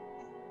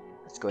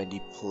 Let's go and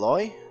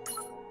deploy.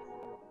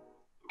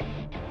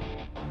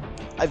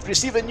 I've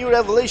received a new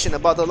revelation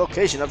about the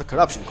location of the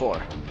corruption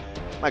core.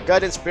 My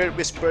guidance spirit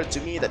whispered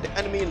to me that the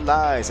enemy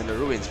lies in the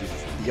ruins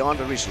beyond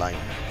the ridgeline.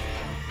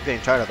 I'm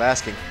getting tired of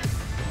asking.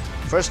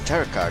 First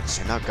tarot cards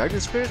and now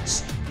guardian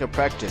spirits? Your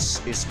practice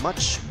is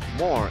much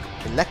more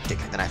electric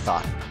than I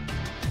thought.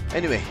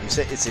 Anyway, you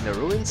said it's in the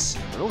ruins?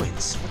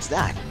 Ruins? What's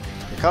that?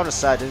 The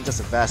countryside isn't just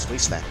a vast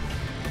wasteland.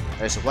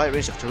 There's a wide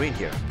range of terrain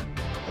here,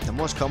 but the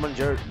most common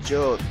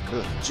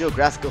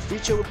geographical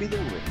feature would be the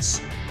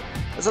ruins.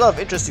 There's a lot of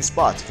interesting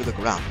spots if you look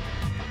around.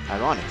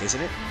 Ironic, isn't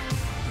it?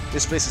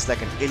 This place is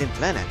like an alien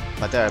planet,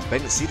 but there are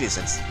abandoned cities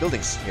and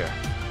buildings here.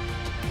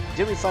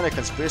 Didn't we find a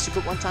conspiracy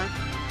book one time?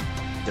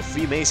 The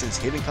Freemasons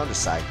hidden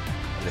countryside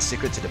and the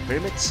secret to the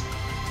pyramids?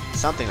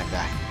 Something like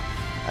that.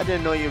 I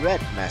didn't know you read,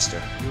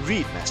 Master. You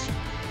read, Master.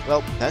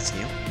 Well, that's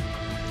new.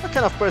 What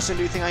kind of person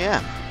do you think I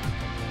am?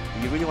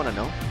 Do you really want to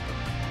know?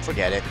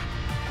 Forget it.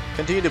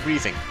 Continue the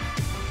briefing.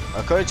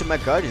 According to my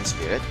guardian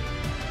spirit,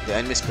 the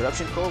enemy's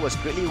corruption core was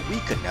greatly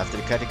weakened after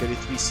the Category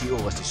 3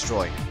 CO was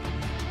destroyed.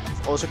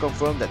 I've also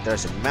confirmed that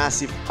there's a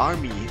massive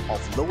army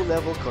of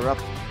low-level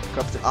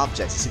corrupted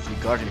objects essentially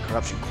guarding the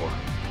corruption core.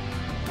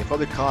 They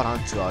probably caught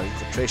on to our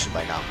infiltration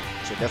by now,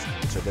 so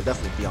they'll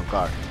definitely be on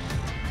guard.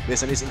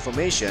 Based on this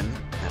information,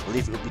 I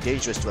believe it would be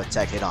dangerous to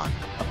attack head-on,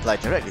 applied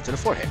directly to the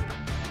forehead.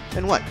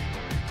 Then what?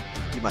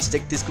 You must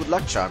take this good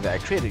luck charm that I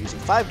created using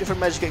 5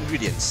 different magical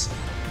ingredients.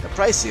 The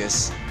price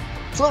is...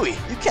 Chloe,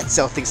 you can't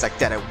sell things like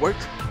that at work!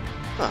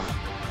 Huh.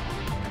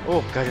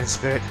 Oh, Guardian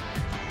Spirit,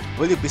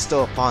 will you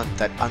bestow upon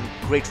that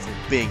ungrateful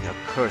being a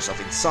curse of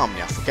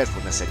insomnia,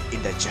 forgetfulness, and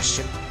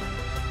indigestion?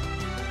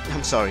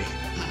 I'm sorry.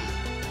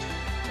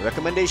 The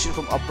recommendation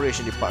from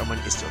Operation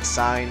Department is to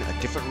assign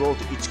a different role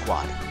to each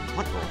squad.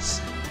 What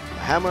roles? A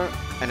hammer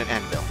and an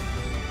anvil.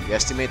 We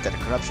estimate that the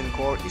corruption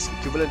core is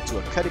equivalent to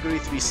a Category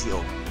 3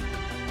 CO.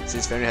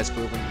 Since Fenrir has a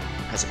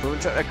proven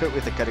track record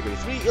with the Category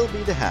 3, it'll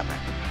be the hammer.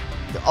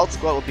 The alt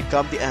squad will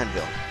become the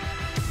anvil.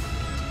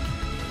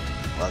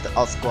 While the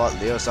alt squad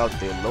layers out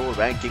the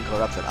low-ranking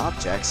corrupted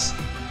objects,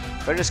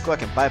 Fenrir squad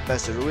can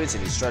bypass the ruins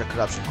and destroy the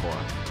corruption core.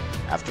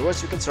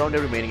 Afterwards, we can surround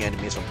the remaining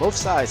enemies from both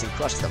sides and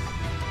crush them.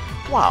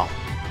 Wow,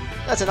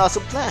 that's an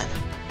awesome plan.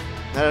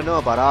 I don't know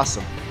about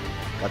awesome,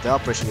 but the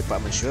Operation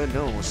Department sure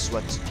knows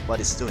what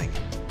it's doing.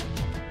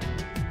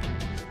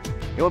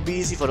 It won't be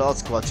easy for the alt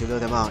squad to lure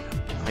them out.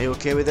 Are you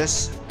okay with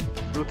this?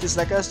 Rookies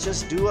like us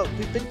just do what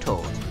we've been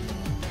told.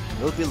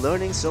 We'll be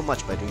learning so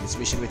much by doing this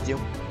mission with you.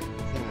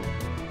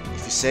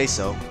 If you say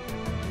so.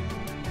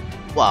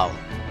 Wow,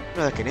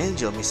 you're like an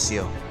angel, Miss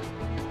Seal.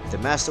 If the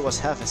Master was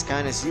half as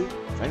kind as you,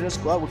 Fenrir's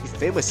squad would be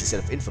famous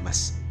instead of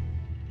infamous.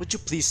 Would you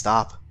please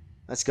stop?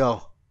 Let's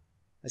go.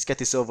 Let's get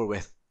this over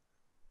with.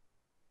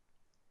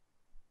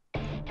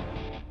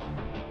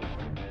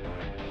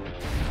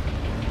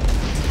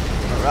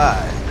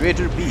 Alright,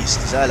 Greater Beast,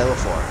 desire level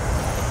 4.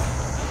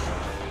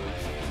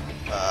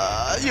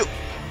 You!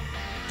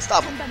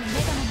 Stop him! 판단은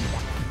내가 합니다.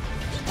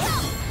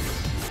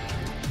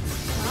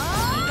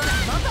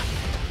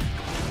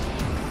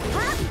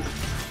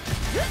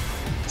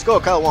 Let's go,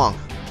 Kyle Wong.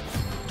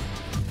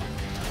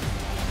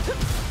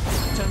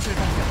 전술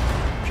방벽,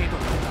 궤도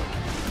통과.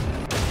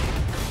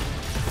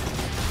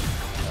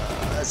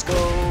 Let's go,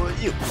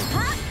 you!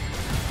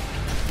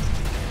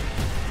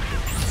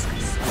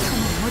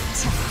 못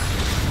차.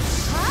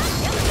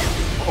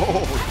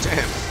 Oh,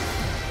 damn.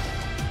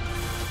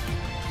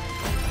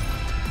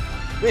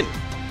 Win.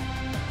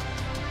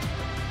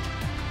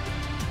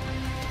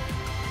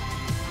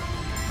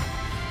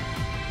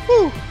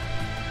 Woo.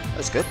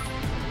 That's good.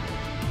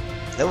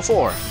 Level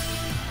 4.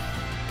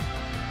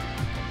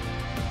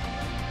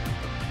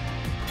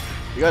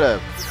 You got a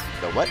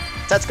what?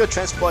 Tactical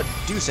transport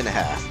deuce and a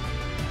half.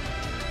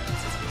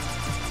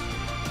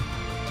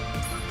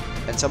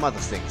 And some other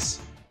things.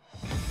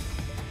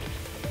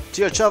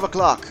 To your 12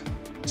 o'clock,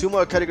 2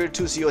 more category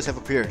 2 COs have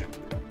appeared.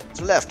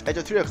 To the left, at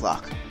your 3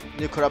 o'clock,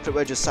 new corrupted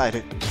wedges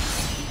sighted.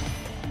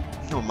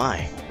 Oh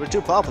my, we're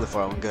too popular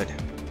for our own good.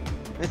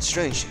 It's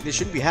strange, this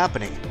shouldn't be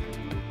happening.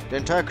 The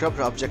entire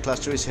corrupted object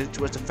cluster is headed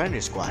towards the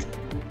Fenrir squad.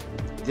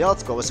 The alt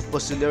squad was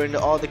supposed to lure into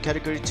all the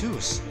category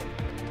 2s.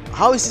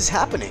 How is this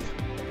happening?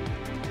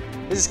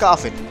 This is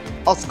Coffin.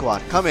 Alt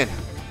squad, come in.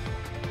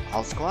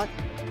 Alt squad?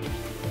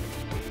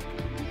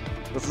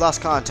 We've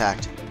lost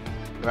contact.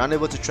 We're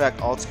unable to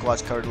track Alt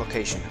Squad's current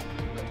location.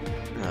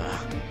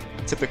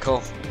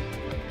 Typical.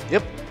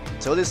 Yep,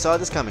 totally saw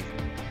this coming.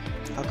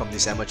 How come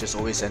these amateurs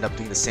always end up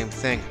doing the same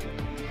thing?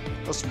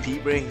 Those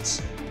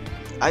pea-brains.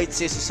 I'd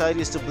say society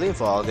is to blame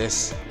for all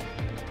this.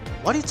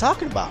 What are you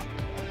talking about?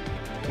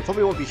 We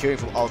probably won't be hearing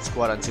from Alt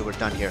Squad until we're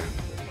done here.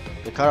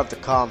 They cut off the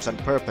comms on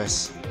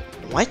purpose.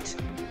 What?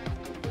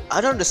 I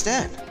don't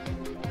understand.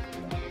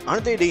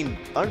 Aren't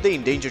they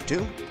in danger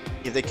too?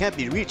 If they can't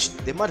be reached,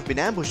 they might have been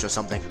ambushed or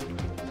something.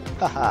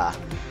 Haha,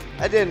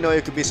 I didn't know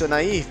you could be so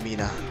naive,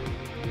 Mina.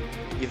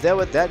 If there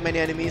were that many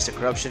enemies, the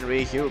corruption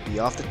rate here would be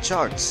off the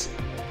charts.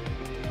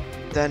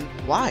 Then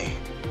why?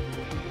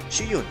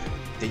 Shiyun,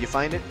 did you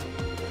find it?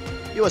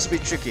 It was a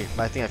bit tricky,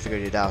 but I think I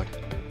figured it out.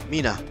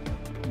 Mina,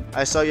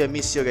 I saw you and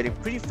Misio getting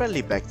pretty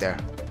friendly back there.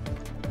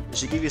 Did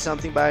she give you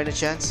something by any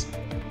chance?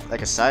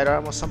 Like a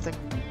sidearm or something?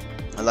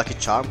 A lucky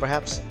charm,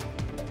 perhaps?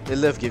 They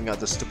love giving out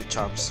those stupid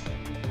charms.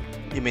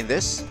 You mean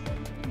this?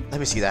 Let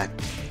me see that.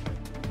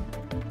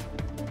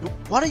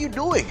 What are you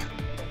doing?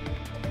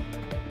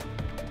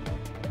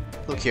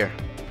 Look here.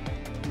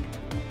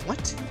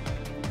 What?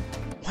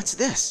 What's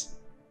this?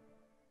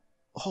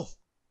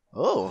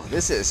 Oh,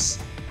 this is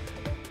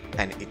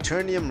an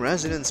Eternium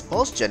Resonance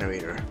Pulse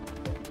Generator.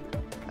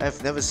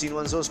 I've never seen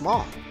one so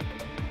small.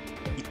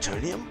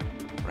 Eternium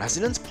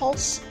Resonance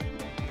Pulse?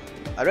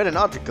 I read an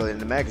article in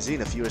the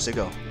magazine a few years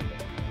ago.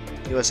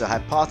 It was a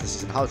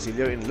hypothesis on how to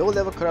lure in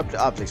low-level corrupted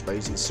objects by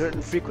using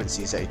certain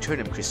frequencies that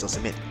Eternium crystals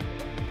emit.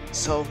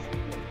 So,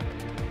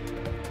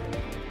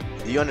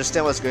 do you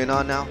understand what's going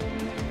on now?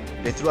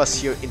 They threw us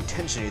here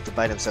intentionally to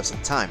buy themselves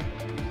some time,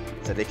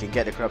 so they can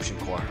get the corruption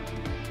core.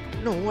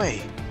 No way!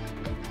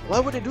 Why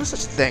would they do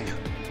such a thing?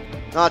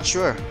 Not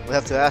sure. We'll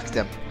have to ask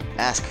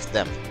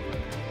them.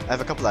 I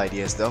have a couple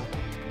ideas though.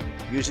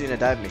 Usually in a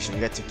dive mission, you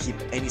get to keep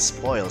any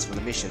spoils from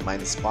the mission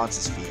minus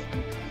sponsors fee.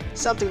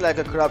 Something like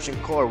a corruption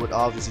core would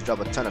obviously drop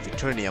a ton of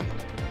Eternium.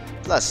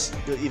 Plus,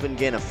 you'll even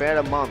gain a fair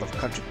amount of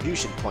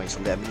contribution points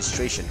from the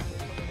administration.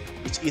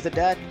 It's either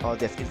that or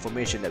they have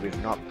information that we're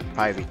not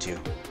privy to.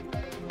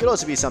 Could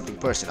also be something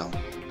personal,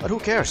 but who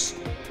cares?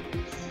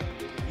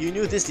 You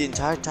knew this the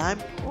entire time?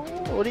 Oh,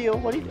 what are you?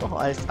 Oh,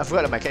 I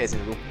forgot that my cat is in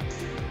the room.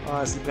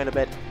 Oh, sleeping on the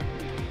bed.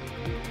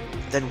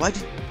 Then why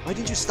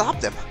didn't you stop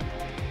them?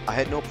 I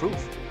had no proof.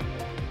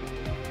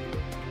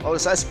 What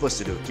was I supposed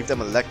to do? Give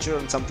them a lecture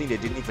on something they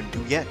didn't even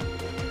do yet?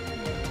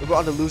 We were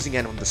on the losing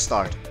end from the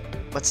start.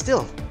 But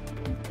still,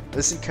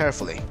 listen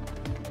carefully.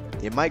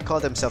 They might call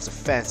themselves a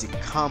fancy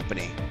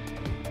company,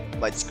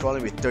 but it's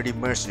crawling with dirty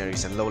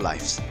mercenaries and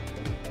lowlifes.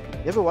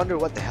 You ever wonder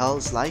what the hell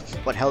is like?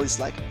 What hell is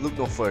like? Look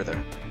no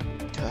further.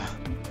 Duh.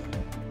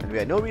 And we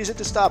had no reason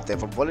to stop them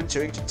from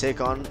volunteering to take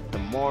on the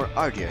more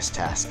arduous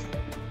task.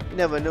 You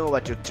never know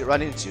what you'll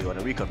run into on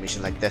a recon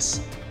mission like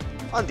this.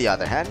 On the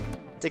other hand,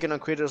 taking on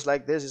creators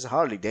like this is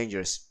hardly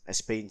dangerous,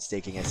 as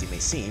painstaking as it may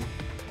seem.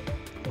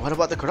 What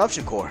about the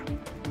corruption core?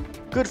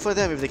 Good for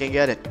them if they can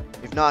get it.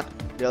 If not,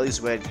 they'll at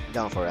least weigh it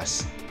down for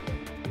us.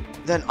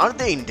 Then aren't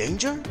they in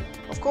danger?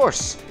 Of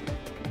course.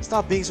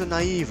 Stop being so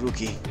naive,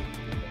 Rookie.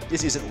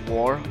 This isn't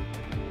war.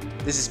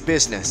 This is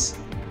business.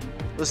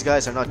 Those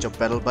guys are not your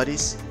battle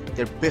buddies.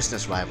 They're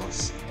business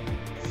rivals.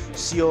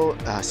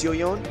 Seo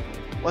Yon?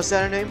 What's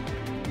that her name?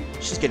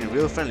 She's getting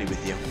real friendly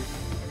with you.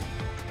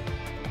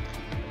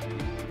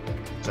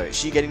 Sorry, is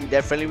she getting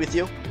that friendly with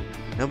you?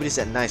 Nobody's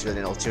that nice with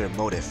an ulterior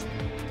motive,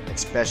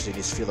 especially in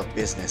this field of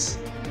business.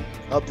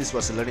 Hope this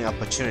was a learning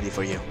opportunity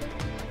for you.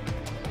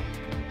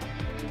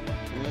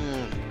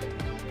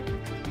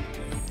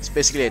 It's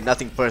basically a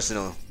nothing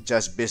personal,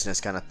 just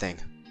business kind of thing.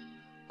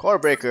 Core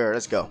breaker,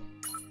 let's go.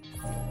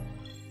 I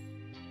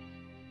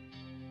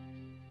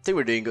think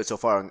we're doing good so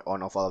far on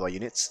all of our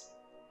units.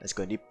 Let's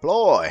go and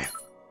deploy.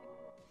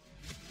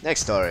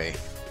 Next story.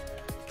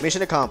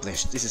 Mission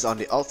accomplished. This is on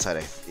the alt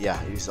side.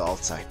 Yeah, it is the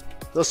alt side.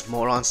 Those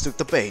morons took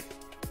the bait.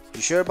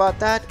 You sure about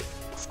that?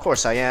 Of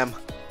course I am.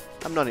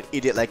 I'm not an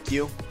idiot like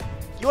you.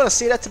 You wanna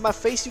say that to my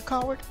face, you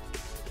coward?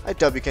 I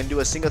doubt you can do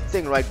a single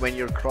thing right when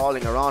you're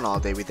crawling around all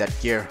day with that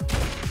gear.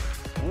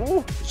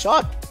 Ooh,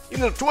 shot! You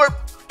little twerp!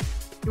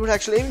 You were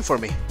actually aiming for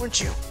me, weren't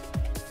you?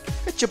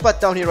 Get your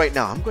butt down here right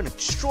now. I'm gonna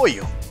destroy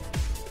you.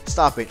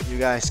 Stop it, you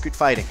guys. Quit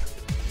fighting.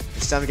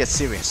 It's time to get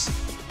serious.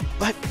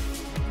 But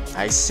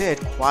I said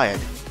quiet.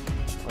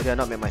 Or did I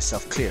not make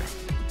myself clear?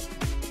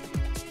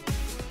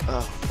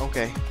 Oh,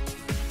 okay.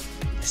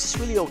 Is this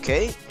really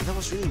okay? That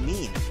was really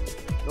mean.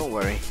 Don't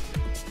worry.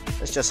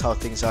 That's just how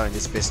things are in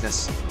this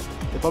business.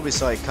 They probably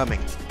saw it coming.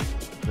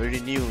 We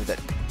already knew that,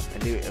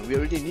 and we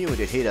already knew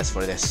they'd hate us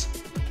for this.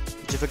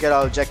 Did you forget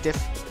our objective?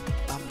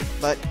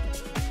 But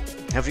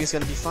everything's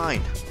gonna be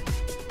fine.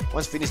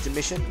 Once we finish the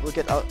mission, we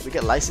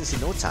get licensed in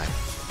no time,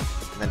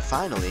 and then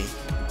finally,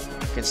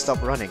 we can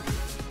stop running.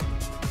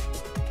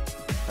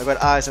 I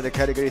got eyes on the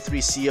Category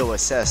 3 CO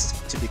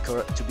assessed to be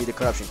the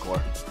Corruption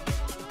Corps.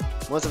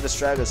 Most of the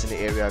stragglers in the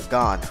area are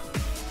gone.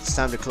 It's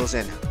time to close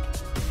in.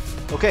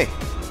 Okay,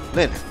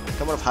 Lin,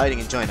 come out of hiding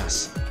and join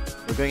us.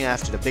 We're going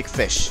after the big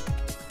fish.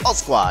 All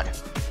squad,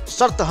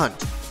 start the hunt.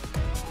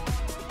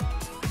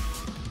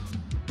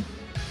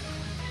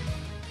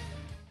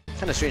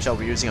 Kinda strange how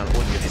we're using our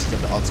own unit instead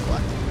of the alt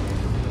squad.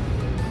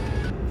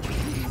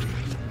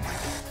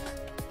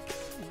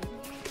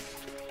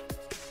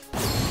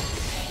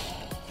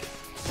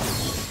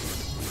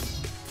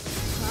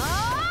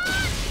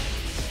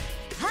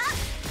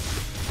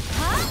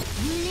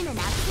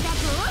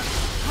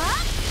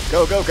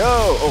 Go, go,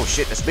 go! Oh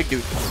shit, that's a big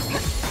dude. I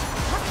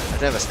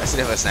still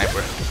have a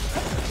sniper.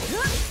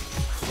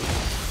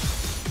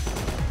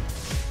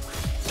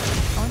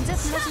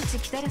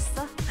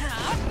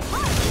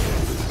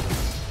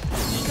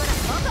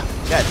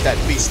 Get that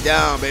beast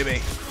down,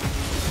 baby!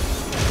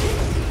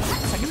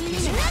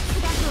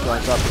 Go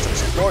on top with some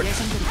support.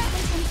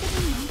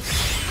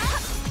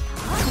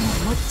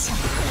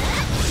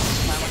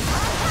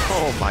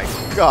 Oh my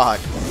god!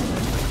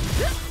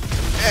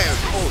 Damn!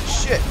 Oh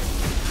shit!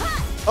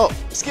 Oh,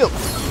 skill!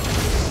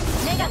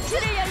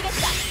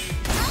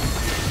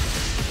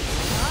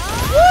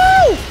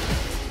 Woo!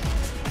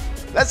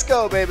 Let's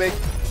go, baby!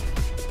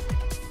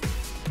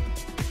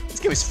 This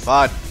game is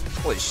fun.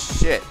 Holy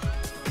shit!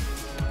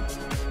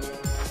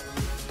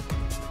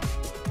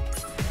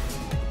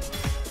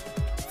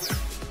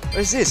 What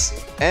is this?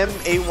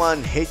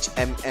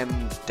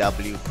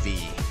 MA1HMMWV.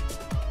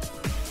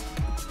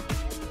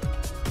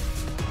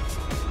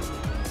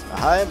 A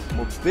high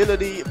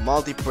mobility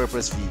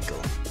multi-purpose vehicle.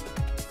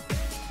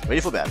 Ready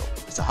for battle.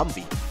 It's a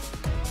Humvee.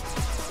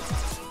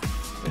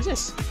 What is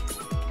this?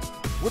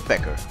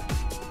 Woodpecker.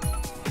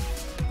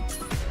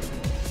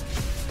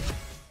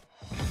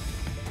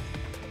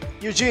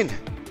 Eugene,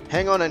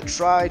 hang on and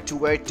try to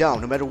wear it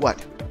down no matter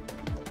what.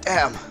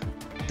 Damn,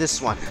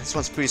 this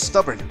one's pretty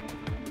stubborn.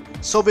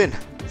 Sobin,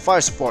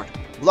 fire support,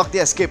 block the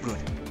escape route.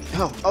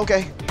 Oh,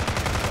 okay.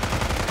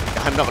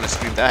 I'm not gonna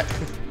scream that.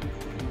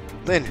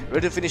 Lin,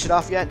 ready to finish it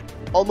off yet?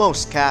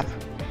 Almost, Cap.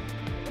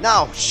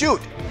 Now, shoot!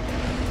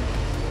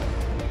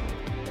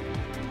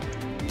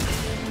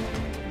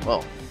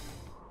 Whoa.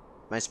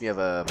 Reminds me of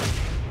a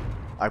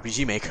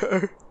RPG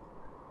Maker.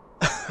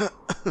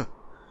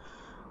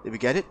 Did we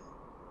get it?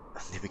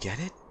 Did we get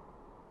it?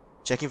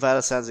 Checking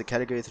vital signs of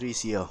Category 3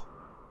 CO.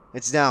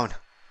 It's down.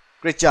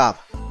 Great job.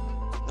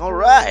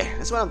 Alright,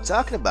 that's what I'm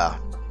talking about.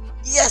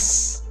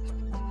 Yes!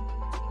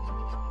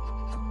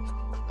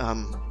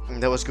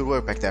 That was good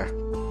work back there.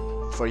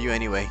 For you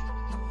anyway.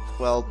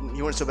 Well,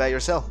 you weren't so bad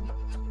yourself.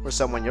 For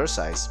someone your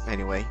size,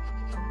 anyway.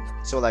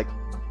 So like,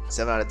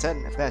 7 out of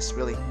 10 at best,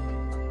 really.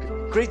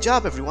 Great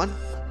job, everyone.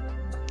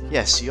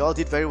 Yes, you all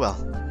did very well.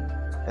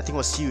 That thing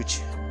was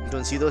huge. You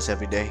don't see those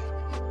every day.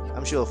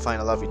 I'm sure we'll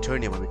find a lot of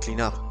Eternium when we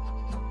clean up.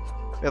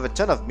 We have a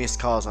ton of missed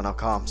calls on our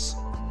comms.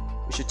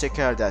 We should take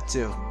care of that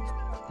too.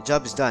 The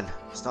job is done.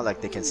 It's not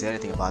like they can say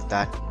anything about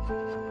that.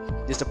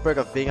 Just the perk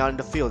of being out in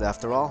the field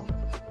after all.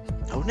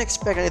 I wouldn't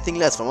expect anything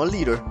less from a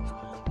leader.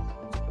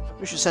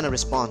 We should send a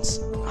response.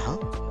 Huh?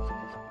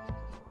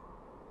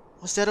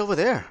 What's that over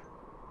there?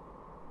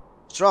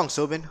 What's wrong,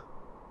 Sobin?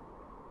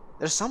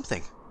 There's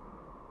something.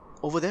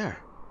 Over there.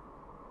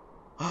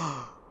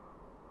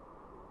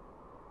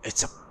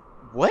 It's a...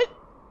 what?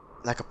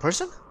 Like a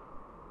person?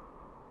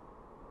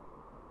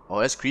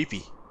 Oh, that's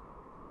creepy.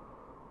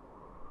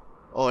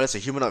 Oh, that's a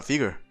humanoid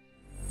figure.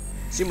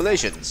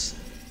 Simulations.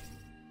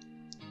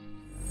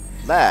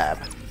 Lab.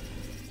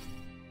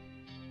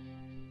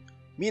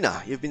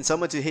 Mina, you've been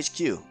summoned to HQ.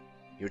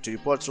 You're to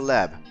report to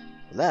lab.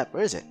 Lab,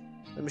 where is it?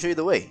 Let me show you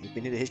the way. You've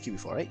been in the HQ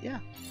before, right? Yeah,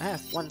 I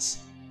have,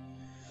 once.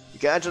 You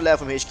can enter the lab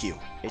from HQ.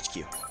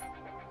 HQ.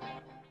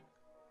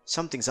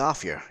 Something's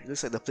off here. It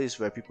looks like the place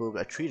where people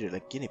are treated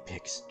like guinea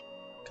pigs.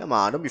 Come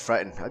on, don't be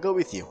frightened. I'll go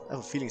with you. I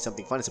have a feeling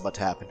something fun is about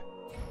to happen.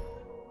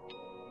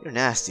 You're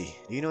nasty.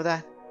 Do you know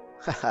that?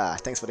 Haha,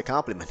 thanks for the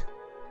compliment.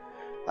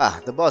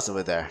 Ah, the boss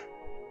over there.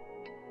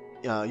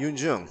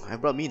 Yunjung, I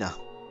brought Mina.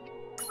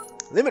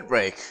 Limit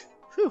break.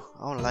 Whew,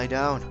 I wanna lie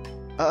down.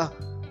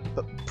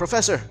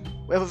 Professor,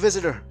 we have a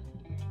visitor.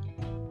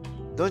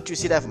 Don't you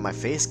see that from my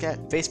face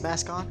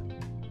mask on?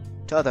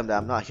 Tell them that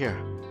I'm not here.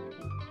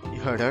 You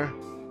heard her.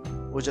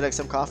 Would you like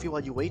some coffee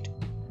while you wait?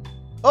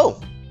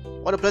 Oh,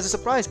 what a pleasant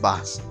surprise,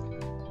 boss.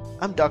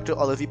 I'm Dr.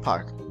 Olivia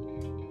Park.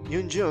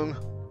 Yunjung,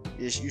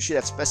 You should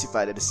have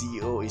specified that the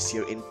CEO is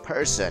here in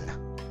person.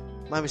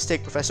 My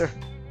mistake, Professor.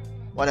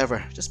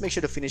 Whatever, just make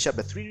sure to finish up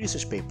the 3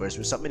 research papers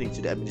we're submitting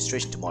to the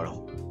administration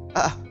tomorrow.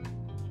 Ah,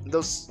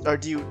 those are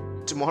due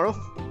tomorrow?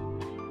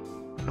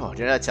 Oh,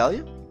 did I tell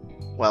you?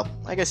 Well,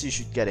 I guess you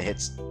should get a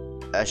hit.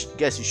 I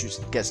guess you should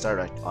get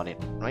started on it,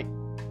 right?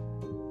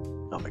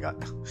 Oh my god.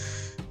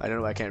 I don't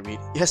know why I can't read.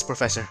 Yes,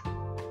 Professor.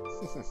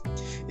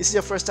 Is this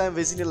your first time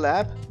visiting the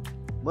lab?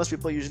 Most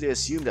people usually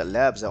assume that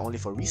labs are only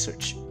for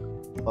research.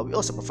 But we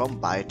also perform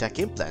biotech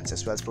implants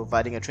as well as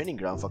providing a training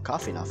ground for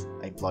coffee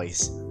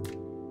employees.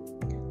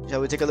 Shall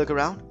we take a look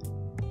around?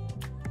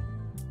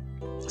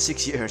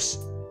 6 years.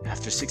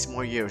 After 6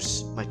 more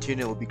years, my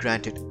tenure will be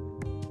granted.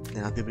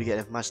 Then I'll be able to get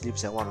as much sleep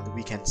as I want on the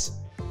weekends.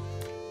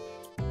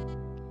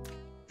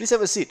 Please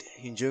have a seat.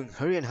 Hyunjung,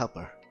 hurry and help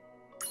her.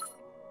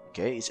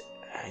 Okay, is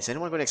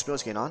anyone going to explain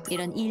what's going on?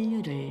 이런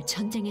인류를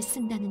전쟁에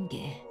쓴다는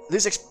게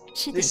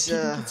시대의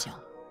비극이죠.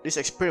 This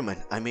experiment,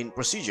 I mean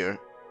procedure,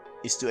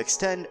 is to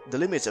extend the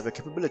limits of your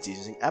capabilities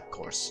using app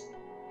cores.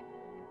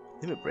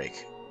 Limit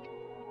break.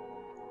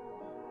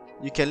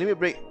 You can limit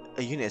break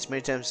a unit as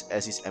many times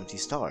as its empty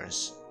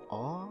stars.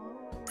 Oh.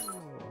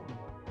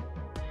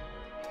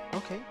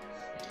 Okay.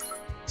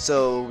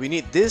 So we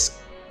need this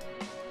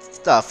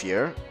stuff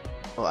here.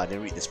 Oh, I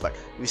didn't read this part.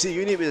 If you see a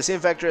unit with the same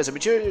factor as a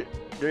material,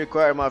 the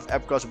required amount of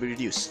app cores will be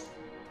reduced.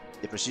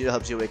 The procedure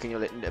helps you awaken your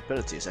latent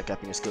abilities and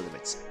capping your skill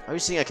limits. Are you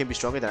saying I can be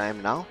stronger than I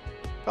am now?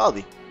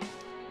 Probably.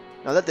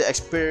 Now let the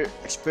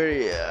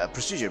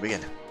procedure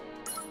begin.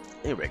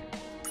 Limit break.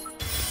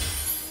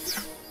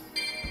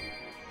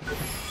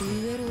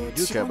 의외로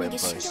직원에게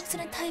신경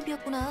쓰는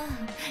타입이었구나.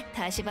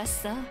 다시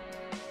봤어.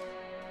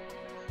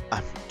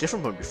 I'm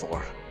different from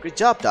before. Great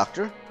job,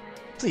 Doctor.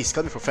 Please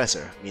call me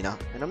Professor, Mina,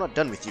 and I'm not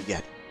done with you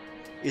yet.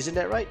 Isn't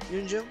that right,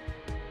 Yunjung?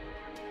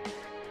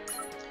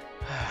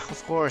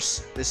 Of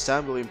course, this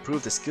time we'll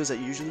improve the skills that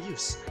you usually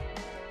use.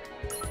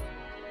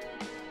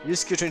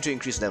 Use skill training to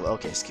increase level.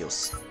 Okay,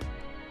 skills.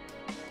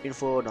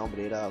 Info, normal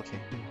data, okay.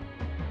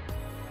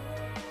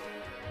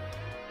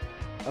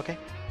 Okay.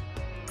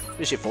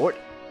 Pretty straightforward.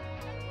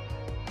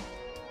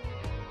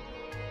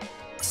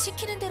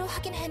 시키는 대로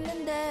하긴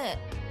했는데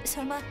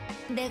설마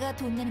내가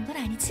돈 내는 건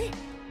아니지?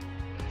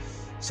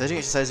 Studying,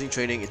 exercising,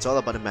 training, it's all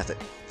about the method.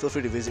 Feel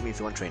free to visit me if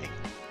you want training.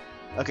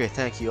 Okay,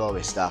 thank you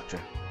always, Doctor.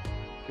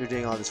 You're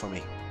doing all this for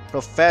me.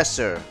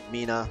 Professor,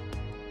 Mina.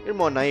 You're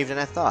more naive than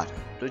I thought.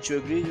 Don't you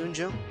agree,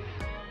 Yunjung?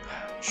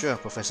 Sure,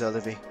 Professor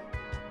Olivia.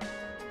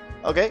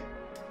 Okay.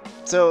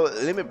 So,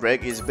 limit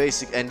break is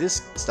basic, and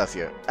this stuff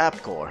here,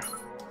 app core.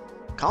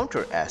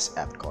 Counter as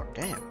app core,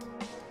 damn.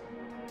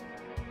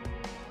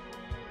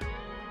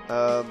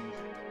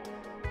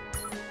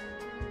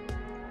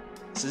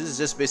 So this is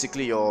just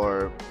basically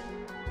your...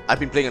 I've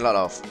been playing a lot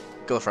of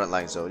Girl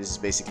Frontline, so this is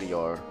basically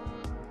your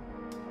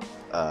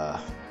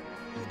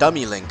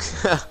dummy Link.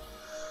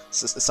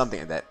 So, something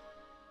like that.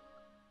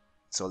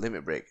 So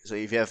limit break. So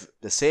if you have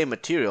the same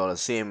material, the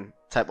same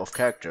type of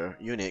character,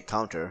 unit,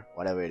 counter,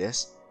 whatever it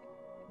is,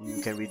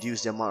 you can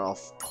reduce the amount of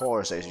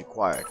cores that is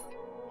required.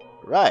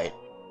 Right.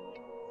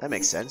 That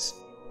makes sense.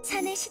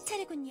 자네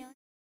시차례군요.